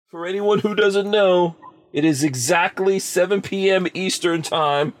For anyone who doesn't know, it is exactly 7 p.m. Eastern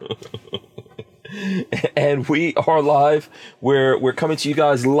Time. And we are live. We're coming to you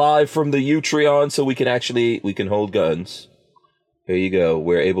guys live from the Utreon so we can hold guns. There you go.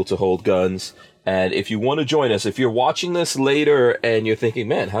 We're able to hold guns. And if you want to join us, if you're watching this later and you're thinking,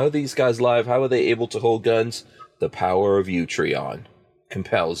 man, how are these guys live? How are they able to hold guns? The power of Utreon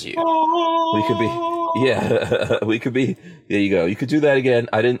compels you. We could be, there you go. You could do that again.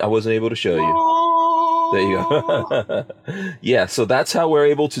 I wasn't able to show you. There you go. Yeah, so that's how we're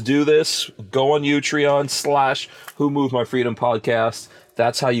able to do this. Go on Utreon / Who Moved My Freedom podcast.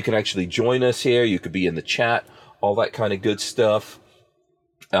 That's how you can actually join us here. You could be in the chat, all that kind of good stuff.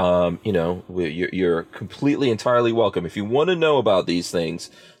 You're completely, entirely welcome. If you want to know about these things,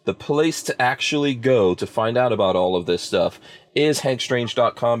 the place to actually go to find out about all of this stuff is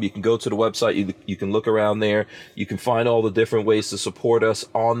hankstrange.com. You can go to the website. You can look around there. You can find all the different ways to support us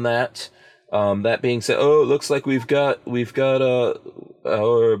on that. That being said, it looks like we've got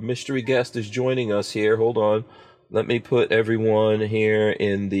our mystery guest is joining us here. Hold on. Let me put everyone here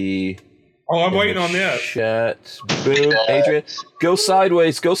in the I'm waiting on this. Chat. Boom. Adrian, go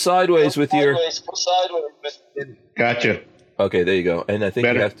sideways with your... Gotcha. Okay, there you go. And I think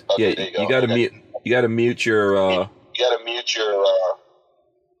Better. you have to... you got to mute... You got to mute your...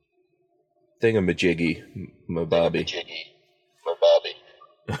 thingamajiggy, my Bobby.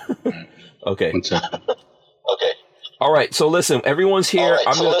 Okay. Okay. All right. So listen, everyone's here.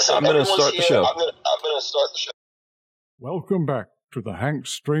 I'm gonna start the show. Welcome back to the Hank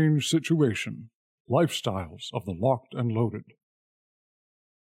Strange Situation: Lifestyles of the Locked and Loaded.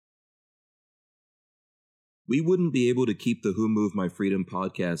 We wouldn't be able to keep the Who Moved My Freedom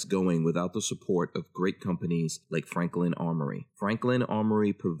podcast going without the support of great companies like Franklin Armory. Franklin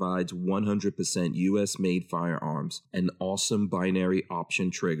Armory provides 100% US-made firearms and awesome binary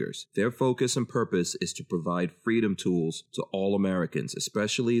option triggers. Their focus and purpose is to provide freedom tools to all Americans,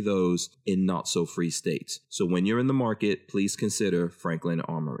 especially those in not-so-free states. So when you're in the market, please consider Franklin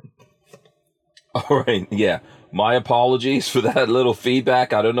Armory. All right, yeah. My apologies for that little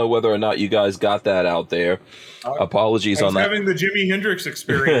feedback. I don't know whether or not you guys got that out there. Apologies on that. Having the Jimi Hendrix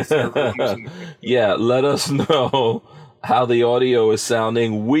experience there. Yeah, let us know how the audio is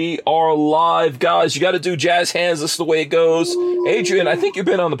sounding. We are live, guys. You got to do jazz hands. That's the way it goes. Adrian, I think you've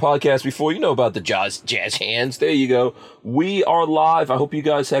been on the podcast before. You know about the jazz hands. There you go. We are live. I hope you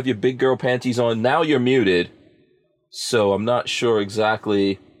guys have your big girl panties on. Now you're muted, so I'm not sure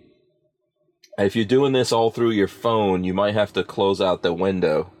exactly... If you're doing this all through your phone, you might have to close out the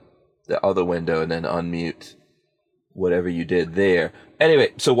other window, and then unmute whatever you did there.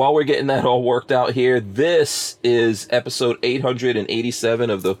 Anyway, so while we're getting that all worked out here, this is episode 887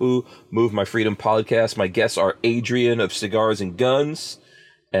 of the Who Moved My Freedom podcast. My guests are Adrian of Cigars and Guns,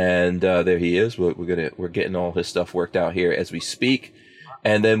 and there he is. We're getting all his stuff worked out here as we speak.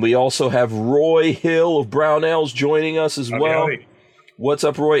 And then we also have Roy Hill of Brownells joining us as well. Howdy. What's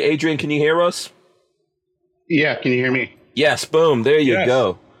up, Roy? Adrian, can you hear us? Yeah, can you hear me? Yes, boom. There you Yes.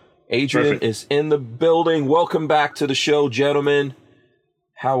 go. Adrian Perfect. is in the building. Welcome back to the show, gentlemen.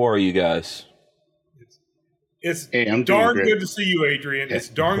 How are you guys? It's Hey, I'm doing darn great. good to see you, Adrian. It's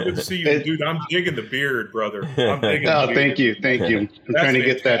darn good to see you. Dude, I'm digging the beard, brother. I'm digging the Oh, beard. thank you. I'm That's trying to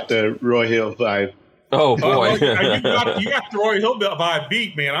get that Roy Hill vibe. Oh, boy. You got the Roy Hill by a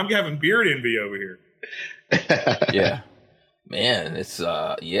beat, man. I'm having beard envy over here. Yeah. Man, it's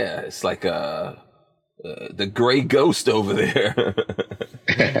like the gray ghost over there.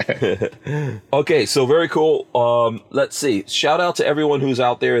 Okay, so very cool. Let's see. Shout out to everyone who's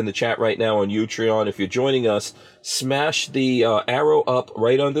out there in the chat right now on Utreon. If you're joining us, smash the arrow up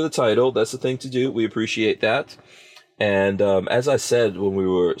right under the title. That's the thing to do. We appreciate that. And as I said when we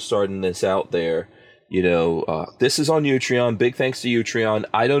were starting this out there, this is on Utreon. Big thanks to Utreon.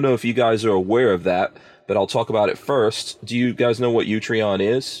 I don't know if you guys are aware of that, but I'll talk about it first. Do you guys know what Utreon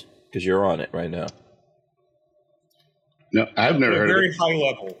is? Because you're on it right now. No, I've never At a heard very of it. high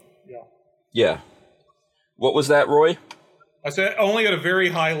level. Yeah. Yeah. What was that, Roy? I said only at a very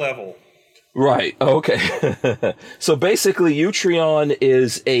high level. Right. Okay. So basically, Utreon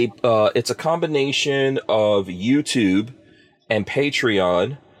is it's a combination of YouTube and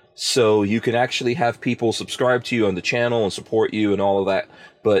Patreon. So you can actually have people subscribe to you on the channel and support you and all of that.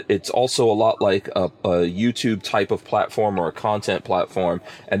 But it's also a lot like a YouTube type of platform or a content platform.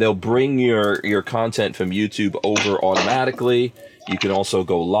 And they'll bring your content from YouTube over automatically. You can also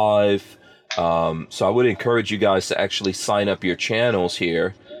go live. So I would encourage you guys to actually sign up your channels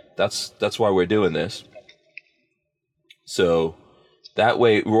here. That's why we're doing this. So that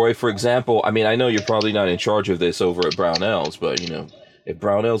way, Roy, for example, I mean, I know you're probably not in charge of this over at Brownells, but if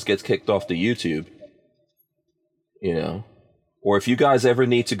Brownells gets kicked off the YouTube, you know, or if you guys ever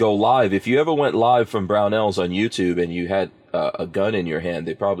need to go live, if you ever went live from Brownells on YouTube and you had a gun in your hand,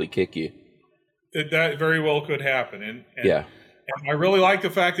 they'd probably kick you. That very well could happen. And yeah. And I really like the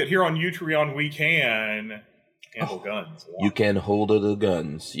fact that here on Utreon we can handle guns. Wow. You can hold the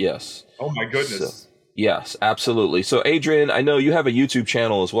guns, yes. Oh my goodness. So, yes, absolutely. So Adrian, I know you have a YouTube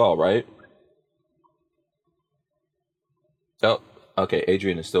channel as well, right? Oh, okay.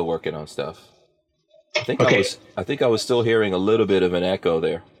 Adrian is still working on stuff. I think I was still hearing a little bit of an echo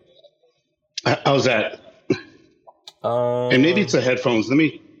there. How's that? And maybe it's the headphones. Let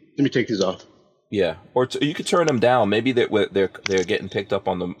me take these off. Yeah, or you could turn them down. Maybe they're getting picked up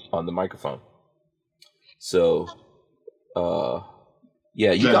on the microphone. So,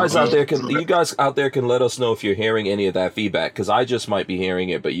 yeah, you guys out there can let us know if you're hearing any of that feedback, because I just might be hearing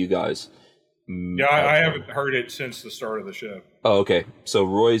it, but you guys. Yeah, I haven't heard it since the start of the show. Oh, okay. So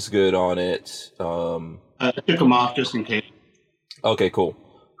Roy's good on it. I took them off just in case. Okay, cool.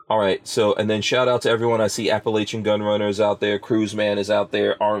 All right. So, and then shout out to everyone. I see Appalachian Gun Runners out there. Cruiseman is out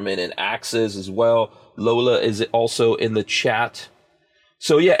there. Armin and Axes as well. Lola is also in the chat.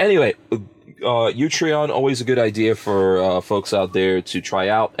 So yeah. Anyway, Utreon, always a good idea for folks out there to try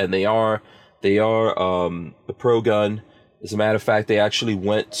out, and they are a pro gun. As a matter of fact, they actually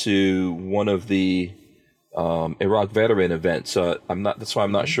went to one of the Iraq veteran events. So that's why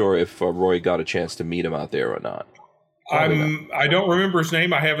I'm not sure if Roy got a chance to meet him out there or not. I don't remember his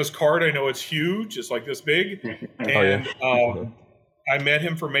name. I have his card. I know it's huge. It's like this big. And I met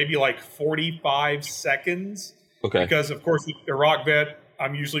him for maybe like 45 seconds. Okay. Because, of course, Iraq vet,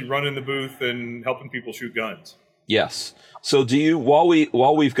 I'm usually running the booth and helping people shoot guns. Yes. So do you, while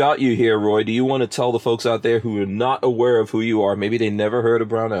we've got you here, Roy, do you want to tell the folks out there who are not aware of who you are, maybe they never heard of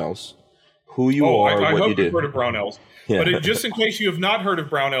Brownells, who you are, I what hope you do? you've heard of Brownells. Yeah. But just in case you have not heard of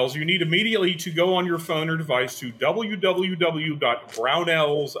Brownells, you need immediately to go on your phone or device to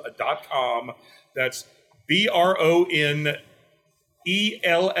www.brownells.com. That's BRONELLS,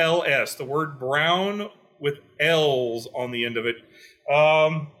 the word brown with L's on the end of it.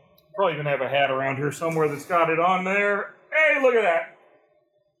 Probably even have a hat around here somewhere that's got it on there. Hey, look at that.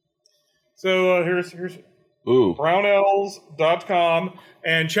 So here's Brownells.com,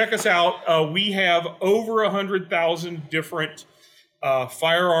 and check us out. We have over 100,000 different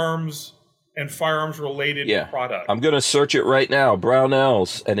firearms and firearms-related products. I'm going to search it right now,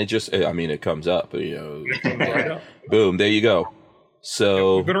 Brownells, and it comes up. You know, boom, there you go.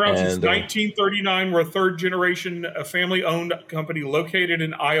 So we've been around since 1939. We're a third-generation family-owned company located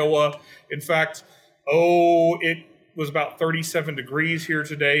in Iowa. In fact, it was about 37 degrees here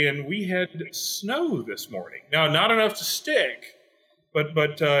today, and we had snow this morning. Now, not enough to stick,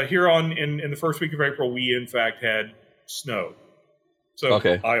 but here in the first week of April, we in fact had snow. So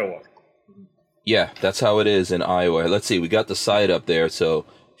Iowa. Yeah, that's how it is in Iowa. Let's see, we got the site up there, so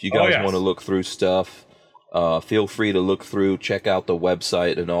if you guys want to look through stuff, feel free to look through, check out the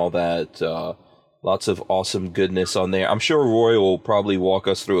website and all that. Lots of awesome goodness on there. I'm sure Roy will probably walk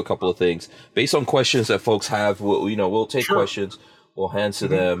us through a couple of things based on questions that folks have. We'll take questions. We'll answer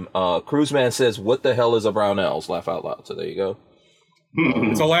them. Cruiseman says, "What the hell is a Brownells?" Laugh out loud. So there you go.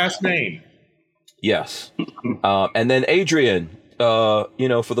 It's a last name. Yes. And then Adrian, for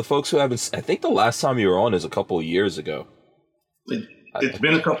the folks who haven't, I think the last time you were on is a couple of years ago. It's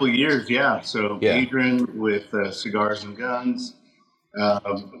been a couple of years, yeah. So Adrian with Cigars and Guns.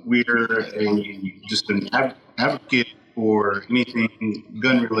 We're just an advocate for anything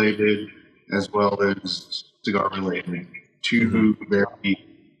gun related as well as cigar related. Two very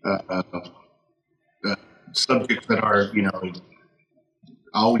subjects that are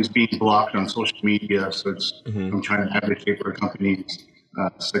always being blocked on social media. So I'm trying to advocate for companies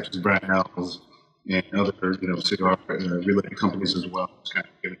such as Brownells and other cigar related companies as well. It's kind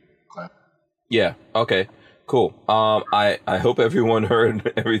of giving a clap. Yeah. Okay. Cool. I hope everyone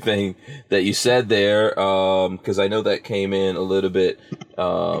heard everything that you said there, because I know that came in a little bit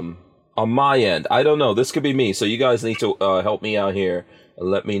on my end. I don't know. This could be me. So you guys need to help me out here and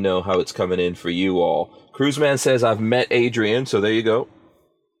let me know how it's coming in for you all. Cruiseman says, I've met Adrian. So there you go.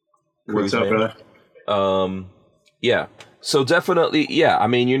 What's up, brother? Yeah. So definitely, yeah. I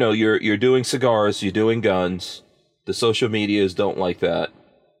mean, you're doing cigars, you're doing guns. The social medias don't like that.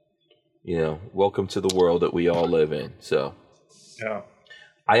 Welcome to the world that we all live in. So, yeah.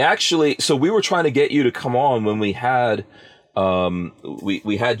 So we were trying to get you to come on when we had,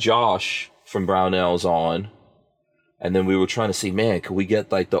 we had Josh from Brownells on, and then we were trying to see, man, could we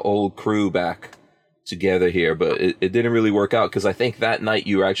get like the old crew back together here, but it didn't really work out because I think that night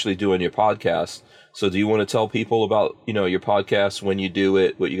you were actually doing your podcast. So do you want to tell people about, your podcast, when you do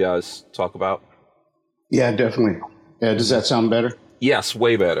it, what you guys talk about? Yeah, definitely. Does that sound better? Yes,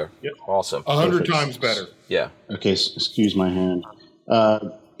 way better. Yep. Awesome. 100 times better. Yeah. Okay, excuse my hand.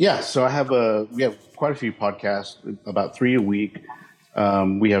 So we have quite a few podcasts, about 3 a week.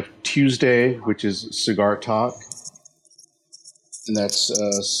 We have Tuesday, which is Cigar Talk, and that's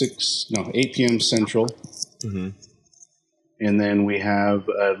 8 p.m. Central. Mm-hmm. And then we have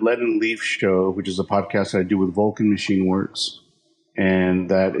Lead and Leaf Show, which is a podcast I do with Vulcan Machine Works, and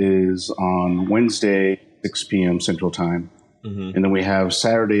that is on Wednesday, 6 p.m. Central Time. Mm-hmm. And then we have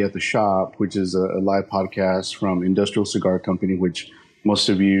Saturday at the Shop, which is a live podcast from Industrial Cigar Company, which most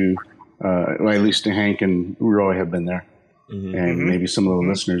of you, or at least Hank and Roy, have been there. Mm-hmm. And maybe some of the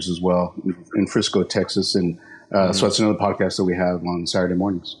listeners as well in Frisco, Texas. And so that's another podcast that we have on Saturday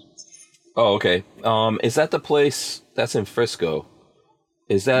mornings. Oh, okay. Is that the place that's in Frisco?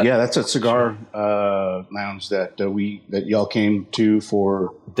 Is that? Yeah, that's a cigar lounge that y'all came to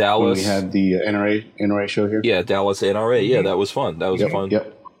for Dallas. When we had the NRA show here. Yeah, Dallas NRA. Yeah, that was fun. That was fun.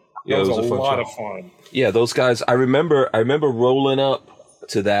 Yep. Yeah, that was a fun lot show. of fun. Yeah, those guys. I remember rolling up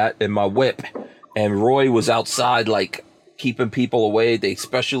to that in my whip, and Roy was outside like keeping people away. They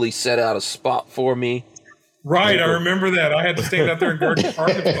especially set out a spot for me. Right, I remember that. I had to stand out there and guard the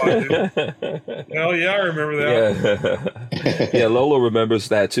parking spot. Hell yeah, I remember that. Yeah, yeah. Lola remembers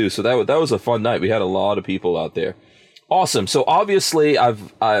that too. So that was a fun night. We had a lot of people out there. Awesome. So obviously,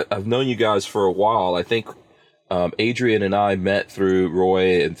 I've known you guys for a while. I think Adrian and I met through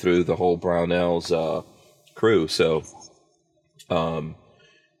Roy and through the whole Brownells crew. So, I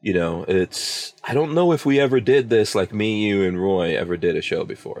don't know if we ever did this like me, you, and Roy ever did a show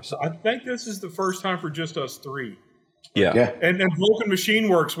before. So I think this is the first time for just us three. Yeah. And Vulcan Machine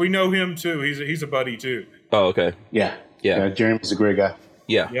Works, we know him too. He's a buddy too. Oh, okay. Yeah. Yeah. Jeremy's a great guy.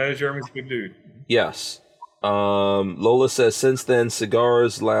 Yeah. Yeah, Jeremy's a good dude. Yes. Lola says since then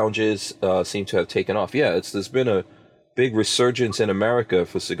cigars lounges seem to have taken off. Yeah, there's been a big resurgence in America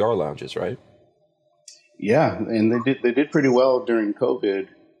for cigar lounges, right? Yeah, and they did pretty well during COVID.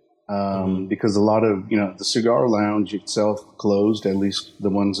 Because a lot of, the cigar lounge itself closed, at least the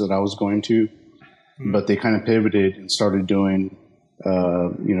ones that I was going to, but they kind of pivoted and started doing,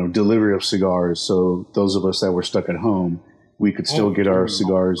 delivery of cigars. So those of us that were stuck at home, we could still get our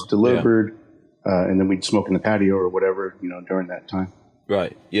cigars delivered, and then we'd smoke in the patio or whatever, during that time.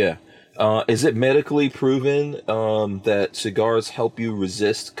 Right. Yeah. Is it medically proven that cigars help you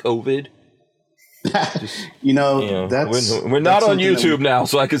resist COVID? That's we're not on YouTube now,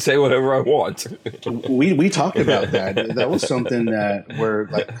 so I can say whatever I want. we talked about that. That was something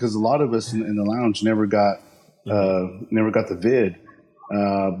because a lot of us in the lounge never got the vid,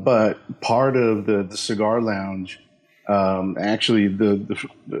 but part of the cigar lounge, actually the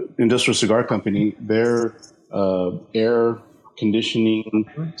Industrial Cigar Company, their air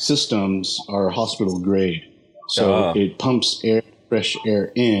conditioning systems are hospital grade, so it pumps fresh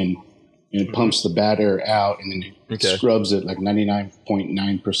air in. And it pumps the bad air out, and then it scrubs it like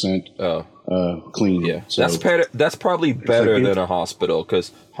 99.9% clean. Yeah, so that's probably better than a hospital,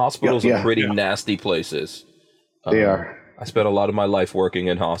 because hospitals are pretty nasty places. They are. I spent a lot of my life working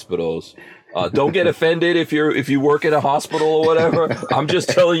in hospitals. Don't get offended if you work in a hospital or whatever. I'm just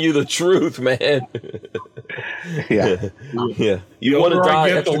telling you the truth, man. Yeah. You want to die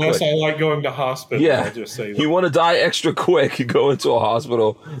the extra less quick. I like going to hospital. Yeah. I'll just say that. You want to die extra quick, you go into a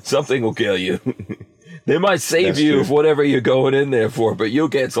hospital, something will kill you. They might save you of whatever you're going in there for, but you'll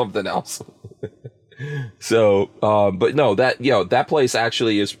get something else. So, but no, that place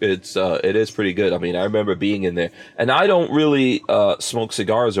actually it is pretty good. I mean, I remember being in there, and I don't really smoke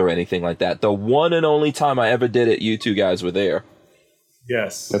cigars or anything like that. The one and only time I ever did it, you two guys were there.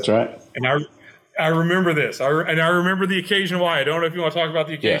 Yes, that's right. And I remember this. I remember the occasion why. I don't know if you want to talk about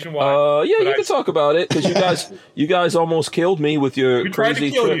the occasion why. You can talk about it, because you guys almost killed me with your crazy tried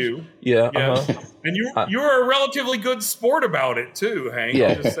to kill trips. you. Yeah. And you were a relatively good sport about it too, Hank.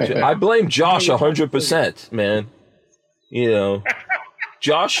 Yeah. I blame Josh 100%, man.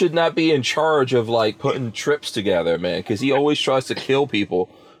 Josh should not be in charge of like putting trips together, man, because he always tries to kill people.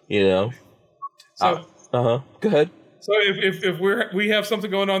 So, Go ahead. So if we have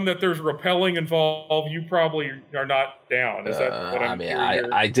something going on that there's rappelling involved, you probably are not down. Is that what I'm hearing here?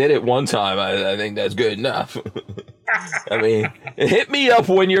 I did it one time. I think that's good enough. I mean, hit me up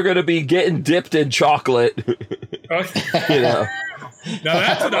when you're going to be getting dipped in chocolate. Now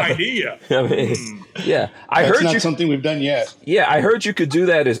that's an idea. I mean, yeah. That's not something we've done yet. Yeah, I heard you could do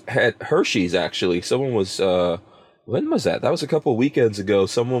that at Hershey's, actually. Someone was when was that? That was a couple of weekends ago.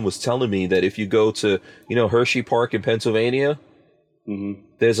 Someone was telling me that if you go to, Hershey Park in Pennsylvania,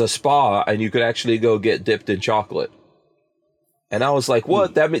 there's a spa and you could actually go get dipped in chocolate. And I was like,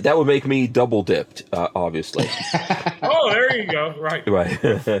 what? That would make me double dipped, obviously. Oh, there you go. Right.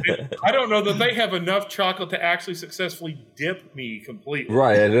 I don't know that they have enough chocolate to actually successfully dip me completely.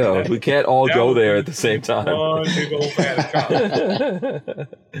 Right, I know. We can't all go there at the same time. One big old fan of chocolate.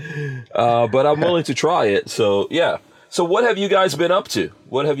 But I'm willing to try it. So, yeah. So what have you guys been up to?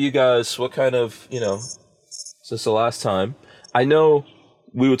 What kind of, since the last time? I know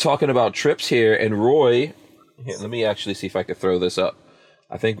we were talking about trips here, and Roy... Here, let me actually see if I can throw this up.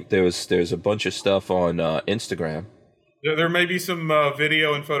 I think there's a bunch of stuff on Instagram. There may be some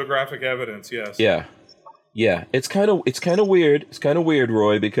video and photographic evidence. Yes. Yeah. It's kind of weird. It's kind of weird,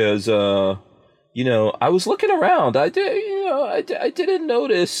 Roy, because I was looking around. I didn't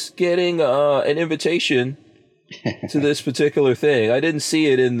notice getting an invitation to this particular thing. I didn't see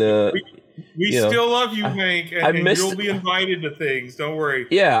it in the. We still love you, Hank, and you'll be invited to things. Don't worry.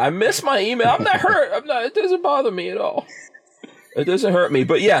 Yeah, I missed my email. I'm not hurt. It doesn't bother me at all. It doesn't hurt me.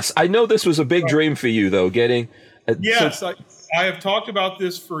 But yes, I know this was a big dream for you, though. Yes, I have talked about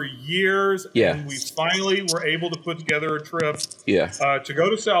this for years. Yeah. And we finally were able to put together a trip. Yeah. To go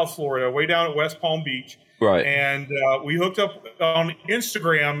to South Florida, way down at West Palm Beach. Right. And we hooked up on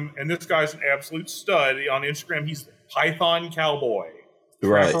Instagram, and this guy's an absolute stud. On Instagram, he's Python Cowboy.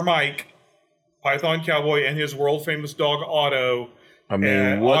 Right. For Mike. Python Cowboy and his world famous dog Otto. I mean,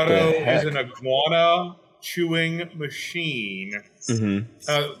 and what Otto the heck? is an iguana chewing machine.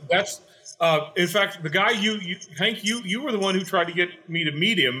 That's in fact the guy Hank, you were the one who tried to get me to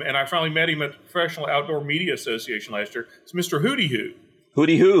meet him, and I finally met him at the Professional Outdoor Media Association last year. It's Mr. Hootie Hoo.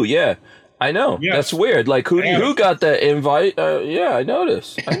 Hootie Hoo, yeah. I know. Yes. That's weird. Like Hootie Hoo got that invite. Yeah, I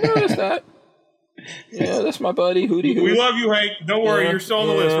noticed that. Yeah, that's my buddy Hootie Hoo. We love you, Hank. Don't worry, you're still on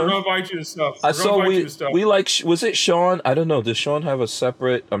the list. We're gonna invite you to stuff. We was it Sean? I don't know. Does Sean have a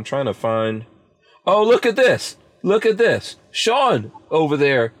separate? I'm trying to find. Oh, look at this! Sean over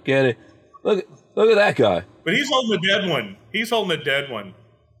there, get it? Look at that guy. But he's holding the dead one.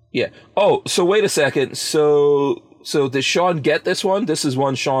 Yeah. Oh, so wait a second. So did Sean get this one? This is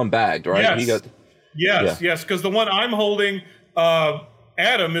one Sean bagged, right? Yes. Yes. Because the one I'm holding.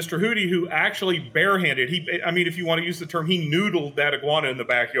 Adam, Mr. Hootie, who actually barehanded, if you want to use the term, he noodled that iguana in the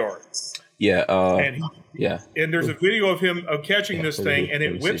backyard. Yeah. And there's a video of him catching this thing, and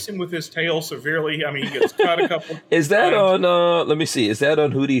it whips him with his tail severely. I mean, he gets cut a couple. Is that on? Let me see. Is that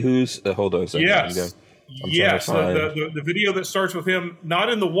on Hootie Hoo's? Hold on a second. Yes. Yes. The video that starts with him not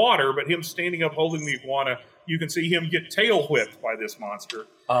in the water, but him standing up holding the iguana. You can see him get tail whipped by this monster.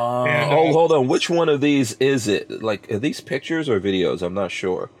 Hold on. Which one of these is it? Like, are these pictures or videos? I'm not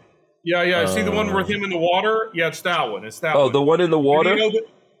sure. Yeah. See the one with him in the water? Yeah, it's that one. It's that one. Oh, the one in the water?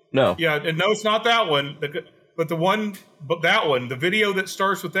 No. Yeah, and no, it's not that one. But that one, the video that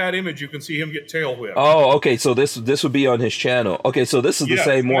starts with that image, you can see him get tail whipped. Oh, okay. So this would be on his channel. Okay, so this is the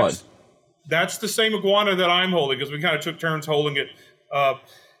same one. That's the same iguana that I'm holding, because we kind of took turns holding it.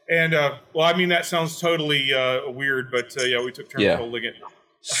 That sounds totally weird, but we took turns holding it.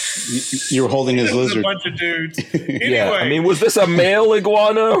 You were holding his lizard. A bunch of dudes. Anyway, yeah, I mean, was this a male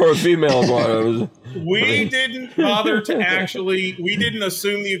iguana or a female iguana? We didn't bother to we didn't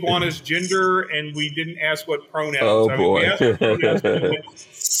assume the iguana's gender, and we didn't ask what pronouns. Oh, boy. We asked what pronouns, but we went,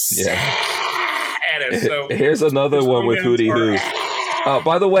 at us. So here's another one with Hootie Hoo.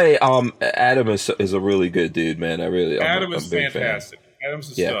 By the way, Adam is a really good dude, man. Adam is fantastic.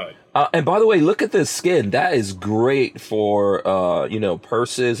 Adam's a stud. And by the way, look at this skin. That is great for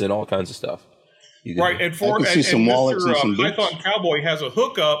purses and all kinds of stuff. Right, and some wallets and some boots. Python Cowboy has a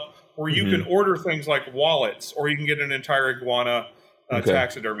hookup where you can order things like wallets, or you can get an entire iguana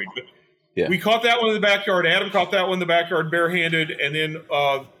taxidermy. But we caught that one in the backyard. Adam caught that one in the backyard barehanded, and then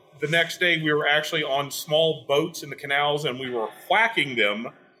the next day we were actually on small boats in the canals, and we were whacking them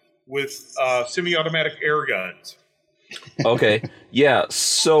with semi-automatic air guns. Okay, yeah.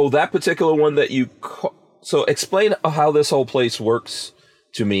 So that particular one that so explain how this whole place works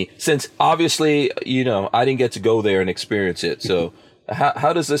to me, since obviously I didn't get to go there and experience it. So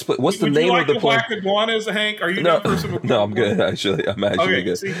how does this play? What's the name of the place? Would you like to whack iguanas, Hank? Are you no? No, I'm good. Actually, I'm actually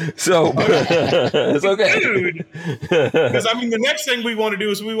good. So it's okay, dude. Because the next thing we want to do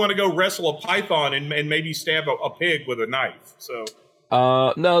is we want to go wrestle a python and maybe stab a pig with a knife. So.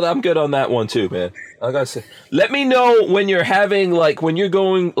 No, I'm good on that one too, man. Like I said, let me know when you're having when you're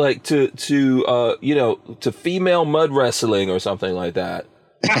going to female mud wrestling or something like that.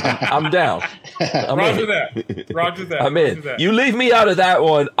 I'm down. Roger that. I'm in. You leave me out of that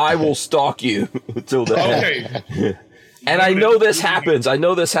one, I will stalk you till the end. Okay. And I know this happens.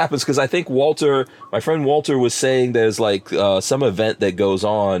 Because I think my friend Walter was saying there's like some event that goes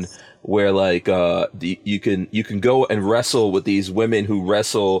on where like you can go and wrestle with these women who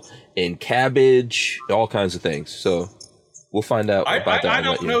wrestle in cabbage, all kinds of things. So we'll find out about that. I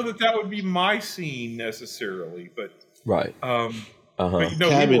don't know that would be my scene necessarily, but right. But,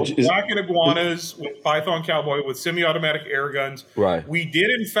 cabbage we were whacking iguanas with Python Cowboy with semi-automatic air guns. Right. We did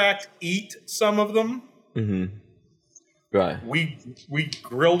in fact eat some of them. Mm-hmm. Right. We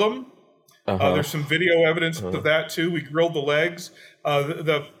grilled them. There's some video evidence of that too. We grilled the legs.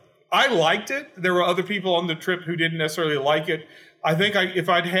 I liked it. There were other people on the trip who didn't necessarily like it. I think if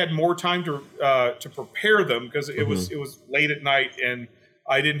I'd had more time to prepare them, because it was late at night and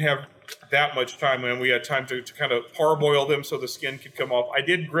I didn't have that much time, and we had time to kind of parboil them so the skin could come off. I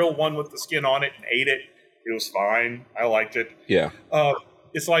did grill one with the skin on it and ate it. It was fine. I liked it. Yeah.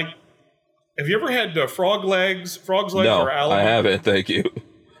 It's like, have you ever had frog's legs no, or alligator? I haven't. Thank you.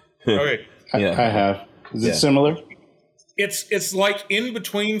 Okay. I have. Is it similar? It's like in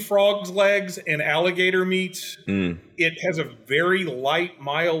between frog's legs and alligator meat. It has a very light,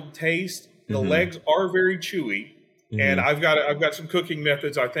 mild taste. The legs are very chewy. And I've got some cooking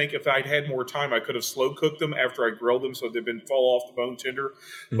methods. I think if I'd had more time, I could have slow cooked them after I grilled them so they've been fall off the bone tender.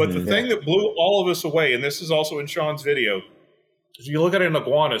 But the thing that blew all of us away, and this is also in Sean's video, is you look at an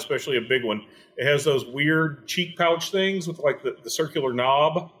iguana, especially a big one, it has those weird cheek pouch things with like the circular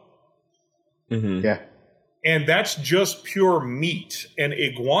knob. Mm-hmm. Yeah. And that's just pure meat. And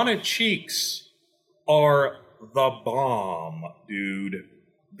iguana cheeks are the bomb, dude.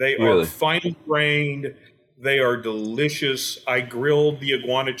 They are fine-grained. They are delicious. I grilled the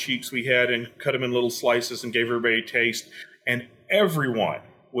iguana cheeks we had and cut them in little slices and gave everybody a taste. And everyone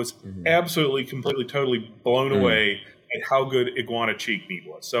was absolutely, completely, totally blown away at how good iguana cheek meat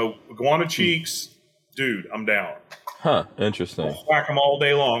was. So iguana cheeks, dude, I'm down. Huh, interesting. I'll whack them all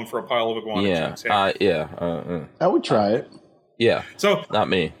day long for a pile of iguana cheeks. I would try it. Yeah. So not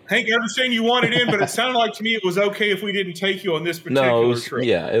me. Hank, I understand you wanted in, but it sounded like to me it was okay if we didn't take you on this particular trip.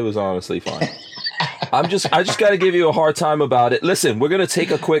 Yeah, it was honestly fine. I just got to give you a hard time about it. Listen, we're going to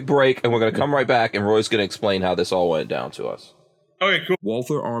take a quick break and we're going to come right back and Roy's going to explain how this all went down to us. Okay, cool.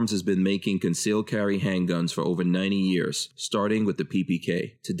 Walther Arms has been making concealed carry handguns for over 90 years, starting with the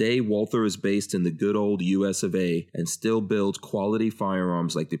PPK. Today, Walther is based in the good old US of A and still builds quality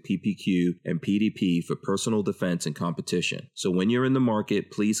firearms like the PPQ and PDP for personal defense and competition. So when you're in the market,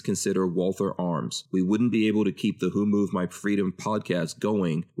 please consider Walther Arms. We wouldn't be able to keep the Who Moved My Freedom podcast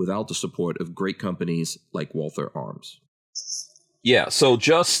going without the support of great companies like Walther Arms. Yeah, so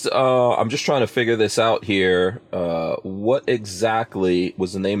I'm just trying to figure this out here. What exactly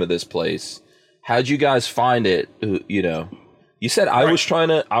was the name of this place? How'd you guys find it? You know, you said I was trying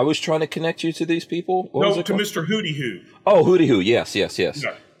to connect you to these people. What was it to called? Mr. Hootie Hoo. Oh, Hootie Hoo. Yes. Yeah.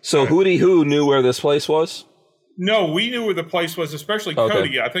 So Hootie Hoo knew where this place was? No, we knew where the place was, especially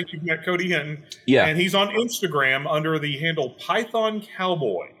Cody. I think you've met Cody Hinton. Yeah. And he's on Instagram under the handle Python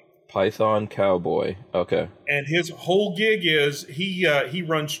Cowboy. Python Cowboy. Okay. And his whole gig is he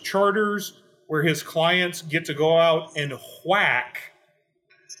runs charters where his clients get to go out and whack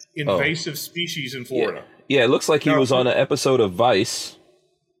invasive species in Florida. Yeah, it looks like he was on an episode of Vice.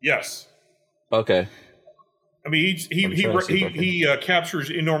 Yes. Okay. I mean, he captures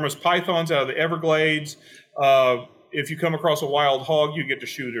enormous pythons out of the Everglades. If you come across a wild hog, you get to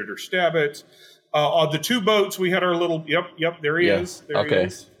shoot it or stab it. On the two boats, we had our little. Yep. There he is. There he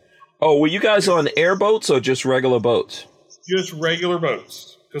is. Oh, were you guys on airboats or just regular boats? Just regular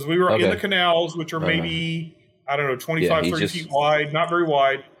boats. Because we were in the canals, which are maybe, 25, 30 feet wide, not very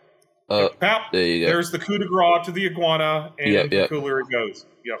wide. Pap, there you go. There's the coup de grace to the iguana, and the cooler it goes.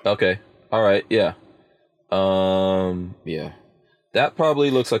 Yep. Okay. All right. Yeah. Yeah. That probably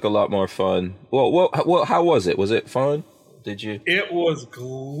looks like a lot more fun. Well, how was it? Was it fun? Did you? It was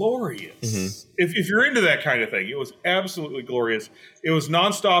glorious. Mm-hmm. If you're into that kind of thing, it was absolutely glorious. It was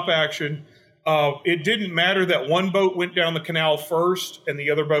nonstop action. It didn't matter that one boat went down the canal first and the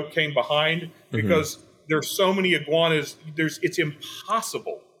other boat came behind because there's so many iguanas. It's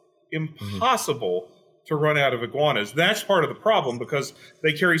impossible to run out of iguanas. That's part of the problem because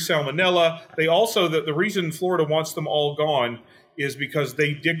they carry salmonella. They also, the reason Florida wants them all gone is because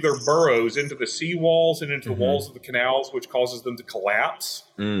they dig their burrows into the seawalls and into the walls of the canals, which causes them to collapse.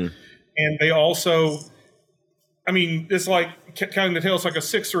 And they also, it's like counting the tail. It's like a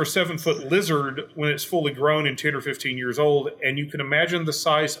 6 or 7 foot lizard when it's fully grown and 10 or 15 years old. And you can imagine the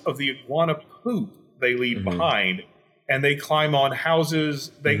size of the iguana poop they leave behind. and they climb on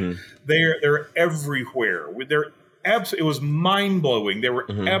houses. They're everywhere. It was mind blowing. They were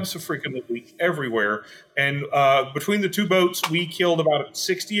absolutely everywhere. And between the two boats, we killed about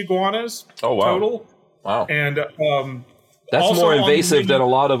 60 iguanas total. Wow! And that's more invasive than a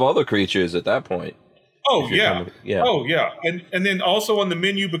lot of other creatures at that point. Oh yeah. Oh yeah. And then also on the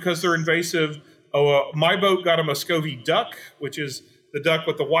menu, because they're invasive, my boat got a Muscovy duck, which is the duck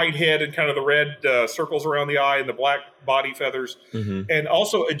with the white head and kind of the red circles around the eye and the black body feathers. And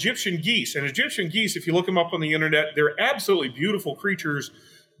also Egyptian geese. And Egyptian geese, if you look them up on the internet, they're absolutely beautiful creatures,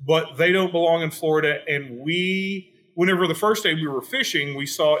 but they don't belong in Florida. And whenever the first day we were fishing, we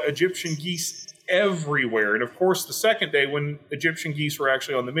saw Egyptian geese everywhere. And of course, the second day when Egyptian geese were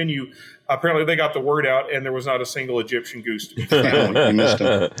actually on the menu, apparently they got the word out and there was not a single Egyptian goose to be found.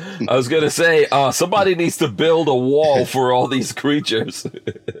 I was going to say, somebody needs to build a wall for all these creatures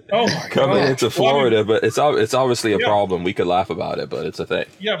coming into Florida. But it's obviously a problem. We could laugh about it, but it's a thing.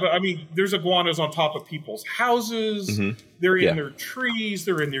 Yeah, but I mean, there's iguanas on top of people's houses. They're in their trees.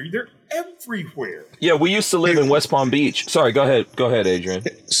 They're everywhere. Yeah, we used to live in West Palm Beach. Sorry, go ahead, Adrian.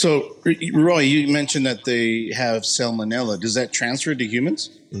 So, Roy, you mentioned that they have salmonella. Does that transfer to humans?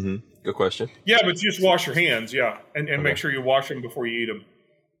 Good question. Yeah, but just wash your hands, and make sure you wash them before you eat them.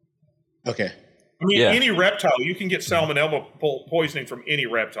 Okay. I mean, any reptile, you can get salmonella poisoning from any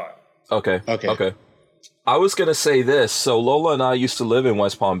reptile. Okay. I was going to say this. So Lola and I used to live in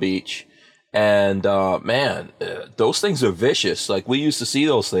West Palm Beach. And, those things are vicious. Like, we used to see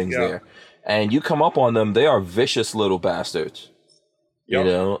those things there. And you come up on them, they are vicious little bastards. You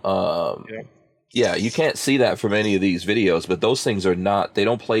know? You can't see that from any of these videos, but those things are not, they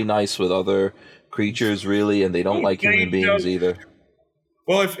don't play nice with other creatures, really, and they don't like human beings either.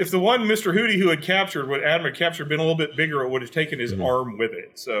 Well, if the one Mr. Hootie who had captured, what Adam had captured, been a little bit bigger, it would have taken his arm with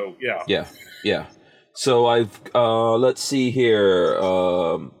it. So, yeah. So let's see here.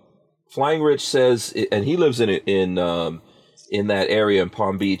 Flying Rich says, and he lives in that area in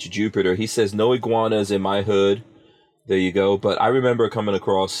Palm Beach, Jupiter. He says, no iguanas in my hood. There you go. But I remember coming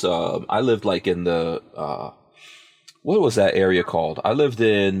across, I lived like in the, what was that area called? I lived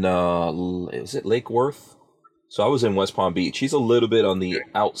in, is it Lake Worth? So I was in West Palm Beach. He's a little bit on the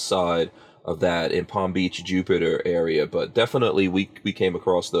outside of that in Palm Beach, Jupiter area, but definitely we came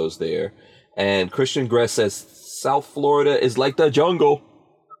across those there. And Christian Gress says, South Florida is like the jungle.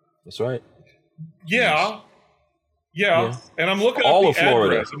 That's right. Yeah. And I'm looking all up the of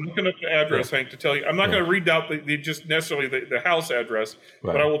Florida. address. I'm looking up the address, Hank, to tell you. I'm not going to read out the just necessarily the house address,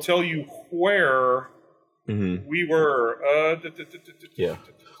 but I will tell you where we were.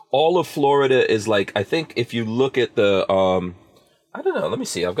 All of Florida is like, I think if you look at the, I don't know. Let me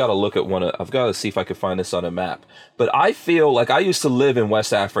see. I've got to look at I've got to see if I can find this on a map. But I feel like I used to live in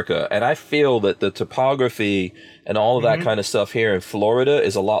West Africa, and I feel that the topography and all of that kind of stuff here in Florida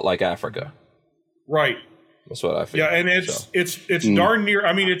is a lot like Africa. Right. That's what I feel. Yeah, and it's darn near.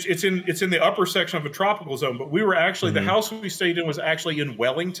 I mean, it's in the upper section of a tropical zone. But we were actually the house we stayed in was actually in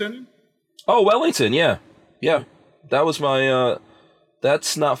Wellington. Oh, Wellington, yeah. That was my.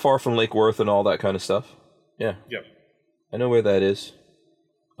 That's not far from Lake Worth and all that kind of stuff. Yeah. Yep. I know where that is.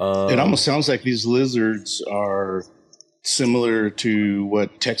 It almost sounds like these lizards are similar to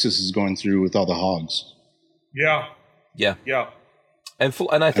what Texas is going through with all the hogs. Yeah. And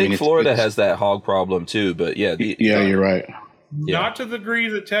I think Florida has that hog problem too. But you're right. Not to the degree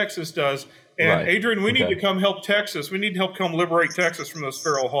that Texas does. And Adrian, we need to come help Texas. We need to help come liberate Texas from those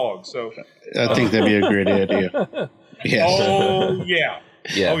feral hogs. So I think that'd be a great idea. Yeah. Oh yeah.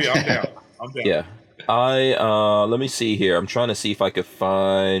 Oh yeah. I'm down. Yeah. Let me see here. I'm trying to see if I could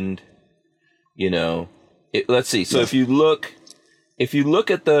find, let's see. So if you look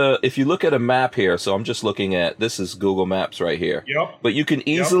at a map here, so I'm just looking at, this is Google Maps right here. Yep. But you can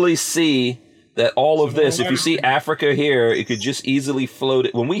easily see that all of this, if you see Africa here, you could just easily float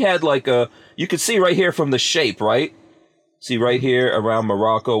it. When we had you could see right here from the shape, right? See right here around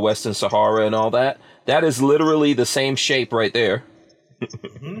Morocco, Western Sahara and all that. That is literally the same shape right there.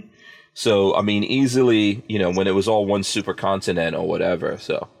 So, I mean, easily, when it was all one supercontinent or whatever.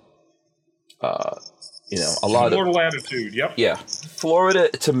 So, a lot of latitude. Yep. Yeah. Florida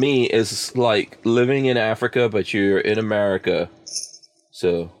to me is like living in Africa, but you're in America.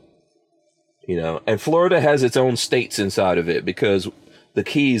 So, and Florida has its own states inside of it because the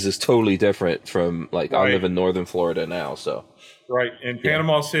Keys is totally different from I live in northern Florida now. So. Right. And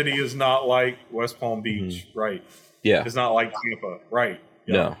Panama City is not like West Palm Beach. Right. Yeah. It's not like Tampa. Right.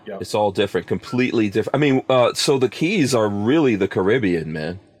 No, it's all different, completely different. I mean, so the Keys are really the Caribbean,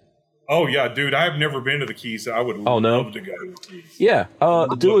 man. Oh, yeah, dude. I've never been to the Keys. I would love to go to the Keys. Yeah,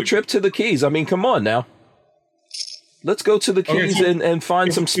 do a trip to the Keys. I mean, come on now. Let's go to the Keys and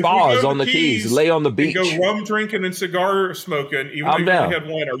find some spas on the Keys, lay on the beach. Go rum drinking and cigar smoking. Even though you only had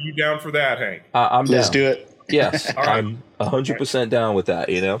one, are you down for that, Hank? I'm down. Let's do it. Yes, right. I'm 100% down with that.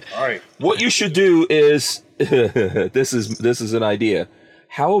 You know. All right. What you should do is this is an idea.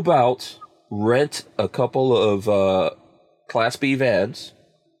 How about rent a couple of Class B vans?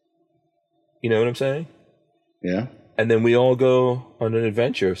 You know what I'm saying? Yeah. And then we all go on an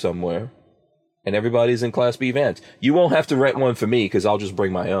adventure somewhere, and everybody's in Class B vans. You won't have to rent one for me because I'll just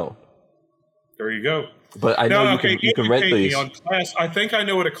bring my own. There you go. But I know you can rent these. On class, I think I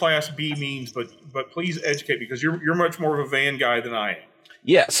know what a Class B means, but please educate me because you're much more of a van guy than I am.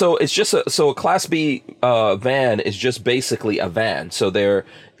 Yeah, so it's just a Class B van is just basically a van. So they're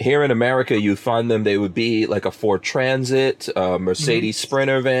here in America. You find them; they would be like a Ford Transit, a Mercedes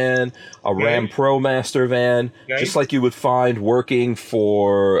Sprinter van, a Ram ProMaster van, just like you would find working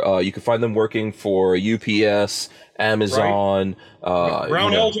for. You could find them working for UPS, Amazon. Right.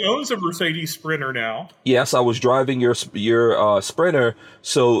 Brownells owns a Mercedes Sprinter now. Yes, I was driving your Sprinter.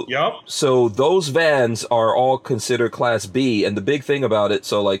 So so those vans are all considered Class B. And the big thing about it,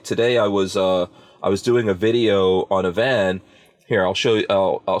 so like today I was doing a video on a van. Here, I'll show you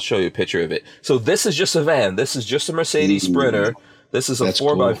a picture of it. So this is just a van. This is just a Mercedes Sprinter. This is a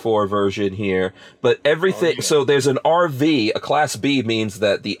 4x4 version here, but everything. So there's an RV. A Class B means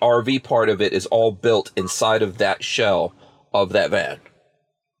that the RV part of it is all built inside of that shell of that van.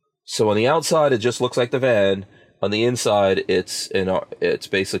 So on the outside, it just looks like the van. On the inside, it's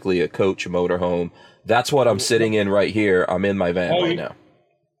basically a coach motorhome. That's what I'm sitting in right here. I'm in my van right now.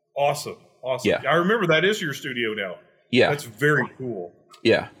 Awesome. Yeah, I remember that is your studio now. Yeah, that's very cool.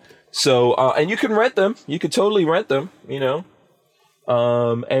 Yeah. So and you can rent them. You could totally rent them. You know.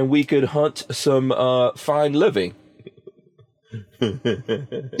 And we could hunt some fine living.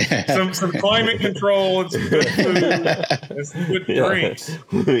 some climate control and some good food and some good drinks.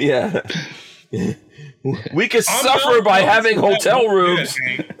 Yeah. We could suffer by having hotel rooms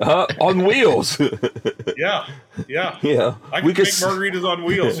on wheels. Yeah. I can make margaritas on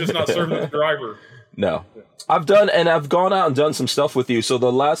wheels, just not serving the driver. No. I've gone out and done some stuff with you. So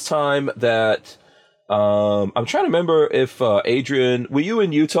the last time that I'm trying to remember if Adrian, were you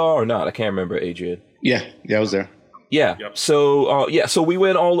in Utah or not? I can't remember, Adrian. Yeah, I was there. Yeah. Yep. So so we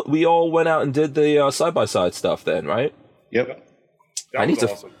all went out and did the side by side stuff then, right? Yep. I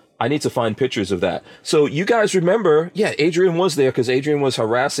need to find pictures of that. So you guys remember? Yeah, Adrian was there because Adrian was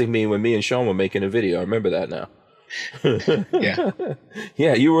harassing me when me and Sean were making a video. I remember that now. Yeah.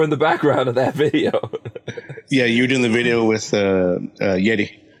 Yeah, you were in the background of that video. Yeah, you were doing the video with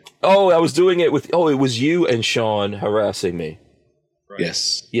Yeti. Oh, I was doing it with. Oh, it was you and Sean harassing me. Right.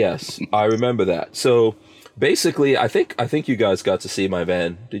 Yes, I remember that. So basically, I think you guys got to see my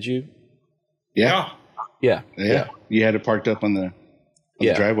van. Did you? Yeah. You had it parked up on the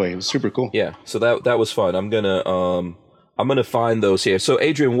driveway. It was super cool. Yeah. So that was fun. I'm gonna find those here. So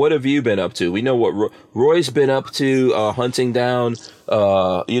Adrian, what have you been up to? We know what Roy's been up to, hunting down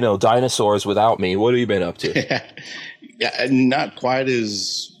dinosaurs without me. What have you been up to? Yeah, not quite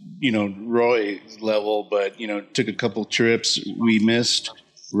as Roy's level, but took a couple trips. We missed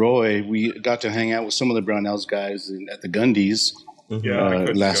Roy. We got to hang out with some of the Brownells guys at the Gundies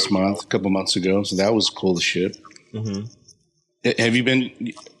last month, a couple months ago. So that was cool as shit. Mm-hmm. Have you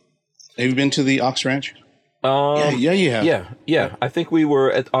been to the Ox Ranch? Yeah, you have. Yeah. I think we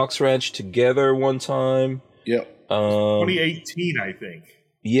were at Ox Ranch together one time. Yep. 2018, I think.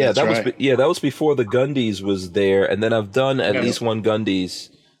 Yeah, that was before the Gundies was there, and then I've done at least one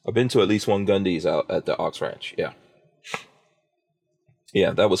Gundies. I've been to at least one Gundies out at the Ox Ranch. Yeah.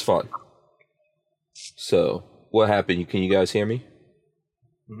 Yeah, that was fun. So, what happened? Can you guys hear me?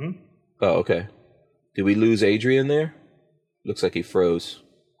 Mm-hmm. Oh, okay. Did we lose Adrian there? Looks like he froze.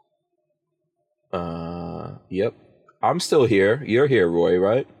 Yep. I'm still here. You're here, Roy,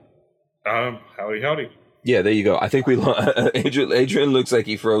 right? Howdy. Yeah, there you go. I think we Adrian looks like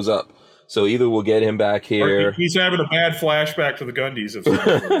he froze up. So either we'll get him back here. He's having a bad flashback to the Gundies.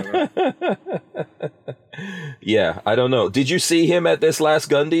 Yeah, I don't know. Did you see him at this last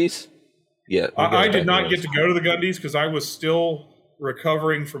Gundies? Yeah. I did not get to go to the Gundies because I was still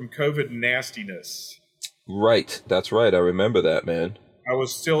recovering from COVID nastiness. Right. That's right. I remember that, man. I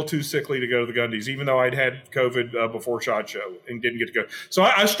was still too sickly to go to the Gundies, even though I'd had COVID before SHOT Show and didn't get to go. So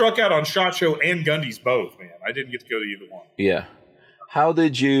I struck out on SHOT Show and Gundies both, man. I didn't get to go to either one. Yeah. How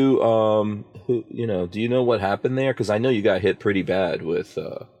did you, do you know what happened there? Because I know you got hit pretty bad with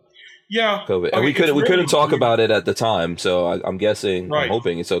COVID. And we couldn't talk about it at the time, so I'm guessing, right. I'm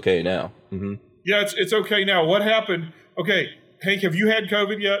hoping it's okay now. Mm-hmm. Yeah, it's okay now. What happened? Okay, Hank, have you had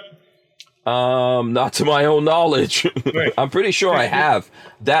COVID yet? Not to my own knowledge. Right. I'm pretty sure I have.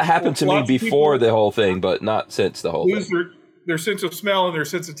 That happened to me before the whole thing, but not since the whole thing. Their sense of smell and their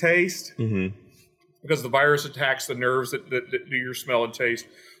sense of taste, Mm-hmm. because the virus attacks the nerves that do your smell and taste.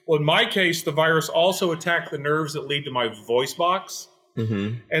 Well, in my case, the virus also attacked the nerves that lead to my voice box.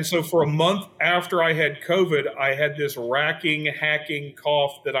 Mm-hmm. And so for a month after I had COVID, I had this racking, hacking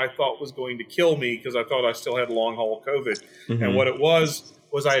cough that I thought was going to kill me because I thought I still had long haul COVID. Mm-hmm. And what it was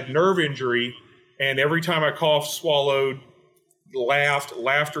I had nerve injury. And every time I coughed, swallowed, laughed,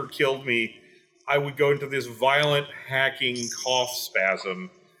 laughter killed me, I would go into this violent hacking cough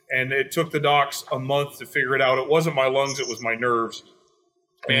spasm. And it took the docs a month to figure it out. It wasn't my lungs, it was my nerves.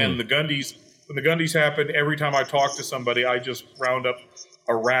 And when the Gundies happened, every time I talk to somebody, I just round up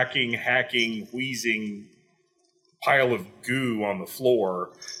a racking, hacking, wheezing pile of goo on the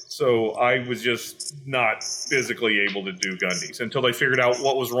floor. So I was just not physically able to do Gundies until they figured out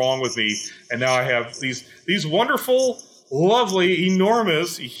what was wrong with me. And now I have these wonderful, lovely,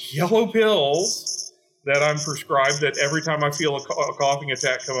 enormous yellow pills that I'm prescribed, that every time I feel a coughing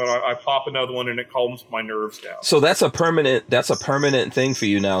attack come out, I pop another one and it calms my nerves down. So that's a permanent thing for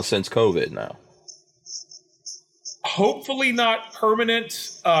you now since COVID now. Hopefully not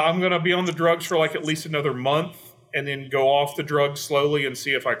permanent. I'm going to be on the drugs for like at least another month and then go off the drugs slowly and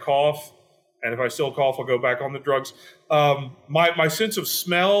see if I cough. And if I still cough, I'll go back on the drugs. My sense of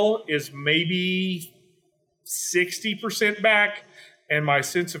smell is maybe 60% back, and my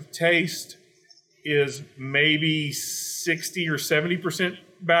sense of taste is maybe 60 or 70%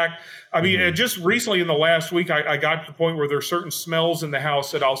 back. I mean, just recently in the last week, I got to the point where there are certain smells in the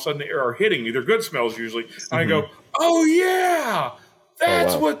house that all of a sudden are hitting me. They're good smells usually. And I go, oh yeah,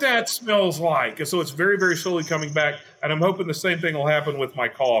 that's what that smells like. And so it's very, very slowly coming back. And I'm hoping the same thing will happen with my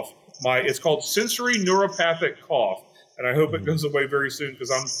cough. It's called sensory neuropathic cough. And I hope it goes away very soon because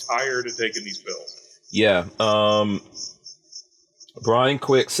I'm tired of taking these pills. Yeah. Brian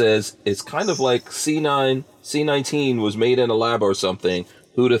Quick says it's kind of like C19 was made in a lab or something.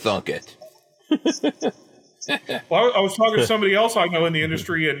 Who'da thunk it? Well, I was talking to somebody else I know in the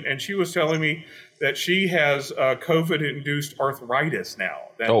industry, and she was telling me that she has COVID-induced arthritis now.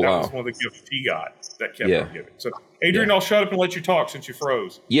 That was one of the gifts she got that kept her giving. So, Adrian, I'll shut up and let you talk since you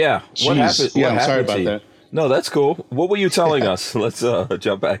froze. Yeah. What happened? Yeah, I'm sorry about that. No, that's cool. What were you telling us? Let's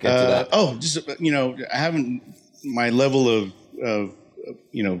jump back into that. Oh, just, I haven't, my level of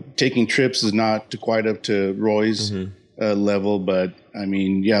taking trips is not quite up to Roy's level, but I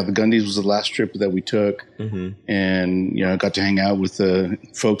mean, yeah, the Gundies was the last trip that we took, and I got to hang out with the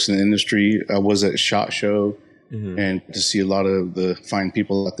folks in the industry. I was at SHOT Show, and to see a lot of the fine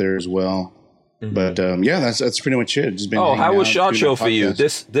people out there as well. But that's pretty much it. Just been how was SHOT Show for you?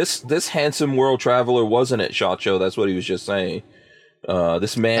 This handsome world traveler wasn't at SHOT Show. That's what he was just saying.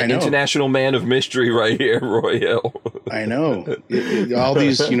 This man, international man of mystery right here, Roy Hill. I know. All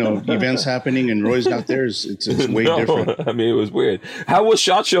these, events happening and Roy's not there. It's way different. I mean, it was weird. How was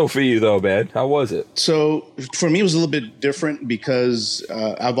SHOT Show for you though, man? How was it? So for me, it was a little bit different because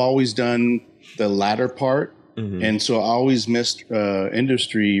I've always done the latter part. And so I always missed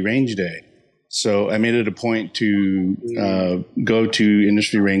industry range day. So I made it a point to go to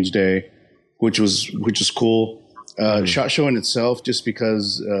industry range day, which was cool. SHOT Show in itself, just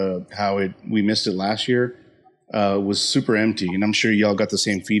because we missed it last year, was super empty, and I'm sure y'all got the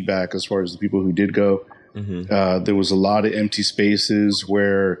same feedback as far as the people who did go. There was a lot of empty spaces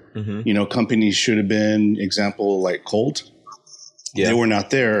where companies should have been. Example like Colt, they were not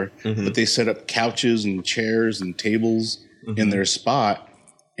there, but they set up couches and chairs and tables in their spot,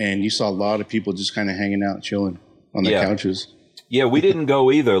 and you saw a lot of people just kind of hanging out, chilling on the couches. Yeah, we didn't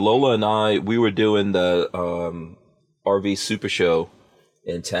go either. Lola and I, we were doing the RV Super Show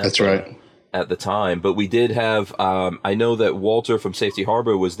in Tampa. That's right. At the time, but we did have. I know that Walter from Safety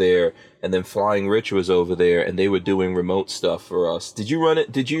Harbor was there, and then Flying Rich was over there, and they were doing remote stuff for us. Did you run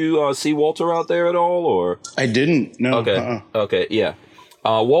it? Did you see Walter out there at all, or? I didn't. No. Okay. Okay. Yeah.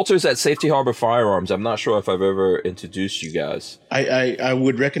 Walter's at Safety Harbor Firearms. I'm not sure if I've ever introduced you guys. I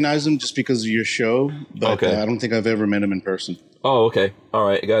would recognize him just because of your show, but I don't think I've ever met him in person. Oh, okay. All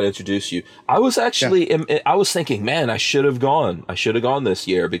right. I got to introduce you. I was actually, I was thinking, man, I should have gone. I should have gone this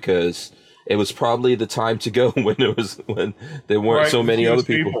year because it was probably the time to go when there weren't so many other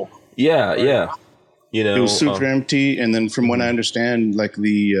people. Yeah. Yeah. It was super empty. And then from what I understand, like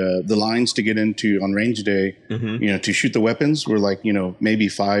the lines to get into on range day, to shoot the weapons were like, maybe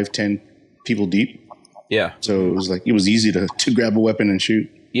 5-10 people deep. Yeah. So it was easy to grab a weapon and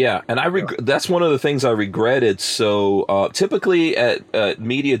shoot. Yeah, and that's one of the things I regretted. So typically at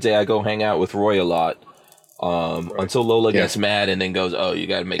Media Day, I go hang out with Roy a lot. until Lola gets mad and then goes, "Oh, you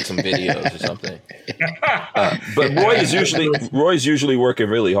got to make some videos or something." But Roy's usually working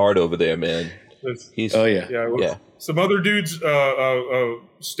really hard over there, man. He's Some other dudes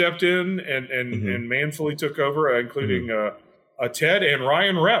stepped in and manfully took over, including Ted and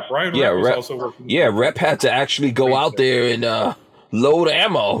Ryan Rep. Rep was also working. Yeah, Rep had to actually go out there and load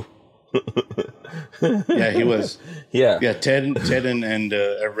ammo. Yeah, he was. Yeah. Ted and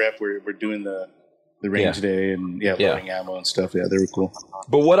Rep were doing the range today and loading ammo and stuff. Yeah, they were cool.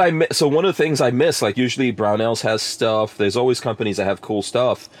 But one of the things I miss, like usually Brownells has stuff. There's always companies that have cool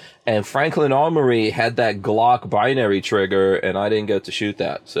stuff. And Franklin Armory had that Glock binary trigger, and I didn't get to shoot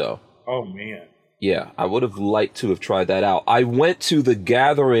that. So. Oh man. Yeah, I would have liked to have tried that out. I went to the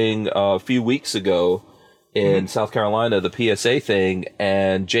gathering a few weeks ago in South Carolina, the PSA thing,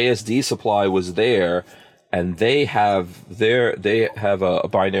 and JSD Supply was there, and they have a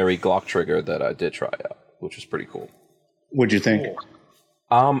binary Glock trigger that I did try out, which was pretty cool. What'd you think?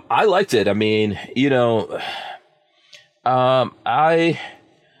 I liked it. I mean,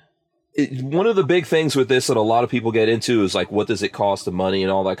 one of the big things with this that a lot of people get into is like, what does it cost, the money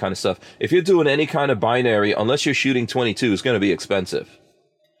and all that kind of stuff. If you're doing any kind of binary, unless you're shooting 22, it's going to be expensive.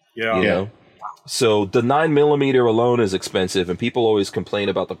 Yeah. You know? So the 9mm alone is expensive, and people always complain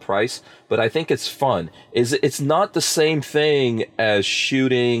about the price, but I think it's fun. It's not the same thing as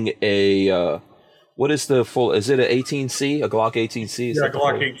shooting a what is the full? Is it an 18C, a Glock 18C? Yeah,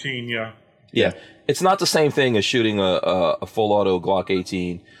 Glock 18. Yeah. Yeah, it's not the same thing as shooting a full auto Glock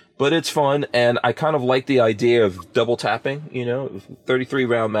 18, but it's fun, and I kind of like the idea of double tapping. 33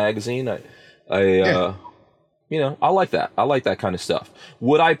 round magazine. I like that. I like that kind of stuff.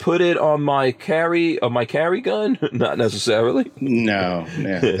 Would I put it on my carry gun? Not necessarily. No,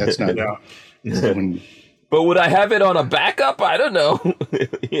 that's not. But would I have it on a backup? I don't know.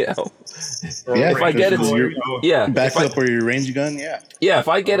 If I get it, backup or your range gun, if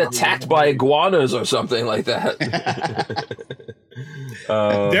I get attacked by iguanas or something like that.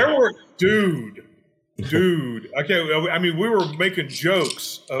 There were, dude. Okay, I mean, we were making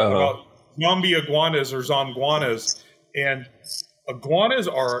jokes about zombie iguanas or zomguanas, and iguanas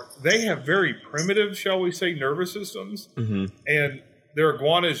they have very primitive, shall we say, nervous systems, and they're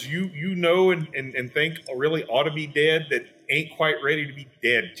iguanas and think really ought to be dead that ain't quite ready to be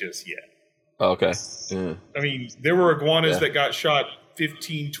dead just yet. Okay. I mean, there were iguanas that got shot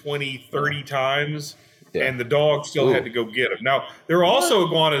 15, 20, 30 times, and the dog still had to go get them. Now, there are also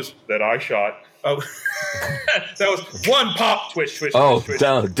iguanas that I shot. Oh, that was one pop, twitch. Oh,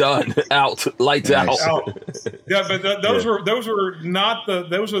 done, out, lights out. Yeah, but those were not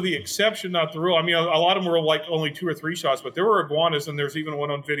those are the exception, not the rule. I mean, a lot of them were like only 2 or 3 shots, but there were iguanas, and there's even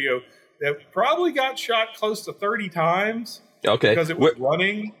one on video that probably got shot close to 30 times. Okay, because it was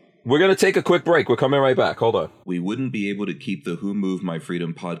running. We're going to take a quick break. We're coming right back. Hold on. We wouldn't be able to keep the Who Moved My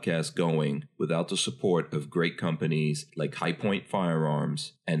Freedom podcast going without the support of great companies like High Point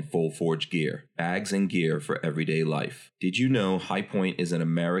Firearms and Full Forge Gear, bags and gear for everyday life. Did you know High Point is an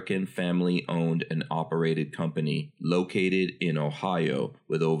American family-owned and operated company located in Ohio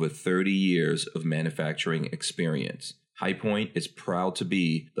with over 30 years of manufacturing experience? High Point is proud to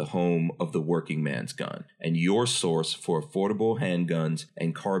be the home of the working man's gun and your source for affordable handguns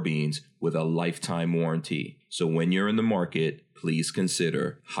and carbines with a lifetime warranty. So when you're in the market, please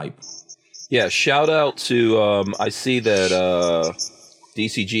consider High Point. Yeah, shout out to, I see that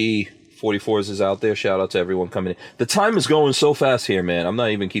DCG 44s is out there. Shout out to everyone coming in. The time is going so fast here, man. I'm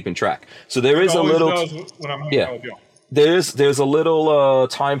not even keeping track. So there is a little... There's a little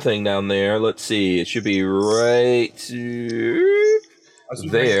time thing down there. Let's see. It should be right there.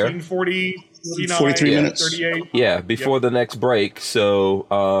 43 minutes. 38. Yeah, before the next break.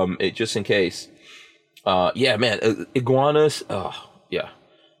 So it just in case. Man, iguanas. Oh, yeah.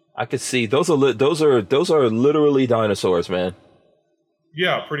 I could see those are literally dinosaurs, man.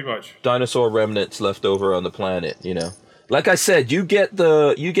 Yeah, pretty much. Dinosaur remnants left over on the planet. Like I said, you get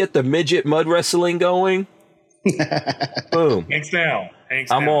the midget mud wrestling going. Boom. Hanks down.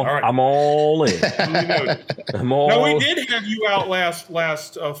 I'm all in. I'm all. Now, we did have you out last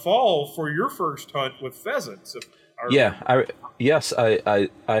fall for your first hunt with pheasants. I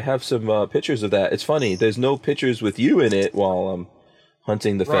have some pictures of that. It's funny. There's no pictures with you in it while I'm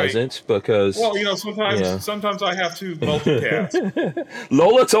hunting the pheasants because sometimes I have to multitask.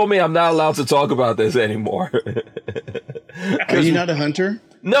 Lola told me I'm not allowed to talk about this anymore. Are you not a hunter?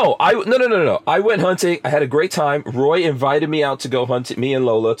 No. I went hunting. I had a great time. Roy invited me out to go hunting. Me and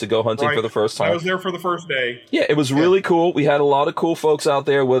Lola to go hunting for the first time. I was there for the first day. Yeah, it was really cool. We had a lot of cool folks out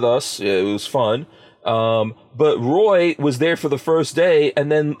there with us. It was fun. But Roy was there for the first day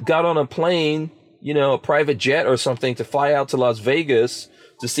and then got on a plane a private jet or something to fly out to Las Vegas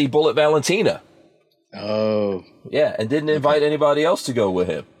to see Bullet Valentina. Oh. Yeah, and didn't invite anybody else to go with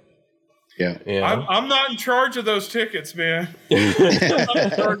him. Yeah. I'm not in charge of those tickets, man. I'm not in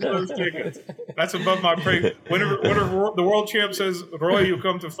charge of those tickets. That's above my pay. Whenever the world champ says, Roy, you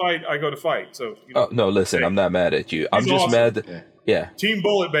come to fight, I go to fight. So. Oh, no, listen, I'm not mad at you. I'm just awesome. mad that, yeah. Team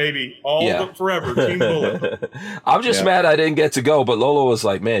Bullet, baby. Forever. Team Bullet. I'm just mad I didn't get to go, but Lola was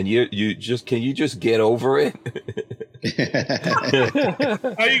like, man, can you just get over it?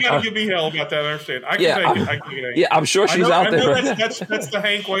 How you gotta give me hell about that? I understand. I can take it. Yeah, I'm sure she's out there. That's the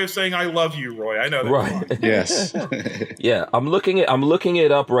Hank way of saying I love you, Roy. I know that. Right. Yes. Yeah, I'm looking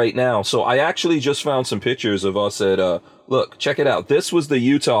it up right now. So I actually just found some pictures of us at look, check it out. This was the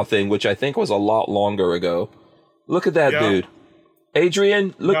Utah thing, which I think was a lot longer ago. Look at that dude.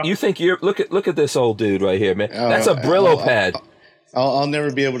 Adrian, look, you think look at this old dude right here, man. That's a Brillo pad. I'll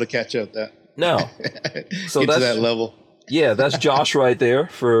never be able to catch up that. No. So Get to that level. Yeah, that's Josh right there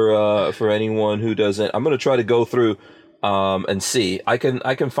for anyone who doesn't. I'm going to try to go through and see. I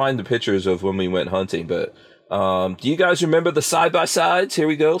can find the pictures of when we went hunting, but do you guys remember the side-by-sides? Here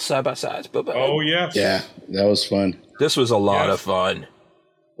we go, side-by-sides. Oh, yes. Yeah, that was fun. This was a lot of fun.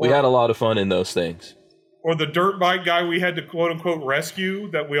 We had a lot of fun in those things. Or the dirt bike guy we had to quote unquote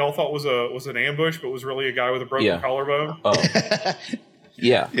rescue that we all thought was an ambush, but was really a guy with a broken collarbone. Oh.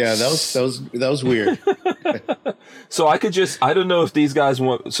 Yeah. Yeah, that was weird. So I don't know if these guys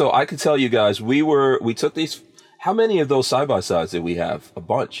want, so I could tell you guys, we took these, how many of those side-by-sides did we have? A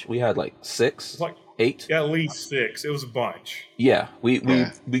bunch. We had like 6, 8? Yeah, at least 6. It was a bunch. Yeah. We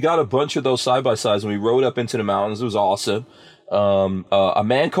got a bunch of those side-by-sides and we rode up into the mountains. It was awesome. A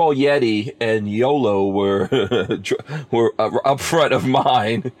man called Yeti and YOLO were up front of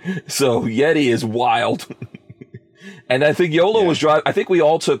mine. So Yeti is wild. And I think YOLO was driving. I think we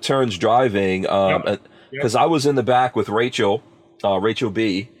all took turns driving. Because I was in the back with Rachel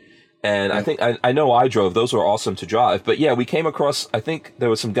B. And I think I know I drove. Those were awesome to drive. But yeah, we came across, I think there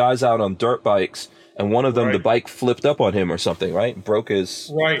were some guys out on dirt bikes. And one of them, the bike flipped up on him or something, right? Broke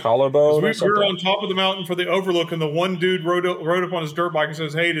his collarbone or something. We were on top of the mountain for the overlook, and the one dude rode up on his dirt bike and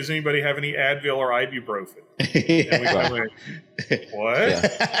says, "Hey, does anybody have any Advil or ibuprofen?" And we went,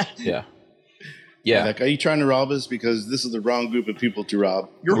 "What?" Yeah. Yeah. Like, are you trying to rob us? Because this is the wrong group of people to rob.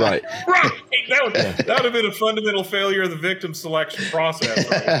 You're right. That would have been a fundamental failure of the victim selection process.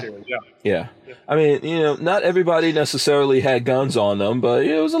 Right there. Yeah. I mean, not everybody necessarily had guns on them, but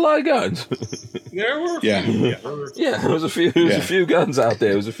it was a lot of guns. There were a few. There was a few. There was a few guns out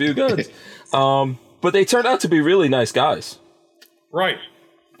there. It was a few guns. But they turned out to be really nice guys. Right.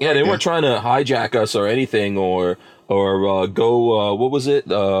 Yeah, they weren't trying to hijack us or anything or go. What was it?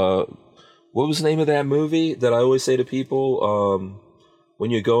 What was the name of that movie that I always say to people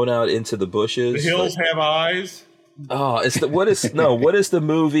when you're going out into the bushes? The Hills Have Eyes. Oh, what is the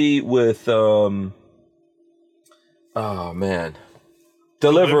movie with oh man,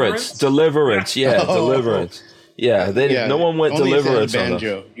 Deliverance. Yeah, Deliverance. Yeah, no one went only Deliverance on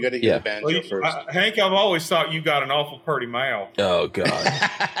banjo. You got to get the banjo first. Hank, I've always thought you got an awful pretty mouth. Oh God.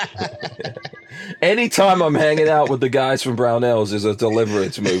 Anytime I'm hanging out with the guys from Brownells is a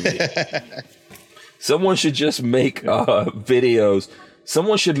Deliverance movie. Someone should just make videos.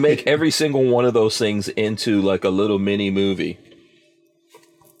 Someone should make every single one of those things into like a little mini movie.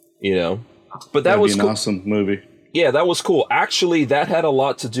 But that was an awesome movie. Yeah, that was cool. Actually, that had a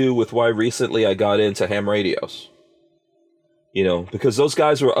lot to do with why recently I got into ham radios. Because those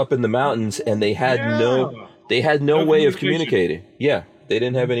guys were up in the mountains and they had no way of communicating. Yeah, they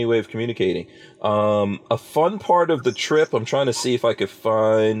didn't have any way of communicating. A fun part of the trip, I'm trying to see if I could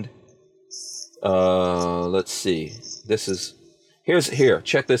find. Let's see. Here.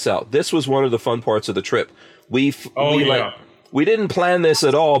 Check this out. This was one of the fun parts of the trip. We didn't plan this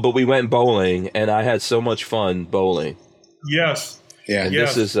at all, but we went bowling, and I had so much fun bowling. Yes. Yeah. And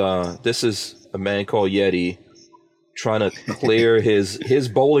this is a man called Yeti trying to clear his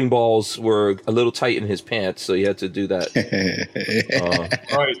bowling balls were a little tight in his pants, so he had to do that.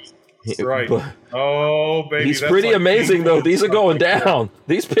 Right. Oh, baby. He's pretty amazing, though. These are going down.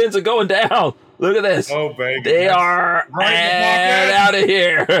 These pins are going down. Look at this. Oh, baby. They are out of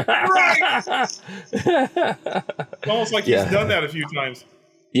here. Right. It's almost like he's done that a few times.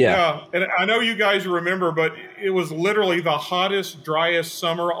 Yeah. And I know you guys remember, but it was literally the hottest, driest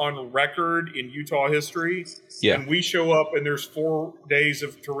summer on record in Utah history. Yeah. And we show up and there's 4 days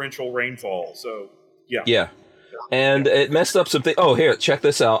of torrential rainfall. So, yeah. Yeah. And it messed up some things. Oh, here, check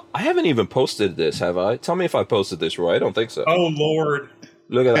this out. I haven't even posted this, have I? Tell me if I posted this, Roy. I don't think so. Oh, Lord.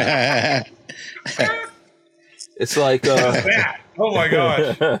 Look at that. It's like that. Oh my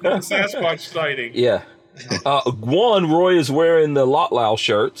gosh, that's a Sasquatch sighting. Yeah. One, Roy is wearing the Lotlau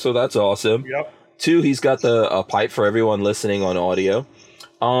shirt, so that's awesome. Yep. Two, he's got the pipe for everyone listening on audio.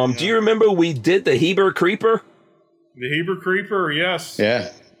 Do you remember we did the Heber Creeper? The Heber Creeper, yes.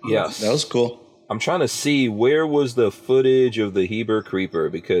 Yeah. Yes. That was cool. I'm trying to see where was the footage of the Heber Creeper,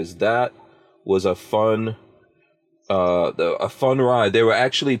 because that was a fun ride. There were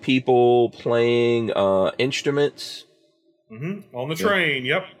actually people playing instruments. Mm-hmm. On the train,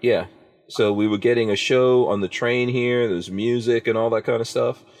 yep. Yeah. So we were getting a show on the train here. There's music and all that kind of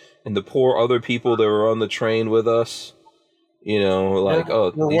stuff. And the poor other people that were on the train with us, like,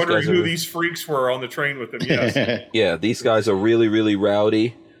 we're wondering who these freaks were on the train with them. Yes. Yeah, these guys are really, really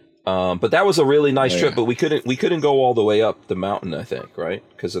rowdy. But that was a really nice trip. But we couldn't go all the way up the mountain, I think, right?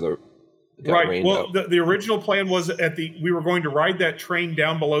 Because of the right. Well, the original plan was we were going to ride that train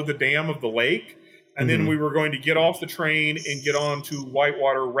down below the dam of the lake, and then we were going to get off the train and get on to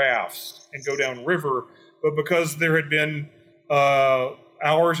whitewater rafts and go down river. But because there had been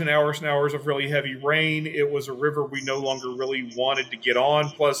hours and hours and hours of really heavy rain, it was a river we no longer really wanted to get on.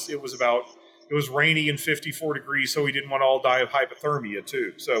 Plus, it was rainy and 54 degrees, so we didn't want to all die of hypothermia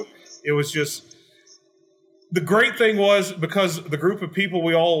too. So it was just, the great thing was, because the group of people,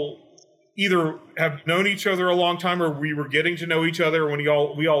 we all either have known each other a long time, or we were getting to know each other when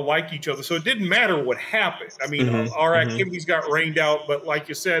we all liked each other. So it didn't matter what happened. I mean, our activities got rained out, but like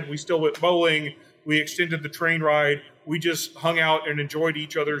you said, we still went bowling. We extended the train ride. We just hung out and enjoyed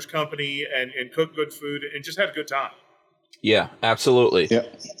each other's company and cooked good food and just had a good time. Yeah, absolutely.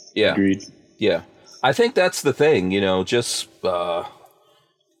 Yeah. Agreed. Yeah. I think that's the thing, just,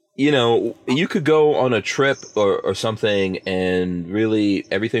 you could go on a trip or something and really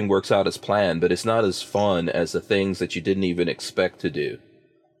everything works out as planned, but it's not as fun as the things that you didn't even expect to do.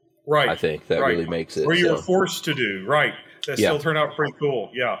 Right. I think that really makes it. Or you were forced to do, right. That still turned out pretty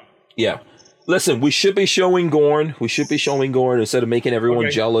cool. Yeah. Yeah. Listen, we should be showing Gorn. We should be showing Gorn instead of making everyone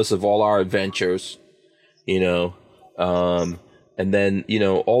jealous of all our adventures, and then,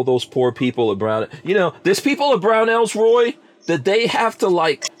 all those poor people at Brown. There's people at Brownells, Roy, that they have to,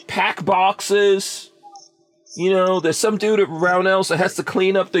 like, pack boxes. There's some dude at Brownells that has to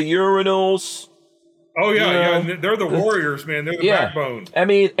clean up the urinals. Oh, yeah. They're the warriors, man. They're the backbone. I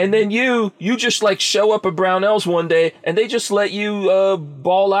mean, and then you just, like, show up at Brownells one day, and they just let you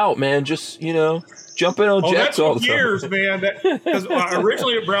ball out, man. Just, jumping on jets all the time. Years, man. Because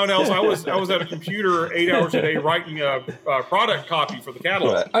originally at Brownells, I was at a computer 8 hours a day writing a product copy for the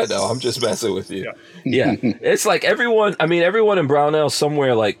catalog. I know. I'm just messing with you. Yeah. It's like everyone in Brownells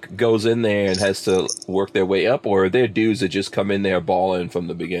somewhere, like, goes in there and has to work their way up, or they're dudes that just come in there balling from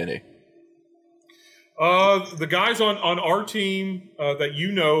the beginning. The guys on our team that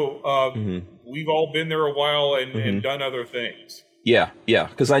we've all been there a while and done other things. Yeah.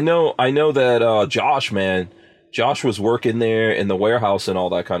 Because I know that Josh was working there in the warehouse and all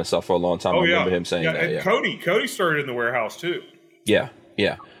that kind of stuff for a long time. I remember him saying that. And Cody started in the warehouse too. Yeah.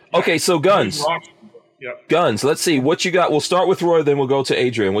 Okay, so guns. Guns. Let's see what you got. We'll start with Roy, then we'll go to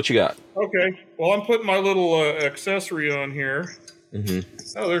Adrian. What you got? Okay. Well, I'm putting my little accessory on here.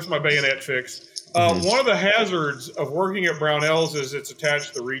 Oh, there's my bayonet fix. One of the hazards of working at Brownells is it's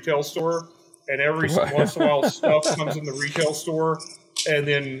attached to the retail store, and every once in a while stuff comes in the retail store, and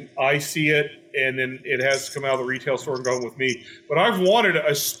then I see it, and then it has to come out of the retail store and go with me. But I've wanted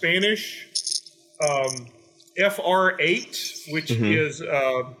a Spanish FR8, which is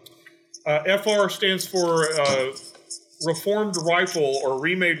FR stands for Reformed Rifle or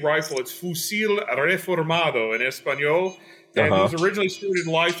Remade Rifle. It's Fusil Reformado in Espanol. And it was originally started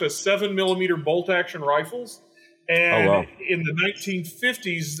in life as 7mm bolt-action rifles. And in the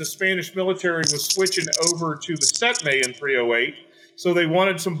 1950s, the Spanish military was switching over to the Setme in .308. So they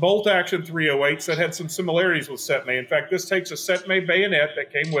wanted some bolt-action .308s that had some similarities with Setme. In fact, this takes a Setme bayonet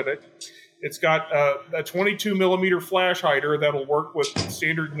that came with it. It's got a 22mm flash hider that'll work with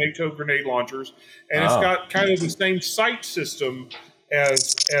standard NATO grenade launchers. And it's got kind of the same sight system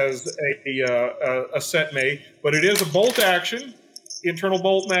as a Setme, but it is a bolt action, internal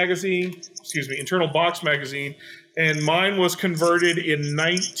box magazine, and mine was converted in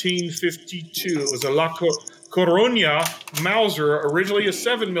 1952. It was a La Coruña Mauser, originally a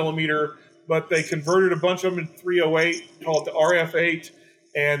 7mm, but they converted a bunch of them in .308, called the RF8,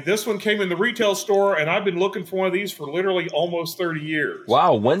 and this one came in the retail store, and I've been looking for one of these for literally almost 30 years.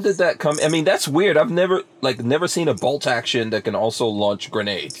 Wow, when did that come? I mean, that's weird. I've never seen a bolt action that can also launch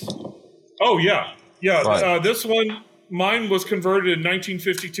grenades. Oh, yeah. Right. This one, mine was converted in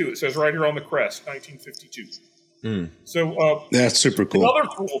 1952. It says right here on the crest, 1952. So that's super cool. Another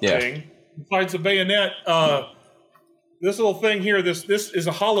cool thing, besides the bayonet, this little thing here, this is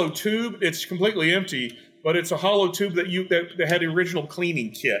a hollow tube. It's completely empty, but it's a hollow tube that had the original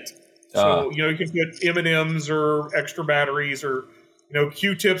cleaning kit. So you can put M&Ms or extra batteries or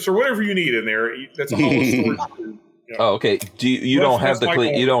Q-tips or whatever you need in there. That's a hollow storage tube. Yeah. Oh, okay. You don't have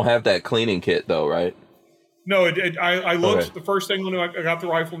that cleaning kit though, right? No, I looked the first thing when I got the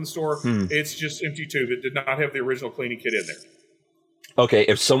rifle in the store. It's just empty tube. It did not have the original cleaning kit in there. Okay,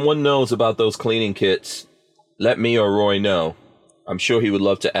 if someone knows about those cleaning kits, let me or Roy know. I'm sure he would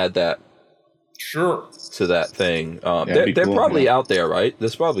love to add that. Sure. To that thing. They're cool, probably out there, right?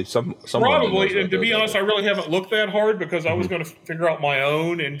 There's probably someone. Probably, and to be honest, I really haven't looked that hard because I was going to figure out my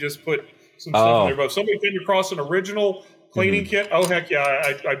own and just put some stuff in there. But if somebody came across an original cleaning kit, oh heck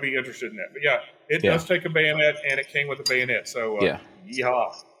yeah, I'd be interested in that. But yeah, it does take a bayonet, and it came with a bayonet. So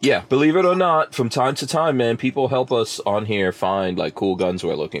yeehaw. Yeah, believe it or not, from time to time, man, people help us on here find like cool guns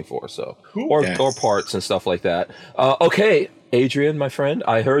we're looking for. So or parts and stuff like that. Okay. Adrian, my friend,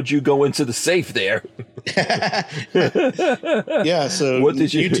 I heard you go into the safe there. Yeah, so what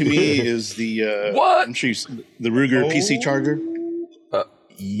did you new to me is the what? I'm sure the Ruger PC Charger.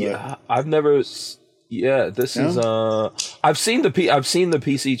 Yeah, I've never. Yeah, this is. I've seen the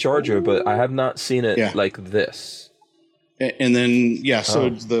PC Charger, but I have not seen it like this. And then so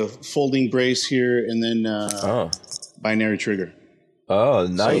it's the folding brace here, and then binary trigger. Oh,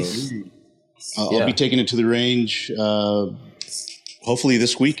 nice. So, I'll be taking it to the range. Hopefully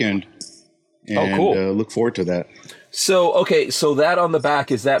this weekend. And, cool. Look forward to that. So, okay, so that on the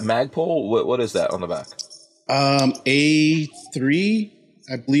back, is that Magpul? What is that on the back? A3,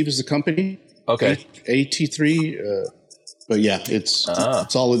 I believe is the company. Okay. AT3. But yeah, it's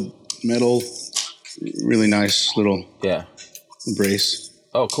solid metal. Really nice little brace.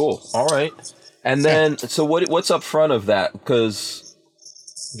 Oh, cool. All right. And then, so what's up front of that? Because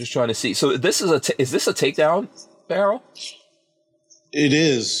I'm just trying to see. So this is this a takedown barrel? It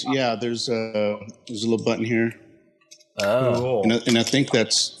is, yeah. There's a little button here. Oh, and I think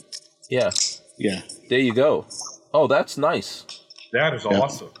that's yeah. There you go. Oh, that's nice. That is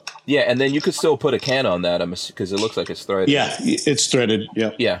awesome. Yeah, and then you could still put a can on that, because it looks like it's threaded. Yeah, it's threaded.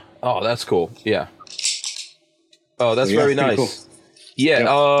 Yeah. Yeah. Oh, that's cool. Yeah. Oh, that's very nice. Cool.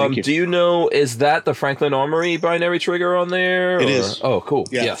 Yeah. Do you know, is that the Franklin Armory binary trigger on there? It is. Oh, cool.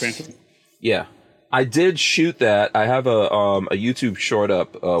 Yeah. Yes. Franklin. Yeah. I did shoot that. I have a YouTube short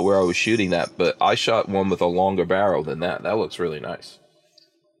up where I was shooting that, but I shot one with a longer barrel than that. That looks really nice.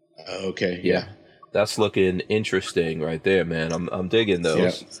 Okay. Yeah. That's looking interesting right there, man. I'm digging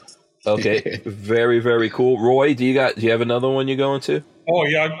those. Yeah. Okay. Very, very cool. Roy, do you have another one you're going to? Oh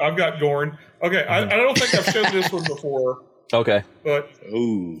yeah, I've got Gorn. Okay. I don't think I've shown this one before. Okay. But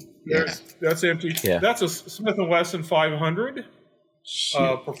that's empty. Yeah. That's a Smith & Wesson 500.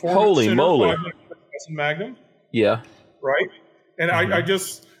 Performance Holy Center moly. Magnum. Yeah. Right. And I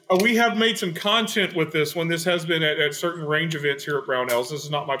just we have made some content with this one. This has been at certain range events here at Brownells. This is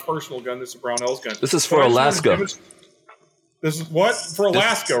not my personal gun. This is Brownells gun. This is for Alaska. This is what? For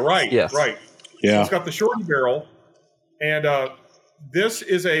Alaska, right. Yeah. Right. Yeah. It's got the shorty barrel. And this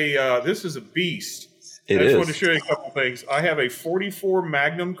is a beast. I just want to show you a couple things. I have a 44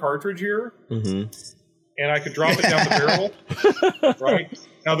 Magnum cartridge here. Mm-hmm. And I can drop it down the barrel. Right.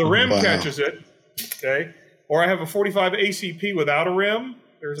 Now the rim catches it. Okay. Or I have a 45 ACP without a rim.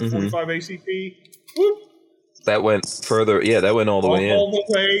 There's a 45 ACP. Whoop. That went further. Yeah, that went all the way in. All the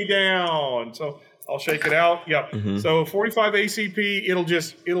way down. So I'll shake it out. Yep. Mm-hmm. So 45 ACP, it'll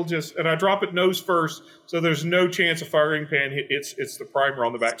just, and I drop it nose first. So there's no chance of firing pan. It's the primer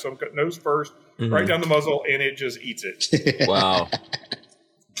on the back. So I'm cutting nose first, right down the muzzle, and it just eats it. Wow.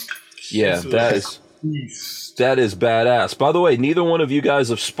 Yeah, that is badass. By the way, neither one of you guys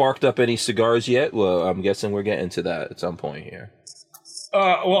have sparked up any cigars yet. Well, I'm guessing we're getting to that at some point here.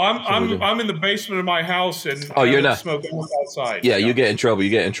 Well, I'm in the basement of my house, and you're not smoking outside. Yeah, you get in trouble. You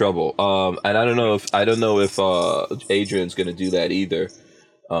get in trouble. And I don't know if Adrian's going to do that either.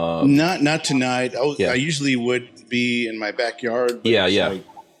 Not tonight. I usually would be in my backyard. But like,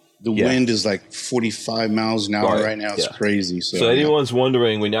 the wind is like 45 miles an hour right now. It's crazy. So anyone's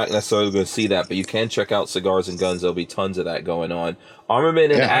wondering, we're not necessarily going to see that, but you can check out Cigars and Guns. There'll be tons of that going on.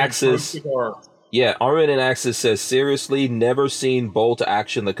 Armament and Axis. Yeah, Armament and Axis says, seriously, never seen bolt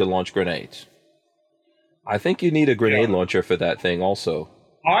action that could launch grenades. I think you need a grenade launcher for that thing also.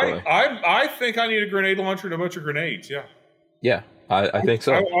 I think I need a grenade launcher and a bunch of grenades, Yeah, I think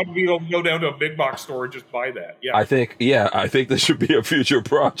so. I'd be able to go down to a big box store and just buy that. Yeah, I think this should be a future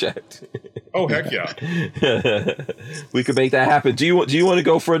project. Oh heck yeah! We could make that happen. Do you want to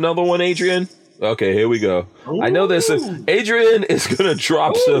go for another one, Adrian? Okay, here we go. Ooh. I know this. Adrian is gonna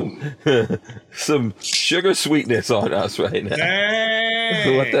drop some sugar sweetness on us right now.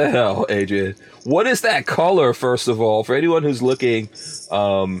 Dang. What the hell, Adrian? What is that color? First of all, for anyone who's looking,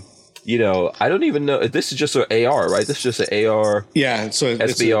 I don't even know. This is just an AR, right? This is just an AR. Yeah, so SBR.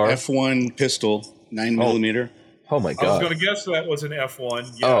 it's an F1 pistol, 9mm. Oh my god! I was going to guess that was an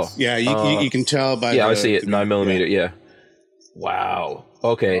F1. Yes. Oh yeah, you can tell by. I see it, 9mm. Yeah. Wow.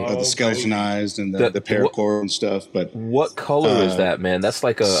 Okay. The skeletonized and the paracord and stuff. But what color is that, man? That's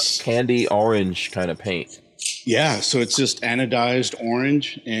like a candy orange kind of paint. Yeah, so it's just anodized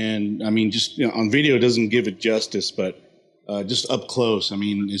orange, and I mean, just on video it doesn't give it justice, but just up close, I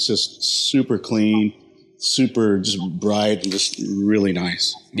mean, it's just super clean, super just bright, and just really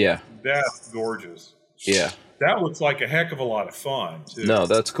nice. Yeah, that's gorgeous. Yeah, that looks like a heck of a lot of fun too. No,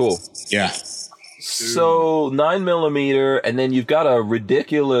 that's cool. Yeah. So 9mm, and then you've got a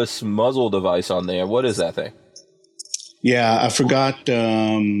ridiculous muzzle device on there. What is that thing? Yeah, I forgot.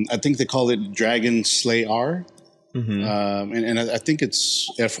 I think they call it Dragon Slay R, and I think it's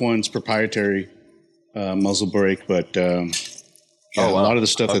F1's proprietary muzzle brake. But a lot of the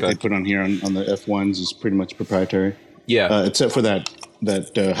stuff that they put on here on the F1s is pretty much proprietary. Yeah, except for that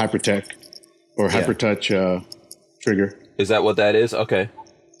Hypertech or Hypertouch trigger. Is that what that is? Okay.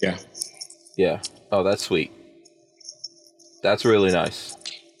 Yeah. Yeah. Oh, that's sweet. That's really nice.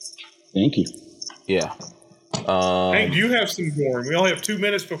 Thank you. Yeah. Hey, you have some more. We only have 2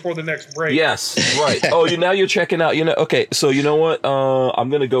 minutes before the next break. Yes, right. Oh, now you're checking out. Okay. So you know what? I'm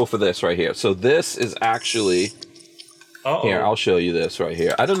gonna go for this right here. So this is actually. Here, I'll show you this right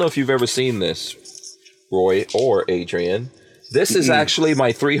here. I don't know if you've ever seen this, Roy or Adrian. This is actually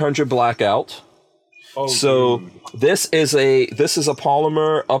my 300 Blackout. Oh, so dude. this is a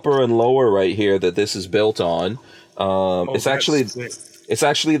polymer upper and lower right here that this is built on. It's actually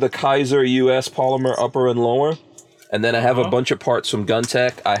the Kaiser US polymer upper and lower, and then I have a bunch of parts from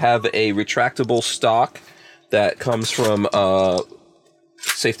GunTech. I have a retractable stock that comes from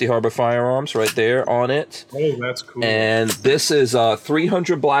Safety Harbor Firearms right there on it. Oh, that's cool. And this is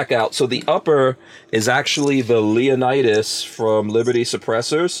 300 Blackout. So the upper is actually the Leonidas from Liberty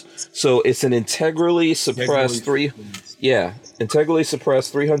Suppressors. So it's an integrally suppressed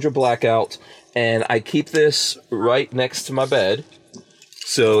 300 Blackout. And I keep this right next to my bed.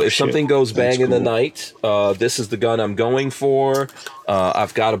 So if something goes bang in the night, this is the gun I'm going for.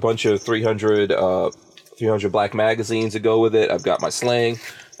 I've got a bunch of 300 black magazines to go with it. I've got my sling.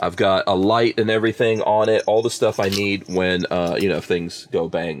 I've got a light and everything on it. All the stuff I need when, if things go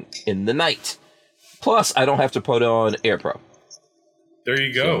bang in the night. Plus, I don't have to put on AirPro. There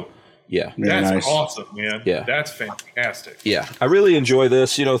you go. So, yeah. That's awesome, man. Yeah. That's fantastic. Yeah. I really enjoy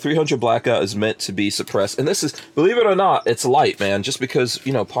this. 300 Blackout is meant to be suppressed. And this is, believe it or not, it's light, man. Just because,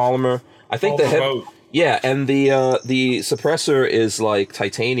 polymer. I think yeah, and the suppressor is like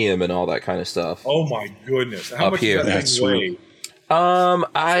titanium and all that kind of stuff. Oh my goodness! How much here. Does that thing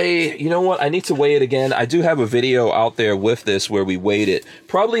weigh? You know what? I need to weigh it again. I do have a video out there with this where we weighed it.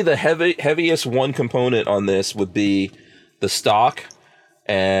 Probably the heaviest one component on this would be the stock.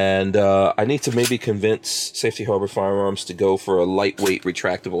 And I need to maybe convince Safety Harbor Firearms to go for a lightweight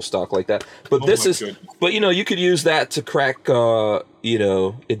retractable stock like that. But you could use that to crack,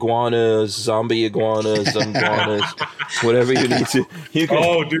 iguanas, zombie iguanas, whatever you need to. Dude,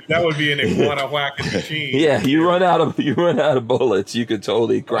 that would be an iguana whacking machine. Yeah, you run out of bullets, you could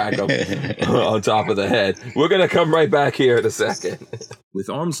totally crack them on top of the head. We're gonna come right back here in a second. With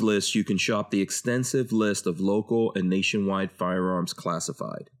Arms List, you can shop the extensive list of local and nationwide firearms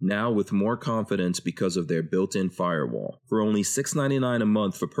classified, now with more confidence because of their built-in firewall. For only $6.99 a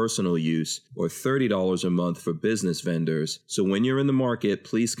month for personal use, or $30 a month for business vendors, so when you're in the market,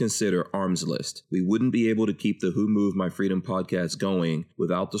 please consider Arms List. We wouldn't be able to keep the Who Moved My Freedom podcast going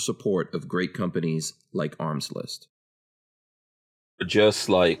without the support of great companies like Arms List. Just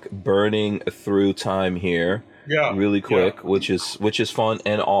like burning through time here. Yeah, really quick, which is fun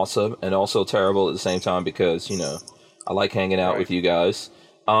and awesome, and also terrible at the same time because I like hanging out with you guys.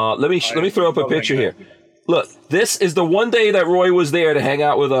 Let me throw up a picture here. Look, this is the one day that Roy was there to hang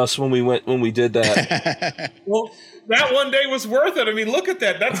out with us when we did that. Well, that one day was worth it. I mean, look at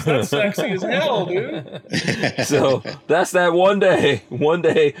that. That's sexy as hell, dude. So that's that one day. One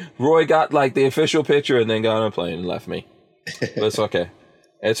day, Roy got like the official picture and then got on a plane and left me. But it's okay.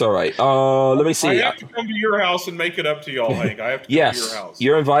 It's all right. Let me see. I have to come to your house and make it up to y'all, Hank. I have to come to your house.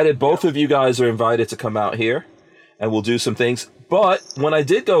 You're invited. Both of you guys are invited to come out here, and we'll do some things. But when I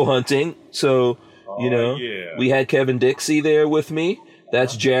did go hunting, we had Kevin Dixie there with me.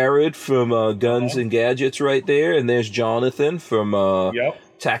 That's Jared from Guns and Gadgets right there, and there's Jonathan from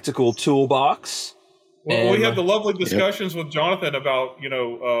tactical toolbox. Well, we had the lovely discussions with Jonathan about,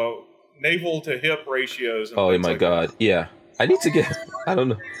 navel to hip ratios. And oh my like God. that. Yeah. I need to get, I don't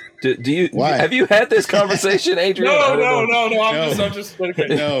know. Do you, Why? have you had this conversation, Adrian? No. I'm just okay.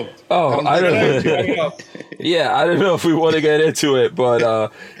 No. Oh, I don't know. Yeah, I don't know if we want to get into it,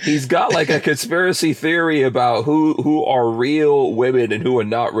 but he's got like a conspiracy theory about who are real women and who are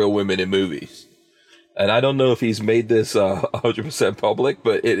not real women in movies. And I don't know if he's made this 100% public,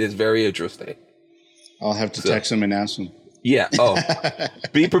 but it is very interesting. I'll have to text him and ask him. Yeah. Oh,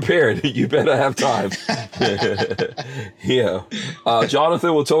 be prepared. You better have time. Yeah.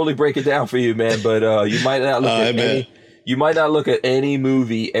 Jonathan will totally break it down for you, man. But you might not look at any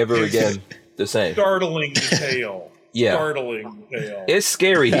movie ever again the same. Startling detail. Yeah. Startling detail. It's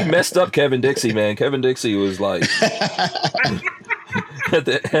scary. He messed up Kevin Dixie, man. Kevin Dixie was like.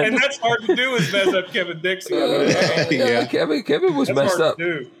 And that's hard to do is mess up Kevin Dixie. Yeah. Kevin was messed up.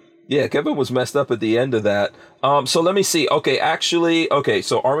 Yeah, Kevin was messed up at the end of that. So let me see. Okay,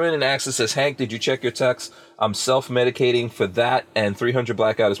 so Armin and Axis says, Hank, did you check your text? I'm self-medicating for that, and 300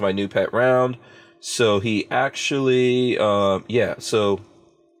 Blackout is my new pet round. So he actually, and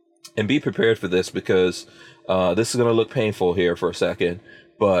be prepared for this because this is going to look painful here for a second.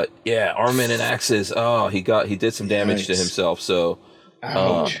 But yeah, Armin and Axis, he did some damage to himself. So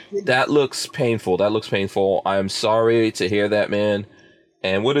that looks painful. I am sorry to hear that, man.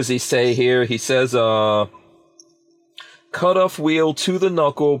 And what does he say here? He says, cut off wheel to the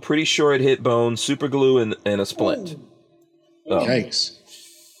knuckle. Pretty sure it hit bone. Super glue and a splint. Yikes.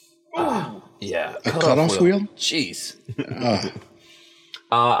 Yeah. A cut off wheel? Jeez.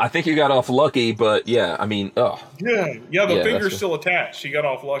 I think you got off lucky, but yeah, I mean, the finger's still attached. You got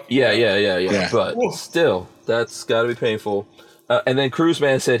off lucky. Yeah. But still, that's got to be painful. And then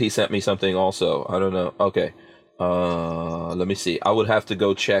Cruiseman said he sent me something also. I don't know. Okay. Let me see. I would have to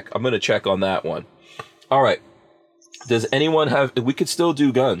go check. I'm going to check on that one. All right. Does anyone have... We could still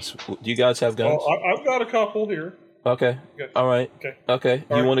do guns. Do you guys have guns? I've got a couple here. Okay. All right. Okay.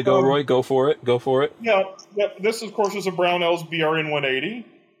 You want to go, Roy? Go for it. Yeah. This, of course, is a Brownells BRN 180.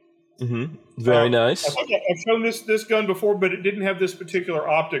 Mm-hmm. Very nice. I've shown this gun before, but it didn't have this particular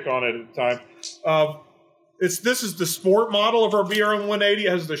optic on it at the time. This is the sport model of our BRN 180.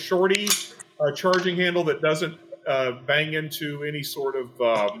 It has the shorty charging handle that doesn't bang into any sort of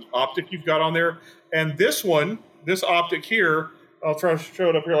optic you've got on there. And this optic here, I'll try to show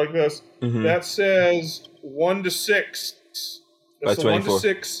it up here like this. Mm-hmm. That says 1:6. That's the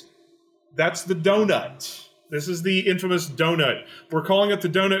 1:6. That's the donut. This is the infamous donut. We're calling it the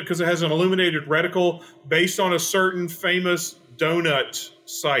donut because it has an illuminated reticle based on a certain famous donut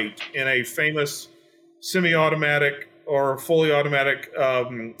site in a famous semi-automatic or fully automatic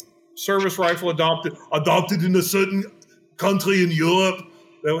service rifle adopted in a certain country in Europe.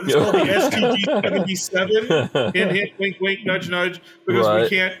 It's called the STG-77. Hint, hint, wink, wink, nudge, nudge. Because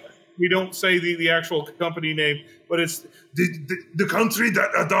we don't say the actual company name, but it's the country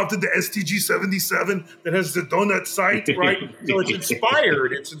that adopted the STG-77 that has the donut site, right? So it's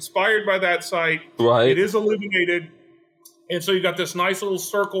inspired. It's inspired by that site. Right. It is illuminated. And so you got this nice little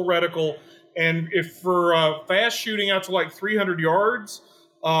circle reticle. And if for fast shooting out to like 300 yards,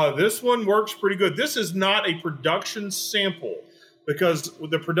 this one works pretty good. This is not a production sample because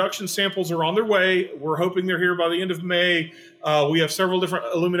the production samples are on their way. We're hoping they're here by the end of May. We have several different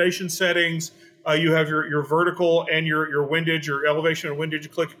illumination settings. You have your vertical and your windage, your elevation and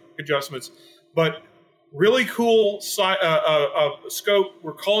windage click adjustments. But really cool scope.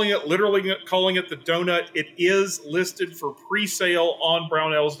 We're literally calling it the donut. It is listed for pre-sale on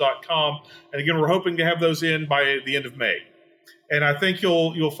brownells.com. And again, we're hoping to have those in by the end of May. And I think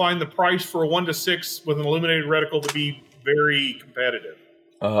you'll find the price for a 1:6 with an illuminated reticle to be very competitive.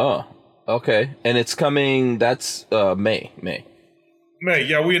 Oh, okay. And it's coming. That's May. May.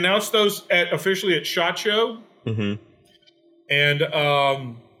 Yeah, we announced those officially at SHOT Show. Mm-hmm. And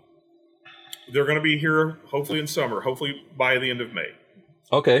they're going to be here hopefully in summer, hopefully by the end of May.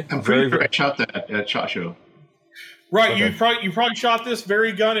 Okay. I'm pretty sure I shot that at SHOT Show. Right, okay. You probably shot this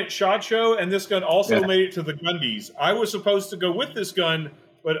very gun at SHOT Show, and this gun also made it to the Gundies. I was supposed to go with this gun,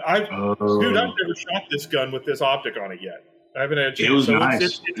 but I've never shot this gun with this optic on it yet. I haven't had a chance. It was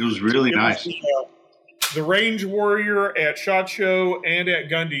nice. It was really nice. The Range Warrior at SHOT Show and at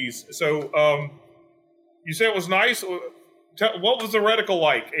Gundies. So you say it was nice. What was the reticle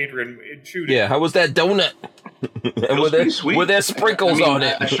like, Adrian, in shooting? Yeah, how was that donut? It was pretty sweet. Were there sprinkles on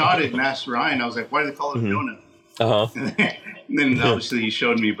it? I shot it, Master Ryan. I was like, why do they call it a donut? Uh-huh. And then obviously you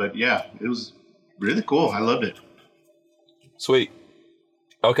showed me, but yeah, it was really cool. I loved it. Sweet.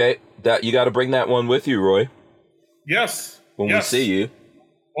 Okay, that you got to bring that one with you, Roy. Yes. When we see you.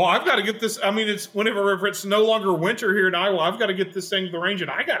 Well, I've got to get this. I mean, it's whenever it's no longer winter here in Iowa, I've got to get this thing to the range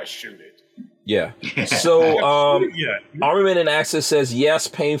and I got to shoot it. Yeah. So, Armament and Access says yes,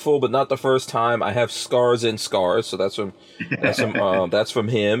 painful, but not the first time. I have scars and scars, so that's from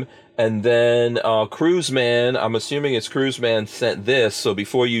him. And then Cruiseman, I'm assuming it's Cruiseman sent this. So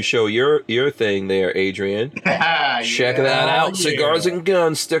before you show your thing there, Adrian, check that out. Cigars and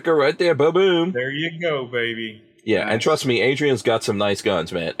Guns sticker right there. Boom, boom. There you go, baby. Yeah, nice. And trust me, Adrian's got some nice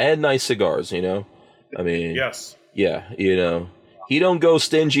guns, man, and nice cigars. You know, I mean, yes, yeah, you know. He don't go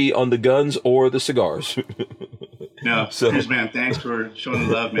stingy on the guns or the cigars. No, cheers, man. Thanks for showing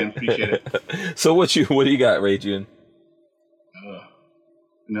the love, man. Appreciate it. So what do you got, Adrian?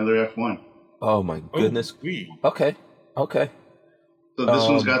 Another F1. Oh my goodness. Okay. So this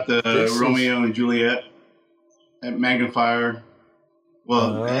one's got the Romeo and Juliet at Magnifier.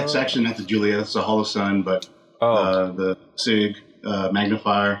 Well, it's actually not the Juliet; it's the Hollow Sun, but the Sig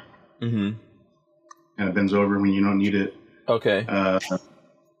Magnifier. Mm-hmm. Kind of bends over when you don't need it. Okay.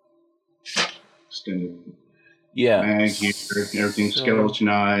 Yeah. Mag here, everything's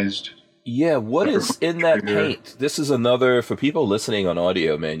skeletonized. Yeah, what is in that paint? This is another for people listening on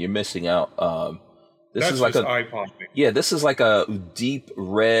audio, man. You're missing out. This is like eye-popping. Yeah, this is like a deep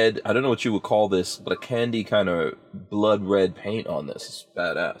red. I don't know what you would call this, but a candy kind of blood red paint on this. It's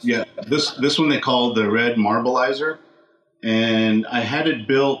badass. Yeah, this one they call the Red Marbleizer, and I had it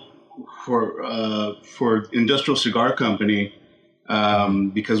built for Industrial Cigar Company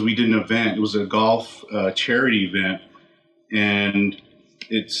because we did an event. It was a golf charity event, and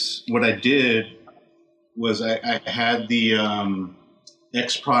it's what I did was I had the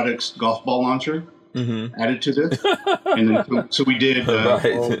X Products golf ball launcher added to this, and then so we did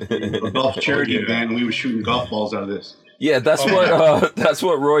a golf charity event, and we were shooting golf balls out of this. Yeah, that's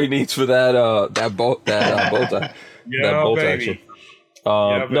what Roy needs for that bolt action.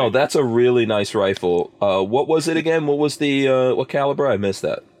 No, that's a really nice rifle. What was it again? What was the what caliber? I missed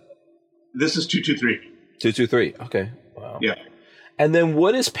that. This is 223. 223. Okay. Wow. Yeah. And then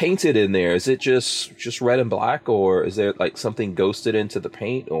what is painted in there? Is it just red and black, or is there like something ghosted into the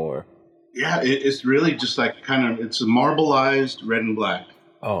paint, or? Yeah, it's really just like it's a marbleized red and black.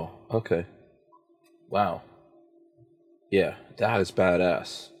 Oh, okay. Wow. Yeah, that is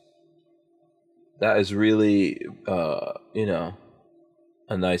badass. That is really, a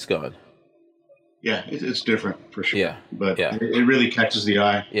nice gun. Yeah, it's different for sure. Yeah, but it really catches the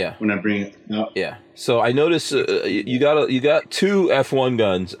eye. Yeah. When I bring it up. Yeah. So I noticed you got two F1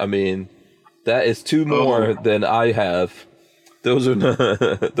 guns. I mean, that is two more than I have. Those are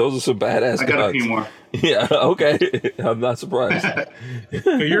some badass guns. I got a few more. Yeah. Okay. I'm not surprised.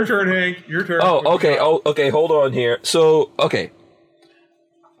 Okay, your turn, Hank. Your turn. Oh, okay. Oh, okay. Hold on here. So, okay.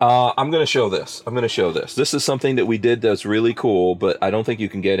 I'm going to show this. This is something that we did that's really cool, but I don't think you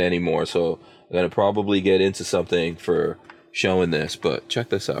can get anymore. So I'm going to probably get into something for showing this, but check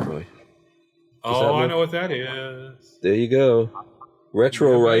this out, Roy. I know what that is. There you go.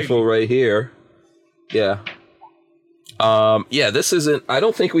 Retro rifle right here. Yeah. This isn't, I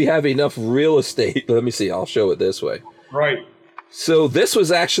don't think we have enough real estate. Let me see. I'll show it this way. Right. So this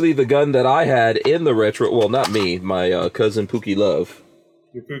was actually the gun that I had in the retro. Well, not me, my cousin Pookie Love.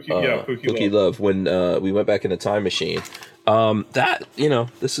 Pookie Love. When we went back in the time machine.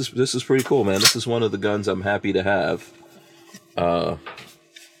 This is pretty cool, man. This is one of the guns I'm happy to have.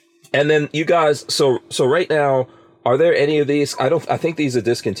 And then you guys, so right now, are there any of these? I think these are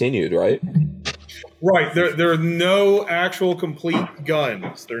discontinued, right? Right. There are no actual complete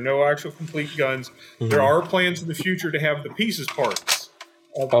guns. Mm-hmm. There are plans in the future to have the pieces parts.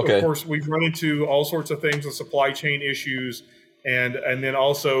 Of course, we've run into all sorts of things with supply chain issues. And then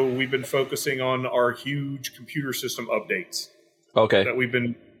also we've been focusing on our huge computer system updates. Okay. That we've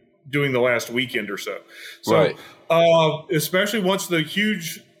been doing the last weekend or so. So, especially once the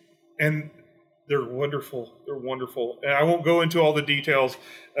huge, and they're wonderful. And I won't go into all the details.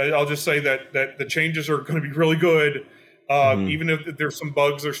 I'll just say that the changes are going to be really good. Even if there's some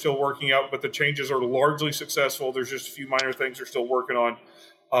bugs they're still working out, but the changes are largely successful. There's just a few minor things they're still working on.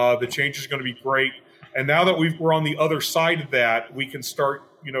 The change is going to be great. And now that we're on the other side of that, we can start,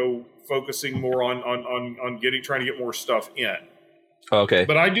 focusing more on trying to get more stuff in. Okay.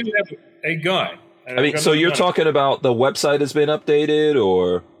 But I do have a gun. So you're talking about the website has been updated,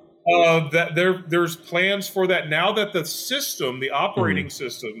 or? That there's plans for that now that the operating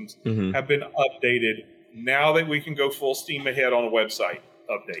systems have been updated. Now that we can go full steam ahead on a website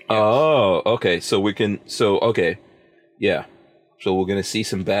update. Yes. Oh, okay. Yeah. So we're gonna see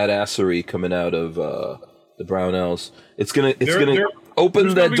some badassery coming out of the Brownells. It's gonna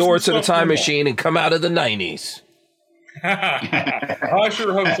open that door to the time machine and come out of the 90s. I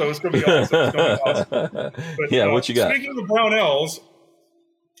sure hope so. It's going to be awesome. It's going to be awesome. But, yeah, what you got? Speaking of Brownells,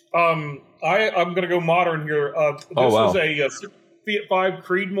 I'm going to go modern here. This is a 6'5"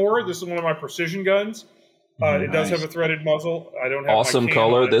 Creedmoor. This is one of my precision guns. It does have a threaded muzzle. I don't have awesome my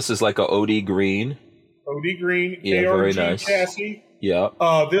color. This is like a OD green. OD green. Yeah, KRG very nice. chassis. Yeah.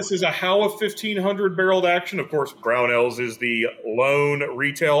 This is a Howa 1500 barreled action. Of course, Brownells is the lone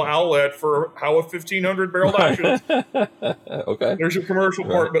retail outlet for Howa 1500 barreled actions. Okay. There's your commercial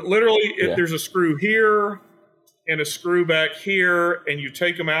part, but literally, there's a screw here and a screw back here, and you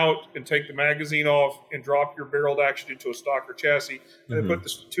take them out and take the magazine off and drop your barreled action into a stocker chassis, and then put the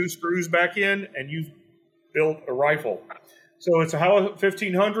 2 screws back in, and you've built a rifle. So it's a Howa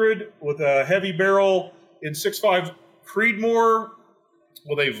 1500 with a heavy barrel in 6.5 Creedmoor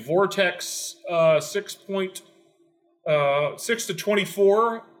with a Vortex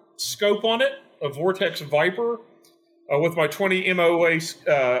 6-24 scope on it, a Vortex Viper with my 20 MOA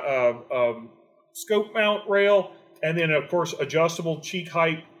scope mount rail, and then of course adjustable cheek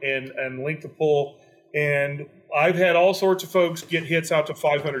height and length of pull. And I've had all sorts of folks get hits out to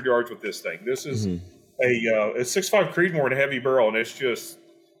 500 yards with this thing. This is a 6.5 Creedmoor and a heavy barrel, and it's just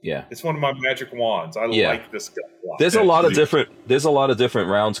it's one of my magic wands. I like this gun a lot. There's a lot of different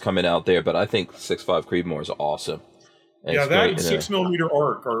rounds coming out there, but I think 6.5 Creedmoor is awesome. And that and 6mm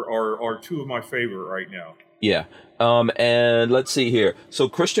arc are 2 of my favorite right now. Yeah. And let's see here. So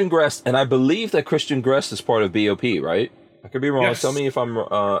Christian Grest, and I believe that Christian Grest is part of BOP, right? I could be wrong. Yes. Tell me if I'm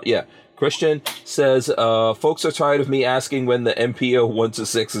Christian says, folks are tired of me asking when the MPO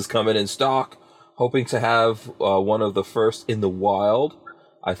 1-6 is coming in stock, hoping to have one of the first in the wild.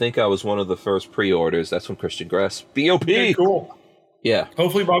 I think I was one of the first pre-orders. That's from Christian Grest. BOP. Okay, cool. Yeah.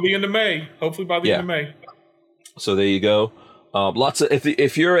 Hopefully by the end of May. End of May. So there you go. Lots of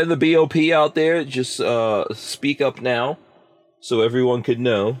if you're in the BOP out there, just speak up now, so everyone could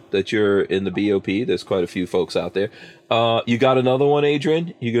know that you're in the BOP. There's quite a few folks out there. You got another one,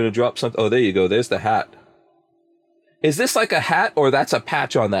 Adrian? You gonna drop something? Oh, there you go. There's the hat. Is this like a hat, or that's a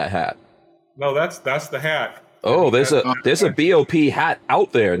patch on that hat? No, that's the hat. Oh, there's a BOP hat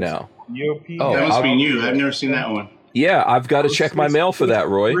out there now. BOP. Oh, that must be new. I've never seen that one. Yeah, I've got to check my mail for that,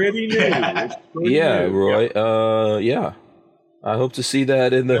 Roy. Pretty new. It's pretty Yeah, new. Roy. Yeah. I hope to see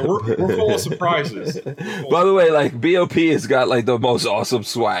that in the. Yeah, we're full of surprises. By the way, like BOP has got like the most awesome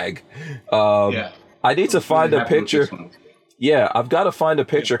swag. I need to find a picture. Yeah, I've got to find a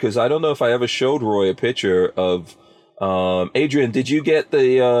picture because I don't know if I ever showed Roy a picture of. Adrian, did you get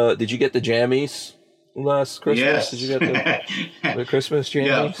the jammies last Christmas? Yes. Did you get the Christmas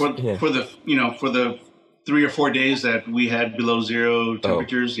jammies? For the for the 3 or 4 days that we had below 0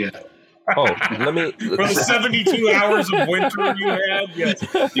 temperatures. Oh, let me. For the 72 hours of winter you had, yes.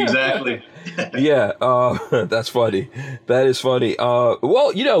 Exactly. Yeah, that's funny. That is funny.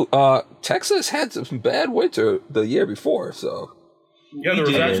 Well, Texas had some bad winter the year before, so. Yeah, there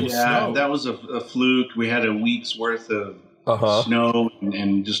was actual snow. That was a fluke. We had a week's worth of snow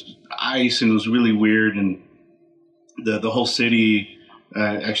and just ice, and it was really weird. And the whole city,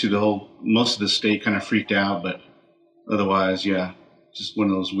 most of the state kind of freaked out, but otherwise, just one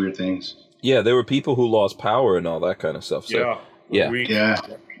of those weird things. Yeah, there were people who lost power and all that kind of stuff. So, they did.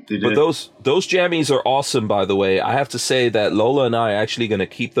 But those jammies are awesome, by the way. I have to say that Lola and I are actually going to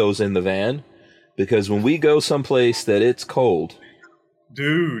keep those in the van because when we go someplace that it's cold,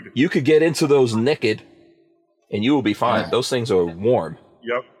 dude, you could get into those naked and you will be fine. Those things are warm.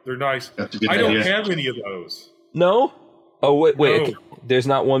 Yep, they're nice. I don't have any of those. No? Oh, wait. No. There's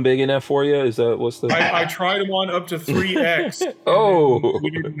not one big enough for you? Is that what's the... I tried them on up to 3X. Oh. We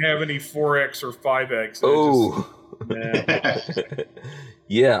didn't have any 4X or 5X. Oh.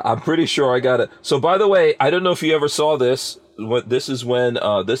 Yeah, I'm pretty sure I got it. So, by the way, I don't know if you ever saw this. This is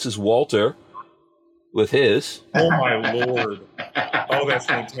Walter with his. Oh, my Lord. Oh, that's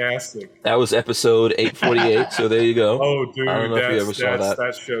fantastic. That was episode 848, so there you go. Oh, dude, I don't know if you ever saw that.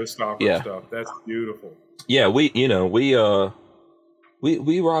 That's showstopper stuff. That's beautiful. Yeah, we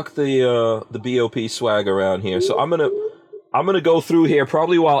rock the BOP swag around here. So I'm gonna go through here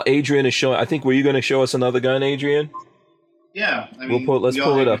probably while Adrian is showing. I think were you going to show us another gun, Adrian? Yeah, I mean, let's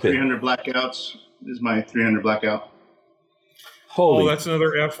pull it up here. 300 blackouts. This is my 300 blackout. Holy! Oh, that's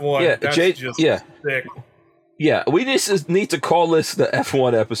another F1. Yeah, that's just sick. Yeah, we just need to call this the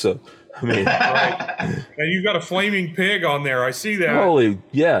F1 episode. I mean, right. And you've got a flaming pig on there. I see that. Holy,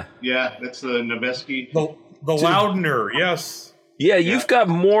 yeah. Yeah, that's the Noveske. The Loudner, yes. Yeah, you've got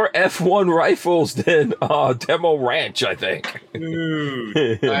more F1 rifles than Demo Ranch, I think. Dude.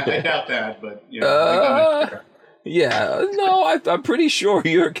 I doubt that, but Yeah, no, I'm pretty sure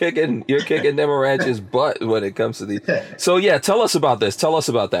you're kicking Nemoranch's butt when it comes to these. So yeah, tell us about this. Tell us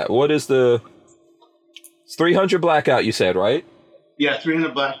about that. What is it's 300 blackout? You said, right? Yeah,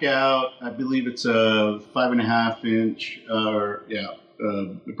 300 blackout. I believe it's a 5.5 inch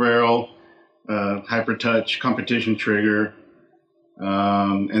barrel, hyper touch competition trigger,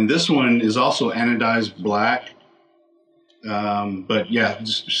 and this one is also anodized black. But yeah,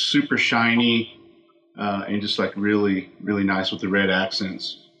 just super shiny. And just like really, really nice with the red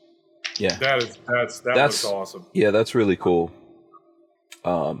accents. Yeah, that looks awesome. Yeah, that's really cool.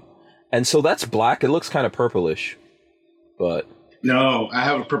 And so that's black. It looks kind of purplish, but no, I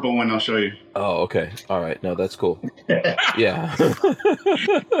have a purple one. I'll show you. Oh, okay. All right. No, that's cool. Yeah. Dude,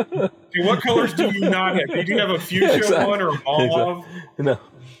 what colors do you not have? Did you have a fuchsia one or mauve? No.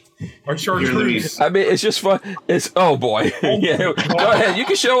 Or chartreuse? I mean, it's just fun. Oh boy. Yeah. Go ahead. You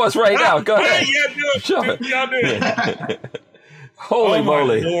can show us right now. Go ahead. Yeah, do it. Show it. Yeah, do it. Holy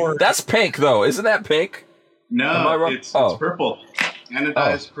moly. That's pink, though. Isn't that pink? No, it's purple.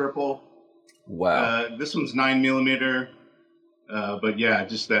 Anodized purple. Wow. This one's 9mm. But yeah,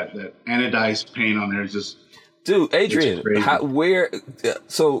 just that anodized paint on there is just. Dude, Adrian,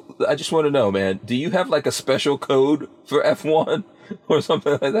 so I just want to know, man, do you have like a special code for F1 or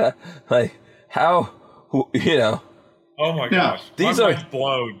something like that? Like, how, Oh my gosh. These my mind's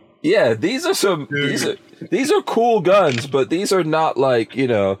blown. Yeah, these are cool guns, but these are not like,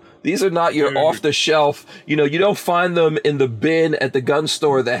 these are not your off the shelf, you don't find them in the bin at the gun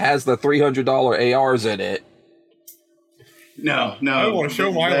store that has the $300 ARs in it. No. I want to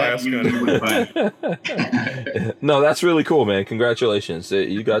show my last gun. No, that's really cool, man. Congratulations.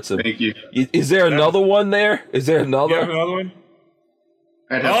 You got some. Thank you. Is there another one there? Is there another? You have another one?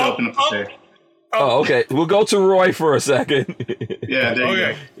 I'd have to open up the safe. Oh, okay. We'll go to Roy for a second. Yeah, there you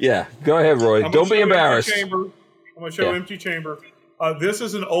go. Yeah, go ahead, Roy. Don't be embarrassed. I'm going to show empty chamber. This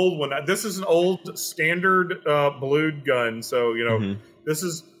is an old one. This is an old standard blued gun. So, this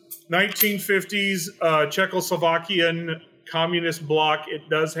is 1950s Czechoslovakian communist bloc. It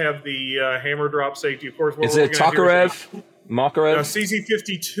does have the hammer drop safety, of course. Is it Tokarev? Makarev?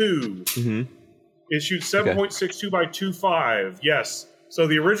 CZ52. Mm-hmm. It shoots 7.62 by 2.5. Yes. So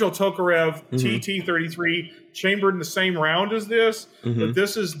the original Tokarev TT-33 chambered in the same round as this, but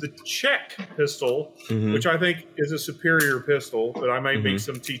this is the Czech pistol, which I think is a superior pistol, but I might make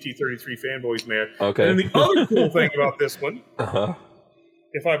some TT-33 fanboys mad. Okay. And the other cool thing about this one,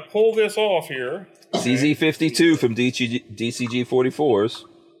 if I pull this off here. CZ52 from DCG 44s.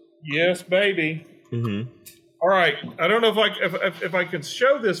 Yes, baby. All right. I don't know if I can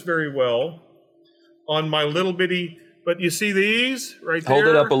show this very well on my little bitty, but you see these right there? Hold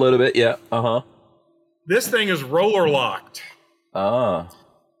it up a little bit. Yeah. This thing is roller locked.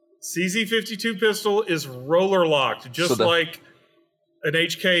 CZ52 pistol is roller locked, just like an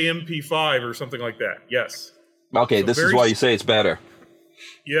HK MP5 or something like that. Yes. Okay, so this is why you say it's better.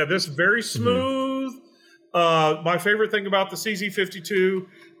 Yeah, this is very smooth. My favorite thing about the CZ52,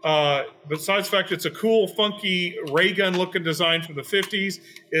 besides the fact it's a cool, funky ray gun looking design from the 50s,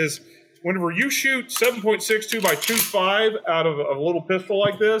 is whenever you shoot 7.62 by 2.5 out of a little pistol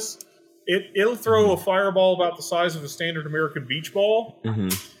like this, it'll throw a fireball about the size of a standard American beach ball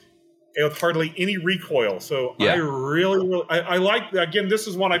with hardly any recoil. So I really I like, again, this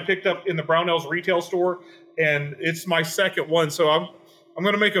is one I picked up in the Brownells retail store, and it's my second one. So I'm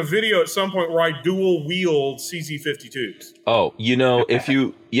going to make a video at some point where I dual wield CZ52s. Oh, if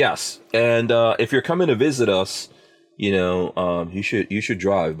you're coming to visit us, you should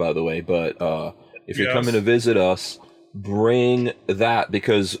drive, by the way. But if you're coming to visit us, bring that,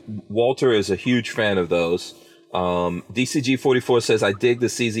 because Walter is a huge fan of those. DCG 44 says, I dig the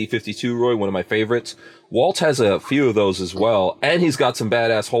CZ52, Roy, one of my favorites. Walt has a few of those as well, and he's got some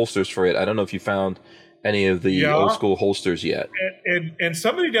badass holsters for it. I don't know if you found any of the old school holsters yet. And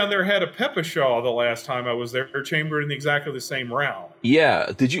somebody down there had a Peppershaw the last time I was there, chambered in exactly the same round.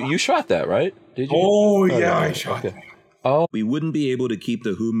 Yeah. Did you shot that, right? Did you? Oh, yeah, I shot that. Oh. We wouldn't be able to keep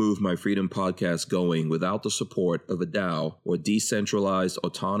the Who Moved My Freedom podcast going without the support of a DAO, or decentralized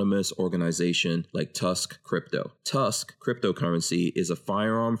autonomous organization like Tusk Crypto. Tusk cryptocurrency is a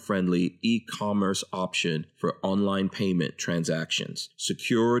firearm-friendly e-commerce option for online payment transactions,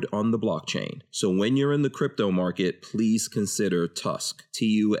 secured on the blockchain. So when you're in the crypto market, please consider Tusk,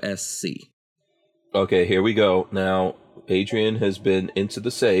 TUSC. Okay, here we go. Now, Adrian has been into the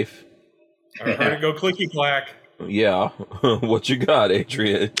safe. All right, go clicky-clack. Yeah. What you got,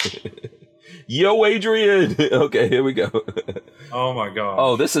 Adrian? Yo, Adrian. Okay, here we go. Oh, my God.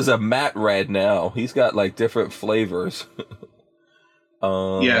 Oh, this is a matte red now. He's got, like, different flavors.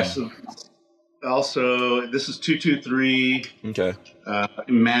 Yeah, so Also, this is 223. Okay.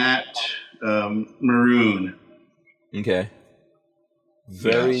 Matte maroon. Okay.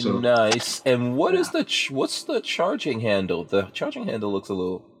 Very nice. And what is what's the charging handle? The charging handle looks a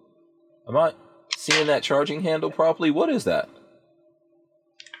little. Am I seeing that charging handle properly? What is that?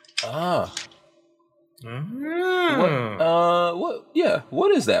 Ah. What? Yeah.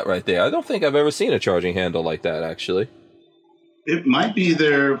 What is that right there? I don't think I've ever seen a charging handle like that. Actually. It might be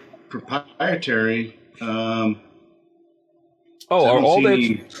their proprietary. Are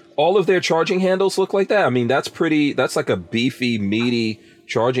all of their charging handles look like that? I mean, that's like a beefy, meaty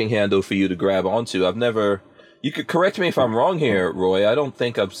charging handle for you to grab onto. I've never. You could correct me if I'm wrong here, Roy. I don't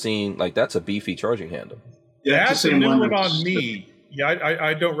think I've seen that's a beefy charging handle. Yeah, that's a new one on me. Yeah,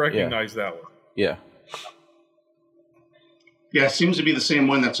 I don't recognize that one. Yeah. Yeah, it seems to be the same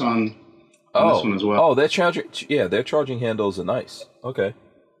one that's on this one as well. Oh, their charging handles are nice. Okay.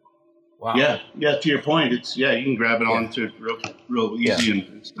 Wow. Yeah. To your point, it's you can grab it onto it real easy,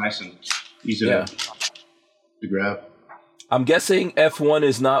 and it's nice and easy to grab. I'm guessing F1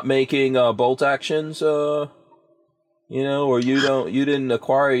 is not making bolt actions, or you didn't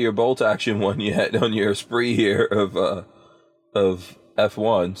acquire your bolt action one yet on your spree here of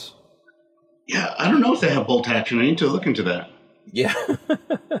F1s. Yeah, I don't know if they have bolt action. I need to look into that. Yeah.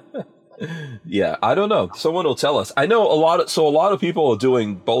 Yeah, I don't know. Someone will tell us. I know a lot of people are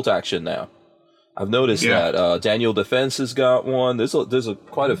doing bolt action now. I've noticed that Daniel Defense has got one. There's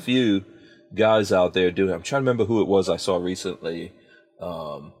quite a few guys out there doing. I'm trying to remember who it was I saw recently.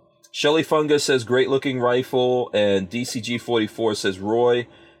 Shelly Fungus says great looking rifle, and DCG44 says, Roy,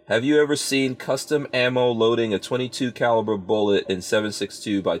 have you ever seen custom ammo loading a 22 caliber bullet in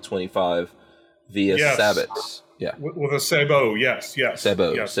 7.62 by 25 via Sabbats? Yeah, with a Sabot, yes.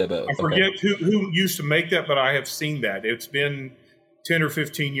 Sabot. I forget who used to make that, but I have seen that. It's been 10 or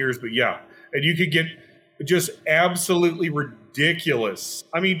 15 years, but and you could get just absolutely ridiculous.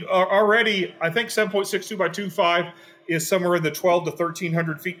 I mean, already I think 7.62 by 25 is somewhere in the 12 to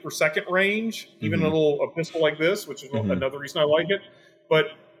 1300 feet per second range. Even a pistol like this, which is another reason I like it.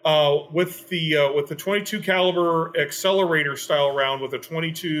 But with the 22 caliber accelerator style round with a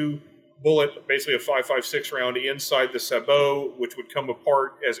 22 bullet, basically a 5.56 round inside the Sabot, which would come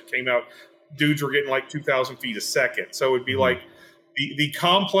apart as it came out. Dudes were getting like 2,000 feet a second. So it'd be like the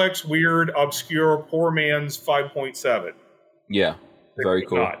complex, weird, obscure, poor man's 5.7. Yeah, very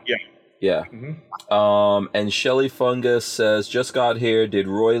cool. Yeah. Mm-hmm. And Shelly Fungus says, just got here. Did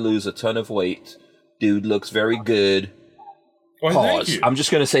Roy lose a ton of weight? Dude looks very good. Well, pause. I'm just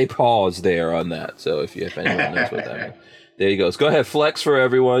going to say pause there on that. So if anyone knows what that means. There you go. Go ahead, flex for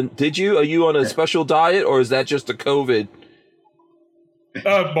everyone. Are you on a special diet, or is that just a COVID?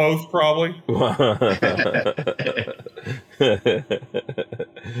 Both, probably.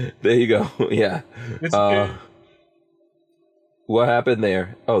 There you go. Yeah. What happened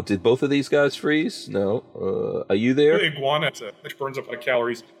there? Oh, did both of these guys freeze? No. Are you there? Iguana, which burns up a lot of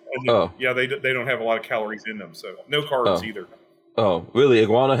calories. And yeah, they don't have a lot of calories in them, so no carbs either. Oh, really?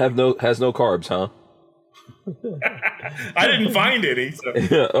 Iguana has no carbs, huh? I didn't find any. So.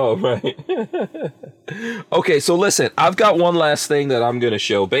 Oh, right. Okay, so listen, I've got one last thing that I'm going to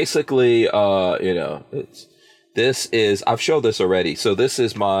show. Basically, I've showed this already. So this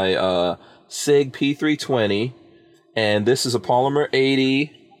is my SIG P320, and this is a Polymer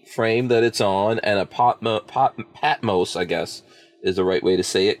 80 frame that it's on, and a Patmos, I guess, is the right way to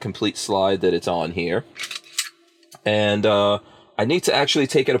say it, complete slide that it's on here. And I need to actually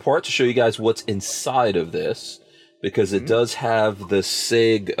take it apart to show you guys what's inside of this, because it does have the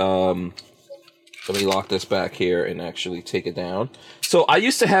SIG. Let me lock this back here and actually take it down. So I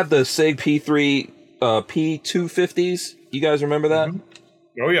used to have the SIG P250s. You guys remember that?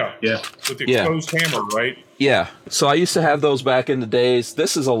 Oh, yeah. Yeah. With the exposed hammer, right? Yeah. So I used to have those back in the days.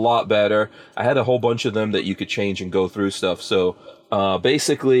 This is a lot better. I had a whole bunch of them that you could change and go through stuff. So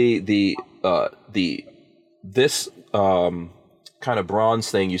basically this kind of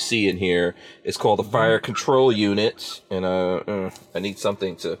bronze thing you see in here is called the fire control unit, and I need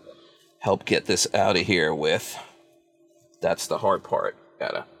something to help get this out of here with. That's the hard part.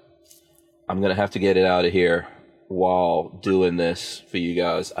 I'm gonna have to get it out of here while doing this for you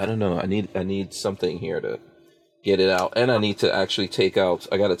guys. I don't know. I need something here to get it out, and I need to actually I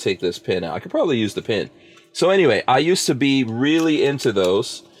gotta take this pin out. I could probably use the pin. So anyway, I used to be really into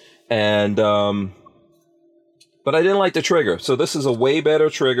those, and but I didn't like the trigger. So this is a way better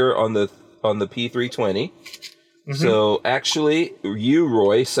trigger on the P320. So actually, you,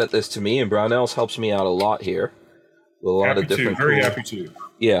 Roy, sent this to me, and Brownells helps me out a lot here. With a lot of different very happy to.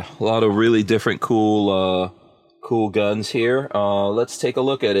 Yeah, a lot of really different cool cool guns here. Let's take a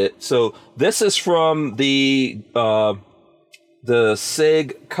look at it. So this is from the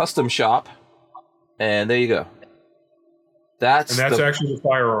SIG Custom Shop, and there you go. That's actually the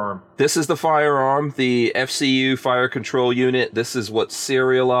firearm. This is the firearm, the FCU fire control unit. This is what's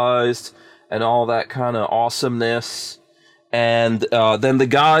serialized and all that kind of awesomeness. And then the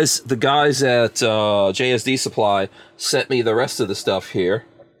guys at JSD Supply sent me the rest of the stuff here.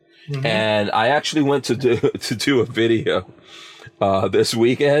 Mm-hmm. And I actually went to do a video this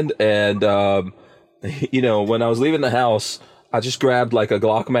weekend. And, when I was leaving the house, I just grabbed like a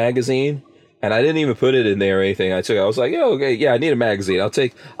Glock magazine. And I didn't even put it in there or anything. I was like, I need a magazine. I'll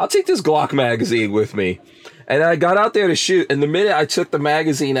take this Glock magazine with me. And I got out there to shoot. And the minute I took the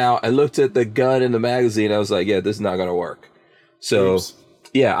magazine out and looked at the gun in the magazine, I was like, this is not going to work. So,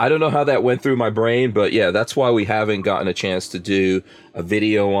 I don't know how that went through my brain. But that's why we haven't gotten a chance to do a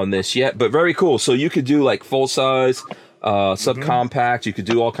video on this yet. But very cool. So you could do like full size, subcompact. You could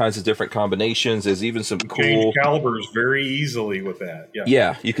do all kinds of different combinations. There's even some cool change calibers very easily with that.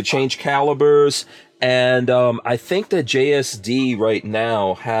 Yeah, you could change calibers, and I think that JSD right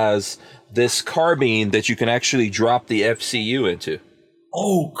now has this carbine that you can actually drop the FCU into.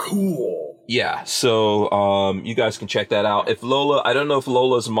 Oh, cool. Yeah, so you guys can check that out. If Lola, I don't know if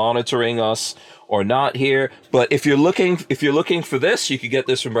Lola's monitoring us or not here, but if you're looking for this, you could get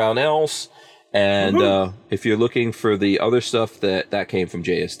this from Brownells. And if you're looking for the other stuff that came from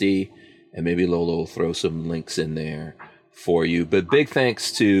JSD, and maybe Lola will throw some links in there for you. But big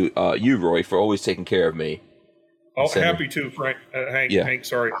thanks to you, Roy, for always taking care of me. Oh, happy to, Frank. Hank,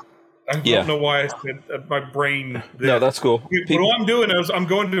 sorry. I don't know why my brain... No, that's cool. What I'm doing is I'm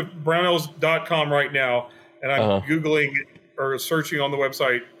going to brownells.com right now, and I'm Googling or searching on the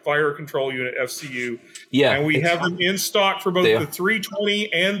website Fire Control Unit FCU. Yeah. And we have them in stock for both the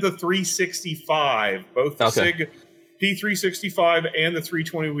 320 and the 365. Both the SIG P365 and the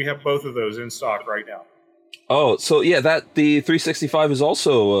 320, we have both of those in stock right now. Oh, so the 365 is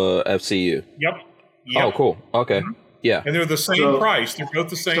also FCU. Yep. Oh, cool. Okay. Mm-hmm. Yeah. And they're the same price. They're both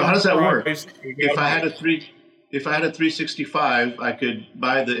the same price. So how does that work? If I had a 365, I could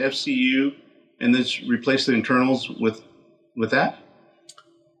buy the FCU and then replace the internals with that?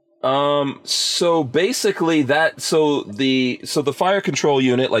 So basically the fire control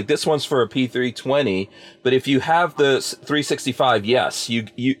unit, like this one's for a P320, but if you have the 365, yes,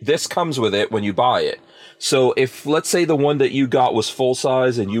 you this comes with it when you buy it. So if, let's say the one that you got was full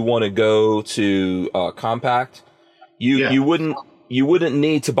size and you want to go to compact, you wouldn't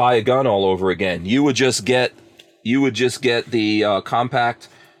need to buy a gun all over again. You would just get the compact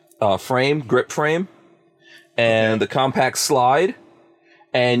grip frame and the compact slide,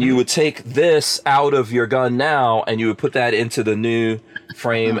 and you would take this out of your gun now and you would put that into the new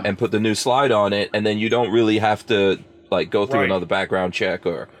frame and put the new slide on it, and then you don't really have to like go through another background check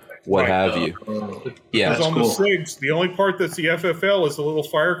or what have you. Yeah, because on the SIGs, the only part that's the FFL is the little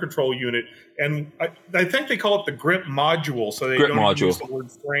fire control unit, and I think they call it the grip module, so they don't use the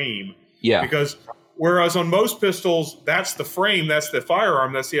word frame. Yeah, because whereas on most pistols, that's the frame, that's the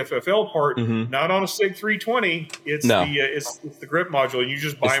firearm, that's the FFL part. Mm-hmm. Not on a SIG 320. It's the grip module, and you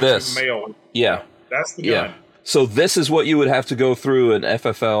just buy them from the mail. Yeah, that's the gun. So this is what you would have to go through an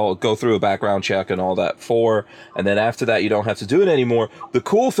FFL, go through a background check and all that for, and then after that you don't have to do it anymore. The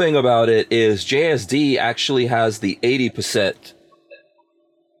cool thing about it is JSD actually has the 80%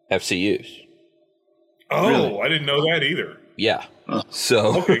 FCUs. Oh, really? I didn't know that either. Yeah.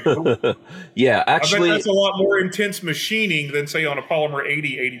 So, okay, cool. Yeah, actually, I bet that's a lot more intense machining than say on a Polymer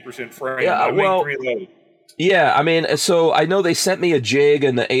 80% frame. Yeah, well, yeah, I mean, so I know they sent me a jig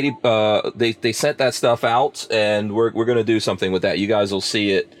and the 80. They sent that stuff out, and we're gonna do something with that. You guys will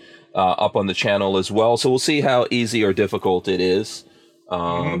see it up on the channel as well. So we'll see how easy or difficult it is. You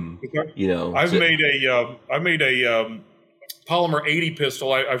know, I made a Polymer 80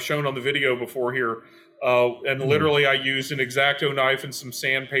 pistol. I've shown on the video before here. And literally, I used an X-Acto knife and some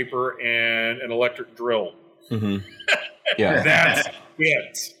sandpaper and an electric drill. Mm-hmm. Yeah, that's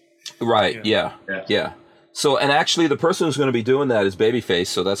it. Right? Yeah. So, and actually, the person who's going to be doing that is Babyface.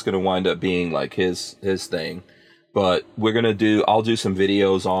 So that's going to wind up being like his thing. But I'll do some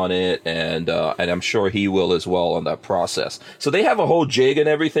videos on it, and I'm sure he will as well on that process. So they have a whole jig and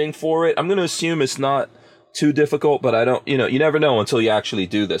everything for it. I'm going to assume it's not too difficult, but I don't. You never know until you actually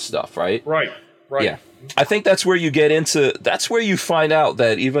do this stuff, right? Right. Yeah. I think that's where that's where you find out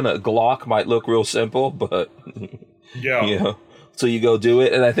that even a Glock might look real simple, but so you go do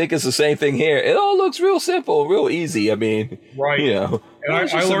it. And I think it's the same thing here. It all looks real simple, real easy. I mean, right. And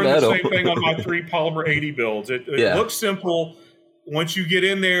I learned the same thing on my 3 Polymer 80 builds. It looks simple, once you get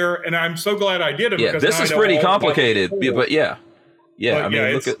in there, and I'm so glad I did it. Yeah, because this now is I know pretty all about complicated, the but yeah. But I mean, yeah,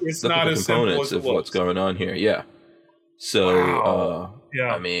 look at it's the not as simple components as it of what's looks. going on here. Yeah. So, Wow.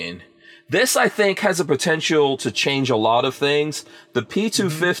 Yeah. I mean, this I think has a potential to change a lot of things. The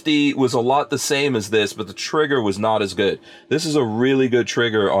P250 was a lot the same as this, but the trigger was not as good. This is a really good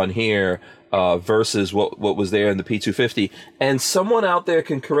trigger on here versus what was there in the P250. And someone out there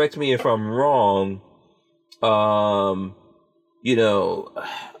can correct me if I'm wrong. You know,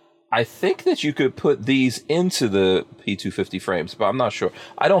 I think that you could put these into the P250 frames, but I'm not sure.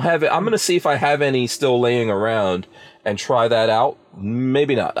 I don't have it. I'm going to see if I have any still laying around and try that out.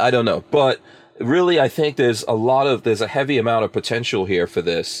 Maybe not. I don't know. But really, I think there's a heavy amount of potential here for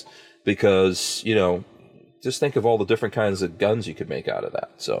this because, you know, just think of all the different kinds of guns you could make out of that.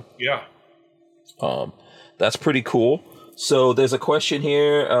 So, Yeah. that's pretty cool. So there's a question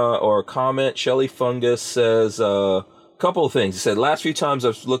here or a comment. Shelly Fungus says, couple of things. He said, last few times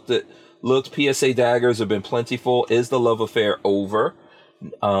I've looked, PSA daggers have been plentiful. Is the love affair over?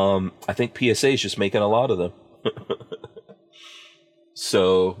 I think PSA is just making a lot of them.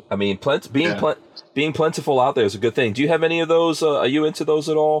 So, I mean, being plentiful out there is a good thing. Do you have any of those? Are you into those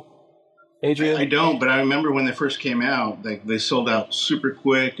at all, Adrian? I don't, but I remember when they first came out, like they sold out super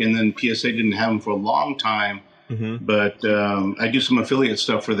quick, and then PSA didn't have them for a long time. Mm-hmm. But I do some affiliate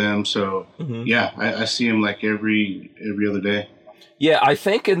stuff for them, so yeah, I see them like every other day. Yeah, I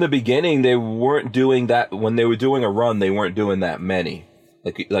think in the beginning they weren't doing that. When they were doing a run, they weren't doing that many,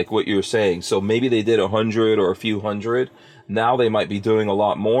 like what you were saying. So maybe they did 100 or a few hundred. Now they might be doing a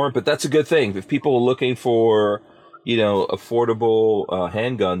lot more, but that's a good thing. If people are looking for, you know, affordable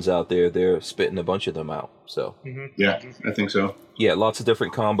handguns out there, they're spitting a bunch of them out. So yeah, I think so. Yeah, lots of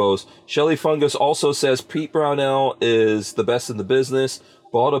different combos. Shelly Fungus also says Pete Brownell is the best in the business.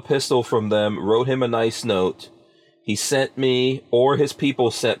 Bought a pistol from them, wrote him a nice note. He sent me, or his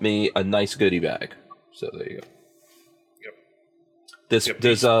people sent me, a nice goodie bag. So there you go. Yep.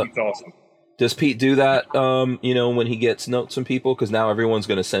 Pete's awesome. Does Pete do that, you know, when he gets notes from people? Because now everyone's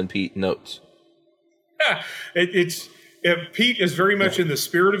going to send Pete notes. Yeah, Pete is very much in the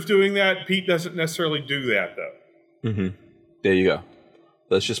spirit of doing that. Pete doesn't necessarily do that, though. Mm-hmm. There you go.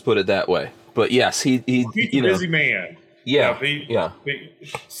 Let's just put it that way. But yes, Pete's a busy man. Yeah.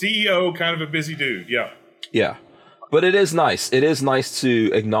 CEO, kind of a busy dude. Yeah. Yeah. But it is nice. It is nice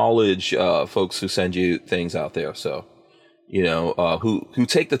to acknowledge folks who send you things out there. So, you know, who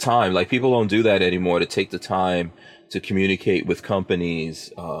take the time. Like, people don't do that anymore, to take the time to communicate with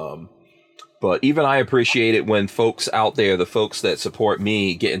companies. But even I appreciate it when folks out there, the folks that support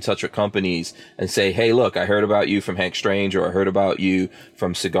me, get in touch with companies and say, hey, look, I heard about you from Hank Strange, or I heard about you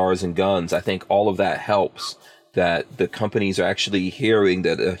from Cigars and Guns. I think all of that helps, that the companies are actually hearing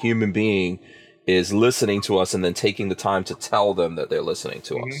that a human being is listening to us and then taking the time to tell them that they're listening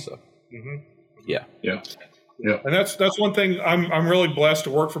to us. So, yeah. And that's one thing I'm really blessed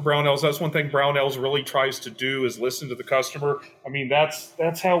to work for Brownells. That's one thing Brownells really tries to do, is listen to the customer. I mean,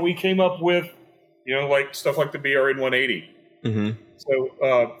 that's how we came up with, you know, like stuff like the BRN 180. Mm-hmm. So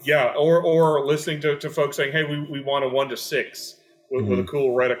or listening to folks saying, hey, we want a 1-6 with a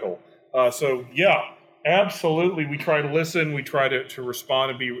cool reticle. So yeah, absolutely, we try to listen. We try to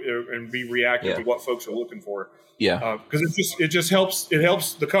respond and be reactive to what folks are looking for. Yeah, because it just helps. It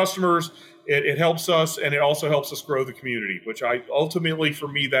helps the customers. It helps us, and it also helps us grow the community. Which ultimately, for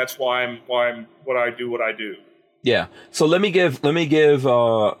me, that's why I'm what I do. Yeah. So let me give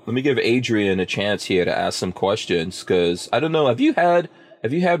Adrian a chance here to ask some questions, because I don't know. Have you had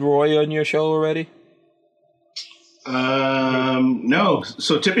Roy on your show already? No.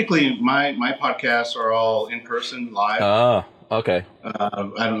 So typically, my podcasts are all in person, live. Ah, okay.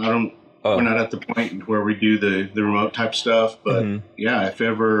 I don't. We're not at the point where we do the remote type stuff, but yeah, if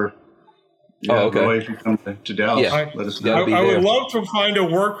ever. Yeah, Roy, if you come to Dallas, let us know. I would love to find a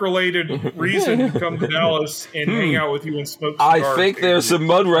work-related reason to come to Dallas and hang out with you and smoke cigars. I think there's some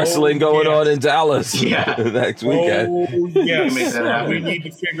mud wrestling going on in Dallas next weekend. Oh, yes. We need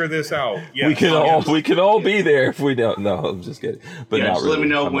to figure this out. Yes. We can all be there if we don't. No, I'm just kidding. But just let me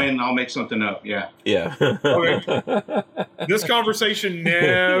know when. I'll make something up. Yeah. Okay. This conversation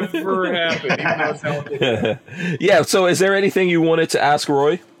never happened. Even though it's how it did. Yeah. So, is there anything you wanted to ask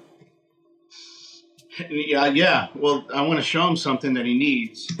Roy? Yeah. Well, I want to show him something that he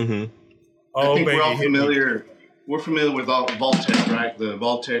needs. Mm-hmm. I think we're all familiar. We're familiar with all Vaultek, right? The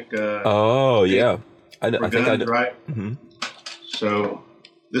Vaultek. I think I know. Right. Mm-hmm. So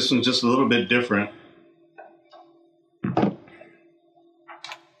this one's just a little bit different.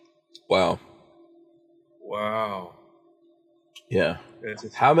 Wow. Yeah.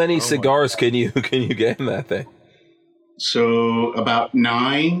 How many cigars can you get in that thing? So about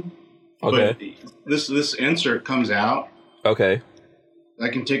 9. Okay. But this insert comes out. Okay. I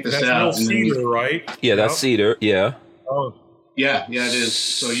can take this That's out. real cedar, right? Yeah, that's cedar. Yeah. Oh. Yeah, it is.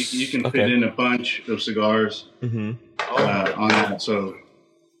 So you can fit in a bunch of cigars on that. So,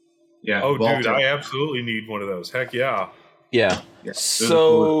 yeah. Oh, dude, I absolutely need one of those. Heck yeah. Yeah.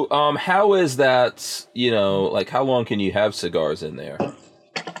 So, how is that, like, how long can you have cigars in there?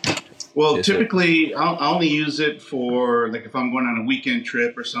 Well, typically, I'll only use it for, like, if I'm going on a weekend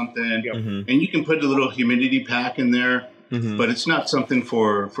trip or something. And you can put a little humidity pack in there, but it's not something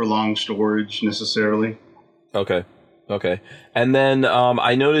for long storage necessarily. Okay. And then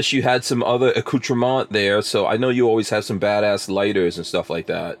I noticed you had some other accoutrement there, so I know you always have some badass lighters and stuff like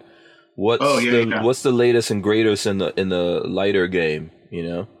that. What's the latest and greatest in the lighter game,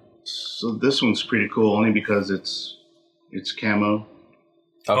 So this one's pretty cool only because it's camo.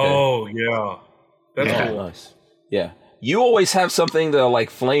 Okay. Oh, yeah. That's cool. Nice. Yeah. You always have something that are like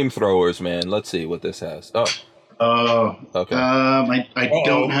flamethrowers, man. Let's see what this has. Oh. Okay. I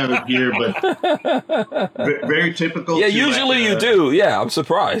don't have it here, but very typical. Yeah, usually you do. Yeah, I'm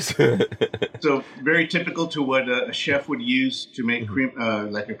surprised. So very typical to what a chef would use to make cream,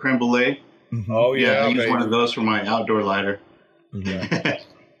 like a creme brulee. Oh yeah, I use one of those for my outdoor lighter.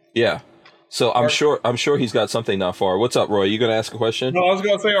 Yeah. So I'm sure he's got something not far. What's up, Roy? You gonna ask a question? No, I was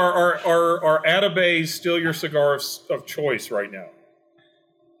gonna say, are Atabay still your cigar of choice right now?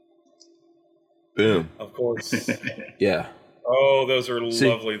 Boom. Of course. Yeah. Oh, those are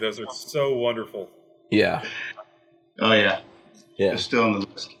lovely. Those are so wonderful. Yeah. Oh yeah. Yeah. They're still on the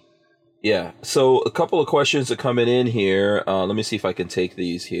list. Yeah. So a couple of questions are coming in here. Let me see if I can take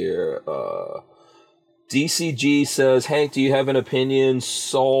these here. DCG says, Hank, do you have an opinion?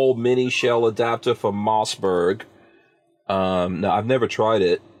 Sol mini shell adapter for Mossberg. No, I've never tried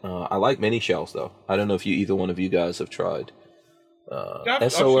it. I like mini shells though. I don't know if either one of you guys have tried.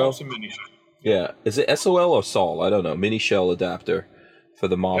 I've SOL. some mini shells. Yeah, is it SOL or Sol? I don't know. Mini shell adapter for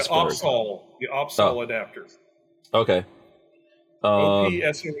the Mossberg. The Opsol adapter. Okay.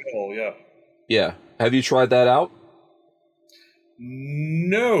 OPSOL, yeah. Yeah. Have you tried that out?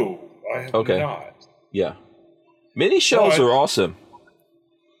 No, I have not. Yeah. Mini shells are awesome.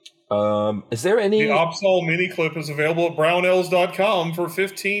 Is there any... The Opsol mini clip is available at brownells.com for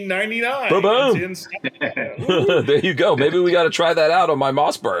 $15.99. Boom! There you go. Maybe we got to try that out on my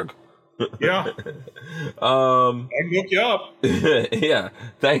Mossberg. Yeah. I can hook you up. Yeah.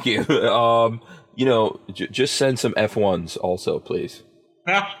 Thank you. Just send some F1s also, please.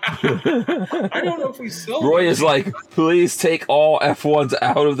 I don't know if we sell Roy is like, please take all F1s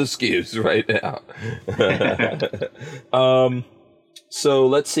out of the SKUs right now. So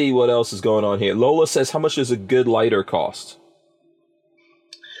let's see what else is going on here. Lola says, how much does a good lighter cost?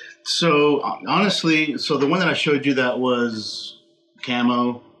 So honestly, the one that I showed you that was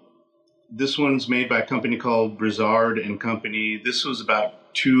camo. This one's made by a company called Brizard and Company. This was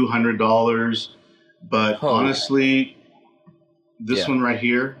about $200, but honestly, this one right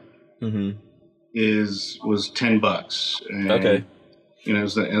here was $10. And, okay. It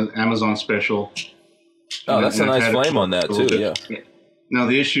was an Amazon special. Oh, that's a nice flame on that too. Yeah. Now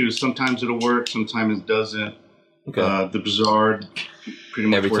the issue is sometimes it'll work, sometimes it doesn't. Okay. The Brizard pretty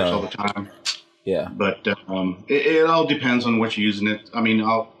much works all the time. Yeah. But it all depends on what you're using it. I mean,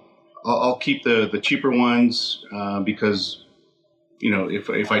 I'll keep the cheaper ones because,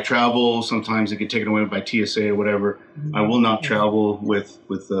 if I travel, sometimes it get taken away by TSA or whatever. I will not travel with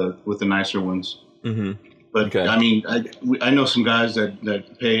the nicer ones. Mm-hmm. But I mean, I know some guys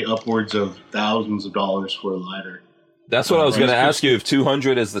that pay upwards of thousands of dollars for a lighter. That's what I was going to ask you, if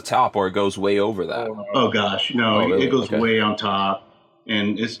 200 is the top or it goes way over that. Oh gosh, no, really? It goes way on top,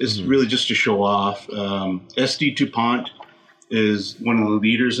 and it's really just to show off. SD DuPont is one of the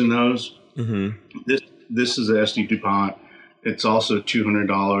leaders in those. Mm-hmm. This is a SD DuPont. It's also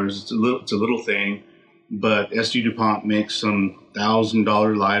 $200. It's a little thing, but SD DuPont makes some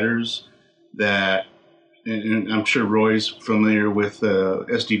 $1,000 lighters that, and I'm sure Roy's familiar with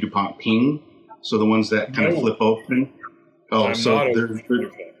SD DuPont Ping. So the ones that kind of flip open. Oh, so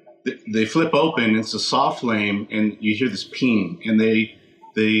they flip open. It's a soft flame, and you hear this ping, and they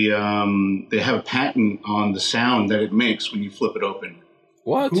have a patent on the sound that it makes when you flip it open.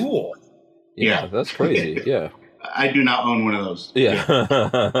 What? Cool. Yeah, that's crazy. Yeah. I do not own one of those. Yeah.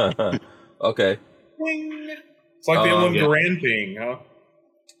 Okay. It's like the M1 Garand ping, huh?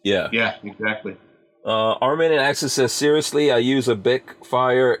 Yeah. Yeah, exactly. Armin and Axis says, seriously, I use a Bic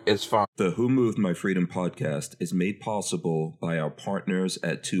Fire. It's fine. The Who Moved My Freedom podcast is made possible by our partners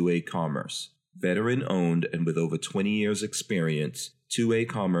at 2A Commerce. Veteran owned and with over 20 years experience, 2A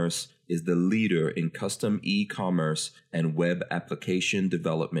Commerce is the leader in custom e-commerce and web application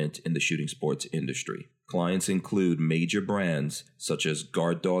development in the shooting sports industry. Clients include major brands such as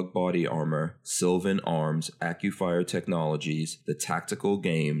Guard Dog Body Armor, Sylvan Arms, AccuFire Technologies, The Tactical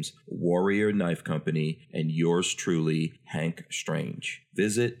Games, Warrior Knife Company, and yours truly, Hank Strange.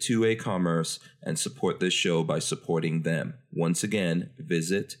 Visit 2A Commerce and support this show by supporting them. Once again,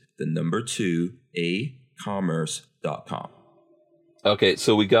 visit the number 2acommerce.com. Okay,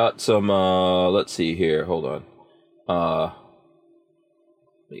 so we got some, let's see here. Hold on.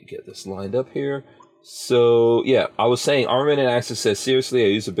 Let me get this lined up here. So, yeah, I was saying, Armament and Access says, seriously, I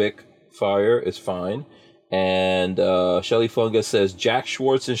use a Bic Fire. It's fine. And Shelly Fungus says, Jack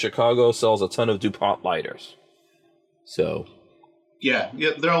Schwartz in Chicago sells a ton of DuPont lighters. So. Yeah,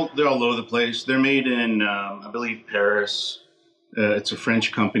 they're all over the place. They're made in, I believe, Paris. It's a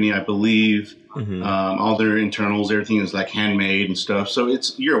French company, I believe. Mm-hmm. All their internals, everything is like handmade and stuff. So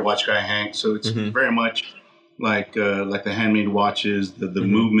you're a watch guy, Hank. So it's very much like the handmade watches, the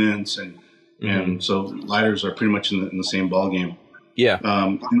movements, and so lighters are pretty much in the same ballgame. Yeah.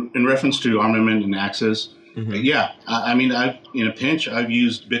 In reference to Armament and Access, yeah. I mean, in a pinch, I've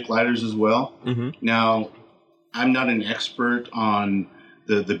used Bic lighters as well. Mm-hmm. Now, I'm not an expert on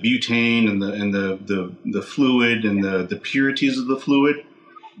the butane and the fluid and the purities of the fluid,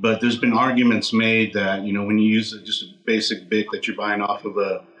 but there's been arguments made that, you know, when you use just a basic Bic that you're buying off of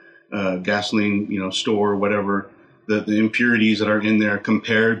a gasoline, you know, store or whatever, the impurities that are in there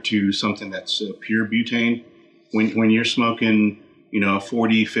compared to something that's pure butane, when you're smoking, you know, a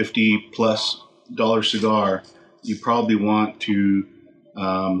 $40-$50+ cigar, you probably want to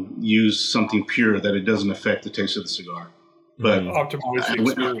use something pure that it doesn't affect the taste of the cigar. But optimize the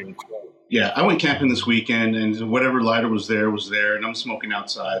experience. Yeah, I went camping this weekend, and whatever lighter was there, and I'm smoking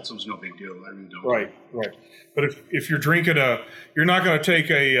outside, so it was no big deal. I really don't. Right. But if you're drinking you're not going to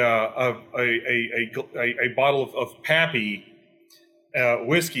take a bottle of Pappy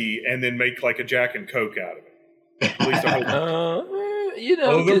whiskey and then make like a Jack and Coke out of it. At least I hope. You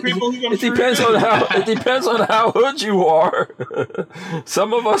know, it depends on how hood you are.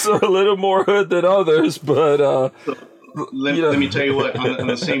 Some of us are a little more hood than others, but let me tell you what. On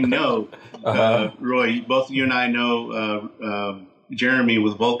the same note, Roy, both you and I know Jeremy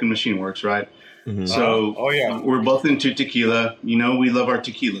with Vulcan Machine Works, right? Mm-hmm. So, we're both into tequila. You know, we love our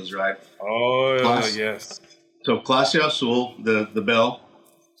tequilas, right? Oh, yes. So, Clase Azul, the Bell.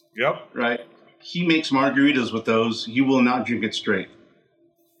 Yep. Right. He makes margaritas with those. He will not drink it straight.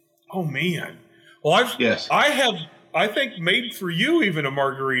 Oh man. Well, I think made for you even a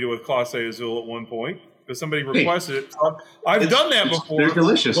margarita with Clase Azul at one point because somebody requested it. I've done that before. They're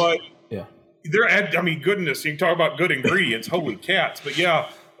delicious. But goodness, you can talk about good ingredients. Holy cats. But yeah.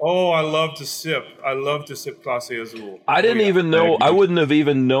 Oh, I love to sip Clase Azul. I didn't even know. I wouldn't have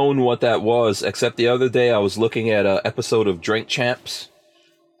even known what that was, except the other day I was looking at an episode of Drink Champs.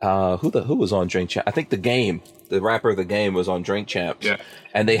 Who was on Drink Champs? I think the rapper of the game was on Drink Champs. Yeah.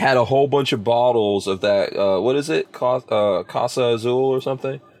 And they had a whole bunch of bottles of that. What is it? Casa Azul or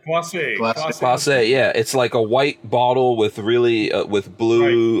something? Clase. Yeah. It's like a white bottle with really with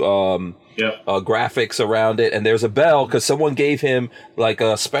blue graphics around it, and there's a bell because someone gave him like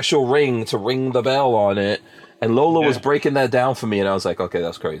a special ring to ring the bell on it. And Lola was breaking that down for me, and I was like, okay,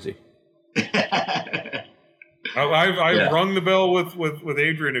 that's crazy. I've rung the bell with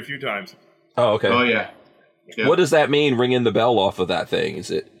Adrian a few times. Oh, okay. Oh, yeah. What does that mean, ringing the bell off of that thing?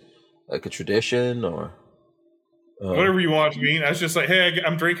 Is it like a tradition or? Whatever you want to mean. That's just like, hey,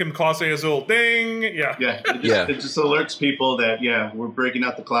 I'm drinking Clase Azul. Ding! Yeah. It just alerts people that, we're breaking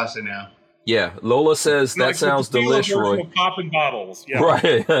out the Clase now. Yeah. Lola says that sounds delish, Roy. Popping bottles. Yeah.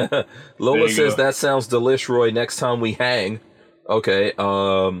 Right. Lola says that sounds delish, Roy. Next time we hang. Okay.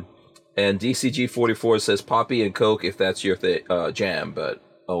 And DCG44 says Poppy and Coke if that's your jam, but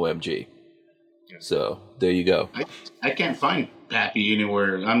OMG. Yeah. So there you go. I can't find Pappy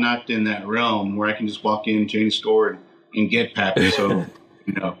anywhere. I'm not in that realm where I can just walk in, change store, and get Pappy. So,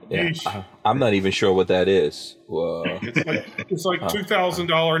 you know. Yeah, I'm not even sure what that is. It's like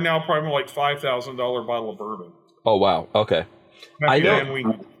 $2,000 now, probably like $5,000 bottle of bourbon. Oh, wow. Okay. I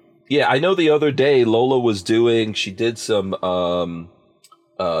know. Yeah, I know the other day Lola was she did some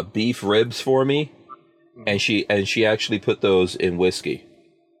beef ribs for me, and she actually put those in whiskey.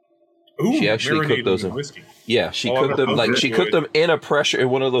 Ooh, she actually cooked those in whiskey. Yeah, she cooked them cooked them in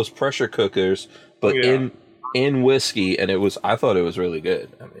one of those pressure cookers, but in whiskey, and I thought it was really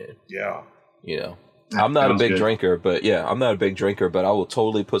good. I mean, you know, I'm not a big drinker, but I will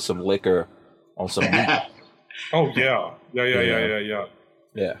totally put some liquor on some meat. Oh yeah.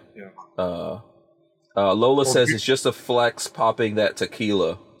 Lola says it's just a flex popping that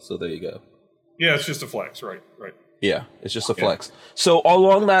tequila. So there you go. Yeah, it's just a flex, right. Yeah, it's just a flex. So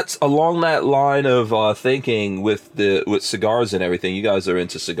along that line of thinking with cigars and everything, you guys are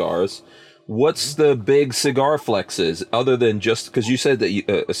into cigars. What's the big cigar flexes other than just because you said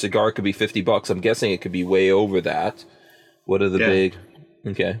that a cigar could be $50? I'm guessing it could be way over that. What are the big?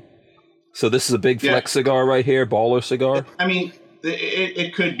 Okay, so this is a big flex cigar right here, baller cigar. I mean,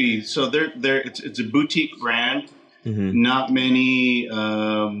 it could be. So it's a boutique brand. Mm-hmm. Not many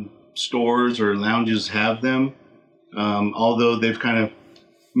stores or lounges have them. Although they've kind of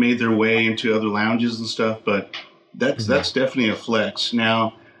made their way into other lounges and stuff, but that's definitely a flex.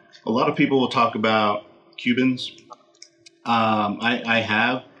 Now, a lot of people will talk about Cubans. I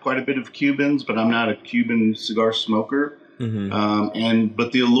have quite a bit of Cubans, but I'm not a Cuban cigar smoker. Mm-hmm.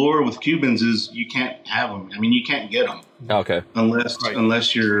 But the allure with Cubans is you can't have them. I mean, you can't get them. Okay.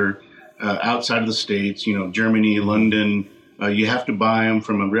 Unless you're outside of the States, Germany, London. You have to buy them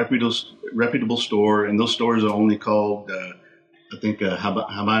from a reputable store, and those stores are only called, I think,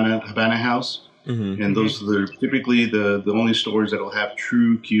 Habana House. Mm-hmm. And those are typically the only stores that will have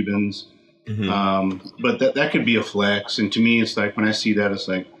true Cubans. Mm-hmm. But that could be a flex. And to me, it's like when I see that, it's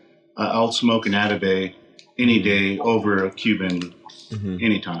like I'll smoke an Atabey any day over a Cuban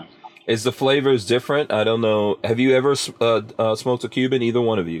anytime. Is the flavors different? I don't know. Have you ever smoked a Cuban? Either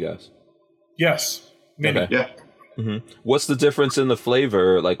one of you guys? Yes. Maybe. Okay. Yeah. Mm-hmm. What's the difference in the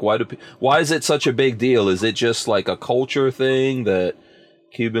flavor? Like, why is it such a big deal? Is it just like a culture thing that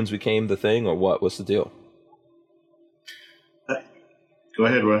Cubans became the thing, or what? What's the deal? Go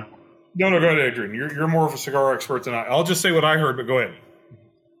ahead, Roy. No, go ahead, Adrian. You're more of a cigar expert than I. I'll just say what I heard, but go ahead.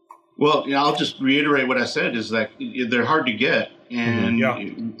 Well, I'll just reiterate what I said. Is that they're hard to get, and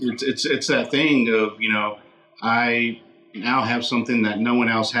it's that thing of I now have something that no one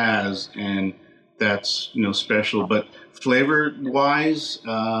else has, and that's special. But flavor wise,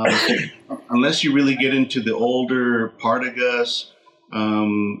 unless you really get into the older Partagas,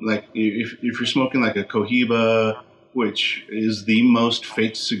 like if you're smoking like a Cohiba, which is the most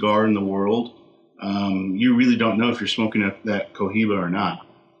faked cigar in the world, you really don't know if you're smoking that Cohiba or not.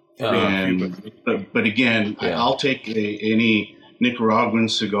 But again, I'll take any Nicaraguan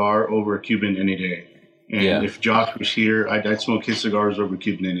cigar over a Cuban any day. And if Josh was here, I'd smoke his cigars over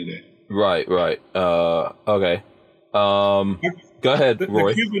Cuban any day. Right. Okay. Go ahead,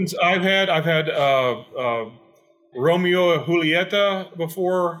 Roy. The Cubans I've had Romeo and Julieta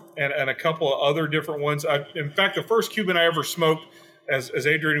before, and a couple of other different ones. In fact, the first Cuban I ever smoked, as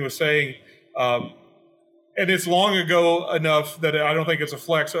Adrian was saying, and it's long ago enough that I don't think it's a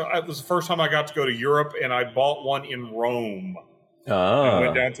flex. It was the first time I got to go to Europe, and I bought one in Rome. I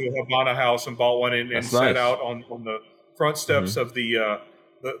went down to the Habana House and bought one and sat out on the front steps of the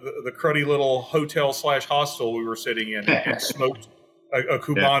cruddy little hotel/hostel we were sitting in and smoked a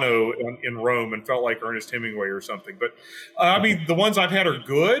Cubano in Rome and felt like Ernest Hemingway or something. But I mean, the ones I've had are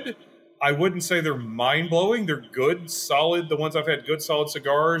good. I wouldn't say they're mind-blowing. They're good, solid. The ones I've had, good, solid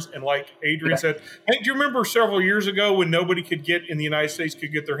cigars. And like Adrian said, hey, do you remember several years ago when nobody could get in the United States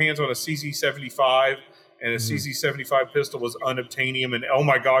could get their hands on a CZ75, and a CZ75 pistol was unobtainium, and oh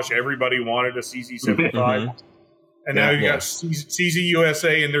my gosh, everybody wanted a CZ75. And now you got CZ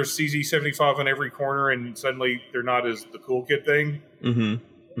USA, and there's CZ75 on every corner, and suddenly they're not as the cool kid thing.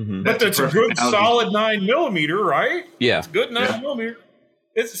 But that's a good, solid 9mm, right? Yeah, it's good 9mm.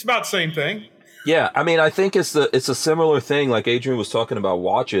 It's about the same thing. Yeah, I mean, I think it's a similar thing. Like Adrian was talking about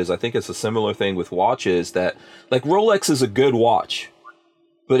watches. I think it's a similar thing with watches that, like, Rolex is a good watch,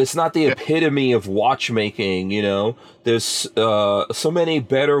 but it's not the epitome of watchmaking. There's so many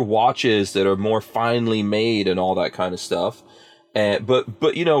better watches that are more finely made and all that kind of stuff. But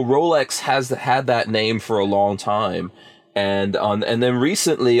Rolex has had that name for a long time. And then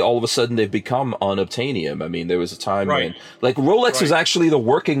recently, all of a sudden, they've become unobtainium. I mean, there was a time when, like, Rolex was actually the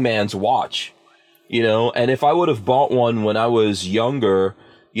working man's watch, and if I would have bought one when I was younger,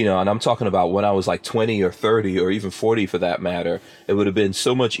 and I'm talking about when I was like 20 or 30 or even 40 for that matter, it would have been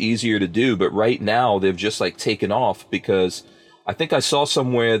so much easier to do. But right now, they've just like taken off because I think I saw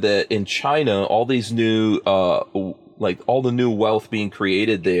somewhere that in China, all these new, like all the new wealth being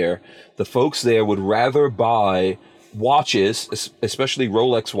created there, the folks there would rather buy watches, especially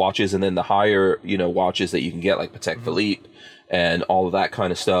Rolex watches, and then the higher, watches that you can get like Patek Philippe and all of that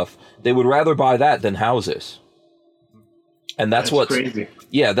kind of stuff. They would rather buy that than houses. And that's what's crazy.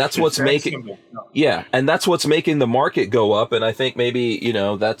 Yeah, that's what's making and that's what's making the market go up. And I think maybe,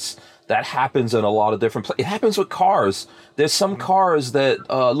 that happens in a lot of different places. It happens with cars. There's some cars that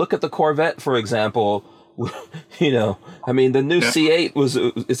look at the Corvette, for example. you know, I mean, the new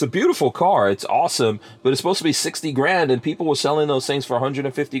C8 it's a beautiful car. It's awesome, but it's supposed to be $60,000 and people were selling those things for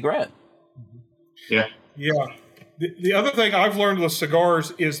 $150,000. Yeah. Yeah. The other thing I've learned with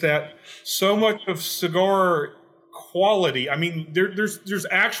cigars is that so much of cigar quality, I mean, there's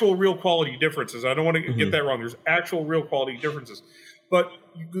actual real quality differences. I don't want to get that wrong. There's actual real quality differences. But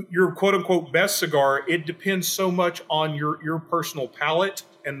your quote unquote best cigar, it depends so much on your personal palate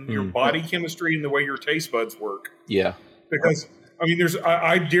and your body chemistry and the way your taste buds work. Yeah. Because, I mean,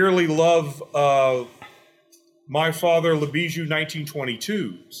 I dearly love My Father Le Bijou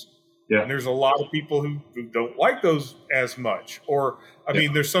 1922s. Yeah. And there's a lot of people who don't like those as much. Or, I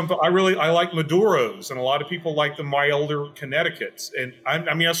mean, there's some, I like Maduros, and a lot of people like the milder Connecticut's. And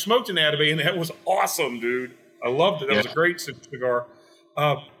I smoked an Atabey, and that was awesome, dude. I loved it. That was a great cigar.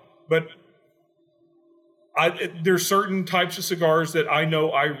 But there's certain types of cigars that I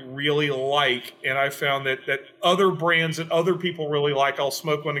know I really like, and I found that other brands that other people really like, I'll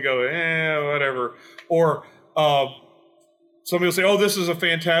smoke one and go, whatever. Or, somebody will say, "Oh, this is a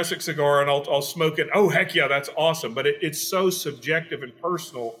fantastic cigar," and I'll smoke it. Oh, heck yeah, that's awesome! But it's so subjective and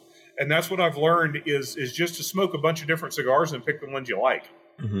personal, and that's what I've learned is just to smoke a bunch of different cigars and pick the ones you like.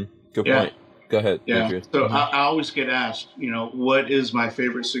 Mm-hmm. Good point. Go ahead. Yeah. Adrian. So I always get asked, what is my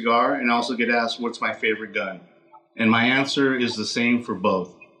favorite cigar, and I also get asked, what's my favorite gun, and my answer is the same for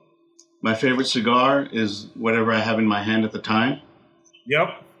both. My favorite cigar is whatever I have in my hand at the time.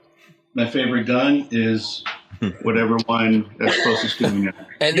 Yep. My favorite gun is whatever one that's closest to me now.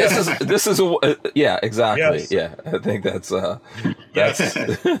 And this is yeah, exactly. Yes. Yeah, I think that's so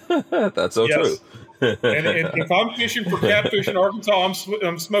true. And if I'm fishing for catfish in Arkansas,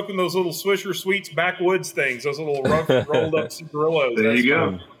 I'm smoking those little Swisher Sweets backwoods things, those little rough rolled up cigarillos. There you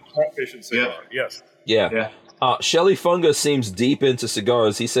go. Catfishing cigar. Yep. Yes. Yeah. Shelly Funga seems deep into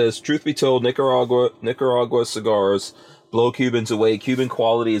cigars. He says, "Truth be told, Nicaragua cigars blow Cubans away. Cuban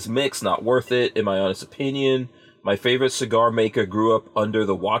quality is mixed, not worth it, in my honest opinion. My favorite cigar maker grew up under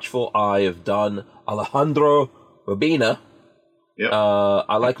the watchful eye of Don Alejandro Robina. Yep.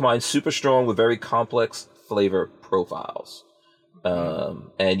 I like mine super strong with very complex flavor profiles.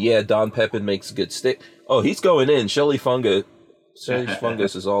 And yeah, Don Pepin makes a good stick." Oh, he's going in. Shelly Fungus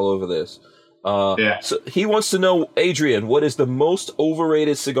is all over this. So he wants to know, Adrian, what is the most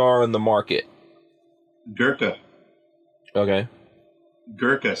overrated cigar in the market? Gurkha. Okay.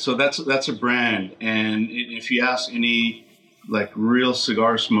 Gurkha. So that's a brand, and if you ask any real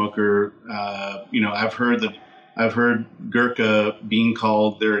cigar smoker, I've heard Gurkha being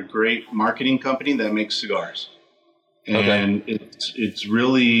called, they're a great marketing company that makes cigars, and it's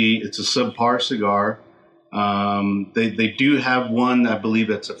a subpar cigar. They do have one, I believe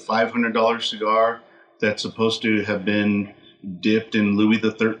that's a $500 cigar that's supposed to have been dipped in Louis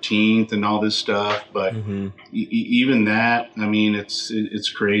the 13th and all this stuff, but even that, I mean, it's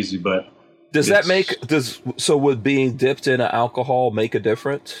crazy. But would being dipped in alcohol make a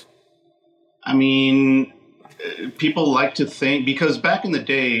difference? I mean, people like to think, because back in the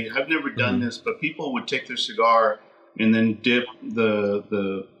day, I've never done this, but people would take their cigar and then dip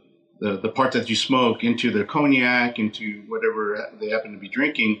the part that you smoke into their cognac, into whatever they happen to be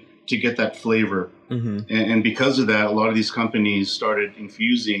drinking, to get that flavor. And because of that, a lot of these companies started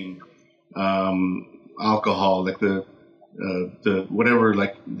infusing alcohol, like the whatever,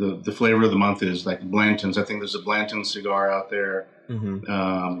 like the flavor of the month is, like Blanton's. I think there's a Blanton cigar out there,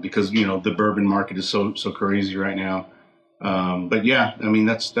 because the bourbon market is so crazy right now. But yeah, I mean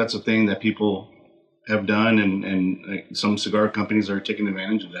that's a thing that people have done, and some cigar companies are taking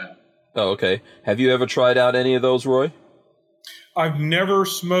advantage of that. Oh, okay. Have you ever tried out any of those, Roy? I've never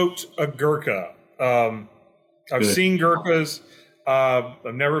smoked a Gurkha. I've seen Gurkhas. I've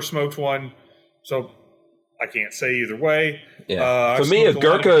never smoked one, so I can't say either way. Yeah. For me, a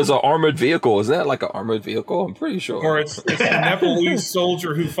Gurkha is an armored vehicle. Is that like an armored vehicle? I'm pretty sure. Or it's the Nepalese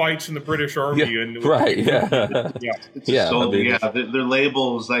soldier who fights in the British Army. Their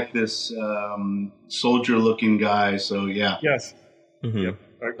label is like this soldier-looking guy. So yeah. Yes. Yep.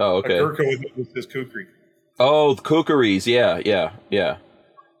 A Gurkha with this kukri. Oh, the kukris. Yeah.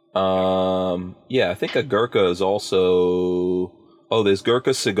 I think a Gurkha is also. Oh, there's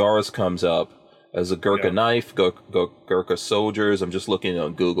Gurkha cigars comes up as a Gurkha knife. Gurkha soldiers. I'm just looking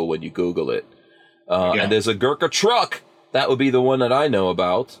on Google when you Google it. And there's a Gurkha truck. That would be the one that I know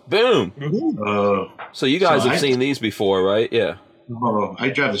about. Boom. So you guys have seen these before, right? Yeah. Oh, I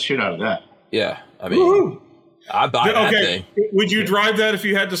drive the shit out of that. Yeah, I mean, I buy that thing. Would you drive that if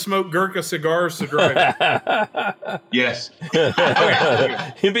you had to smoke Gurkha cigars to drive it? Yes.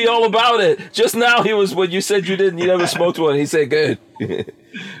 He'd be all about it. Just now he was, when you said you never smoked one, he said good.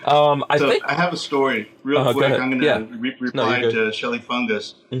 I have a story real quick. I'm going to reply to Shelly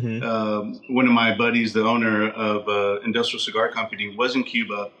Fungus. Mm-hmm. One of my buddies, the owner of Industrial Cigar Company, was in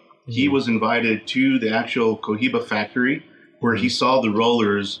Cuba. Mm-hmm. He was invited to the actual Cohiba factory where he saw the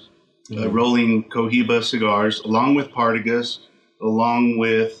rollers rolling Cohiba cigars, along with Partagas, along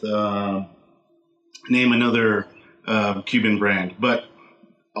with name another Cuban brand. But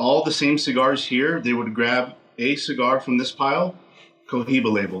all the same cigars here, they would grab a cigar from this pile, Cohiba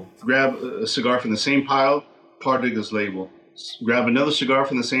label. Grab a cigar from the same pile, Partagas label. Grab another cigar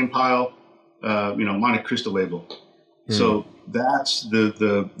from the same pile, Monte Cristo label. So that's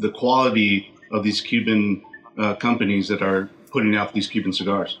the quality of these Cuban companies that are putting out these Cuban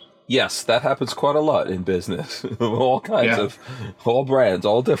cigars. Yes, that happens quite a lot in business. All kinds of, all brands,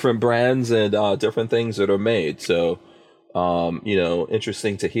 all different brands and different things that are made. So,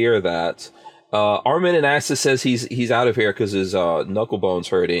 interesting to hear that. Armin and Axis says he's out of here because his knuckle bone's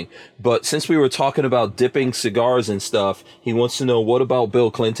hurting. But since we were talking about dipping cigars and stuff, he wants to know, what about Bill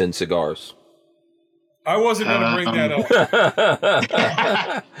Clinton cigars? I wasn't going to bring that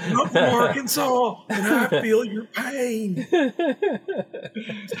up. I'm from Arkansas, and I feel your pain.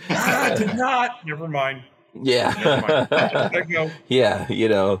 I did not. Never mind. Yeah. There you go. Yeah,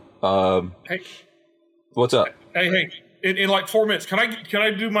 Hey. What's up? Hey. In like 4 minutes, can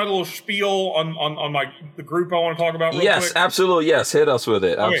I do my little spiel on the group I want to talk about real Yes, quick? absolutely. Yes, hit us with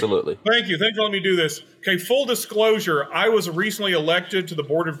it. Okay. Absolutely. Thank you. Thanks for letting me do this. Okay, full disclosure, I was recently elected to the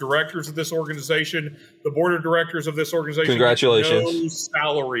board of directors of this organization. The board of directors of this organization, congratulations.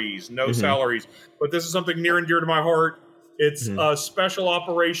 No salaries. But this is something near and dear to my heart. It's Special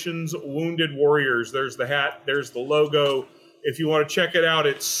Operations Wounded Warriors. There's the hat. There's the logo. If you want to check it out,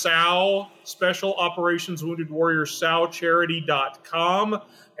 it's SAL, Special Operations Wounded Warriors, salcharity.com.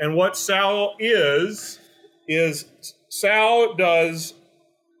 And what SAL is SAL does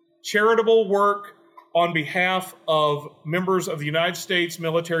charitable work on behalf of members of the United States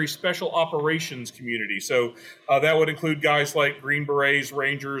military special operations community. So that would include guys like Green Berets,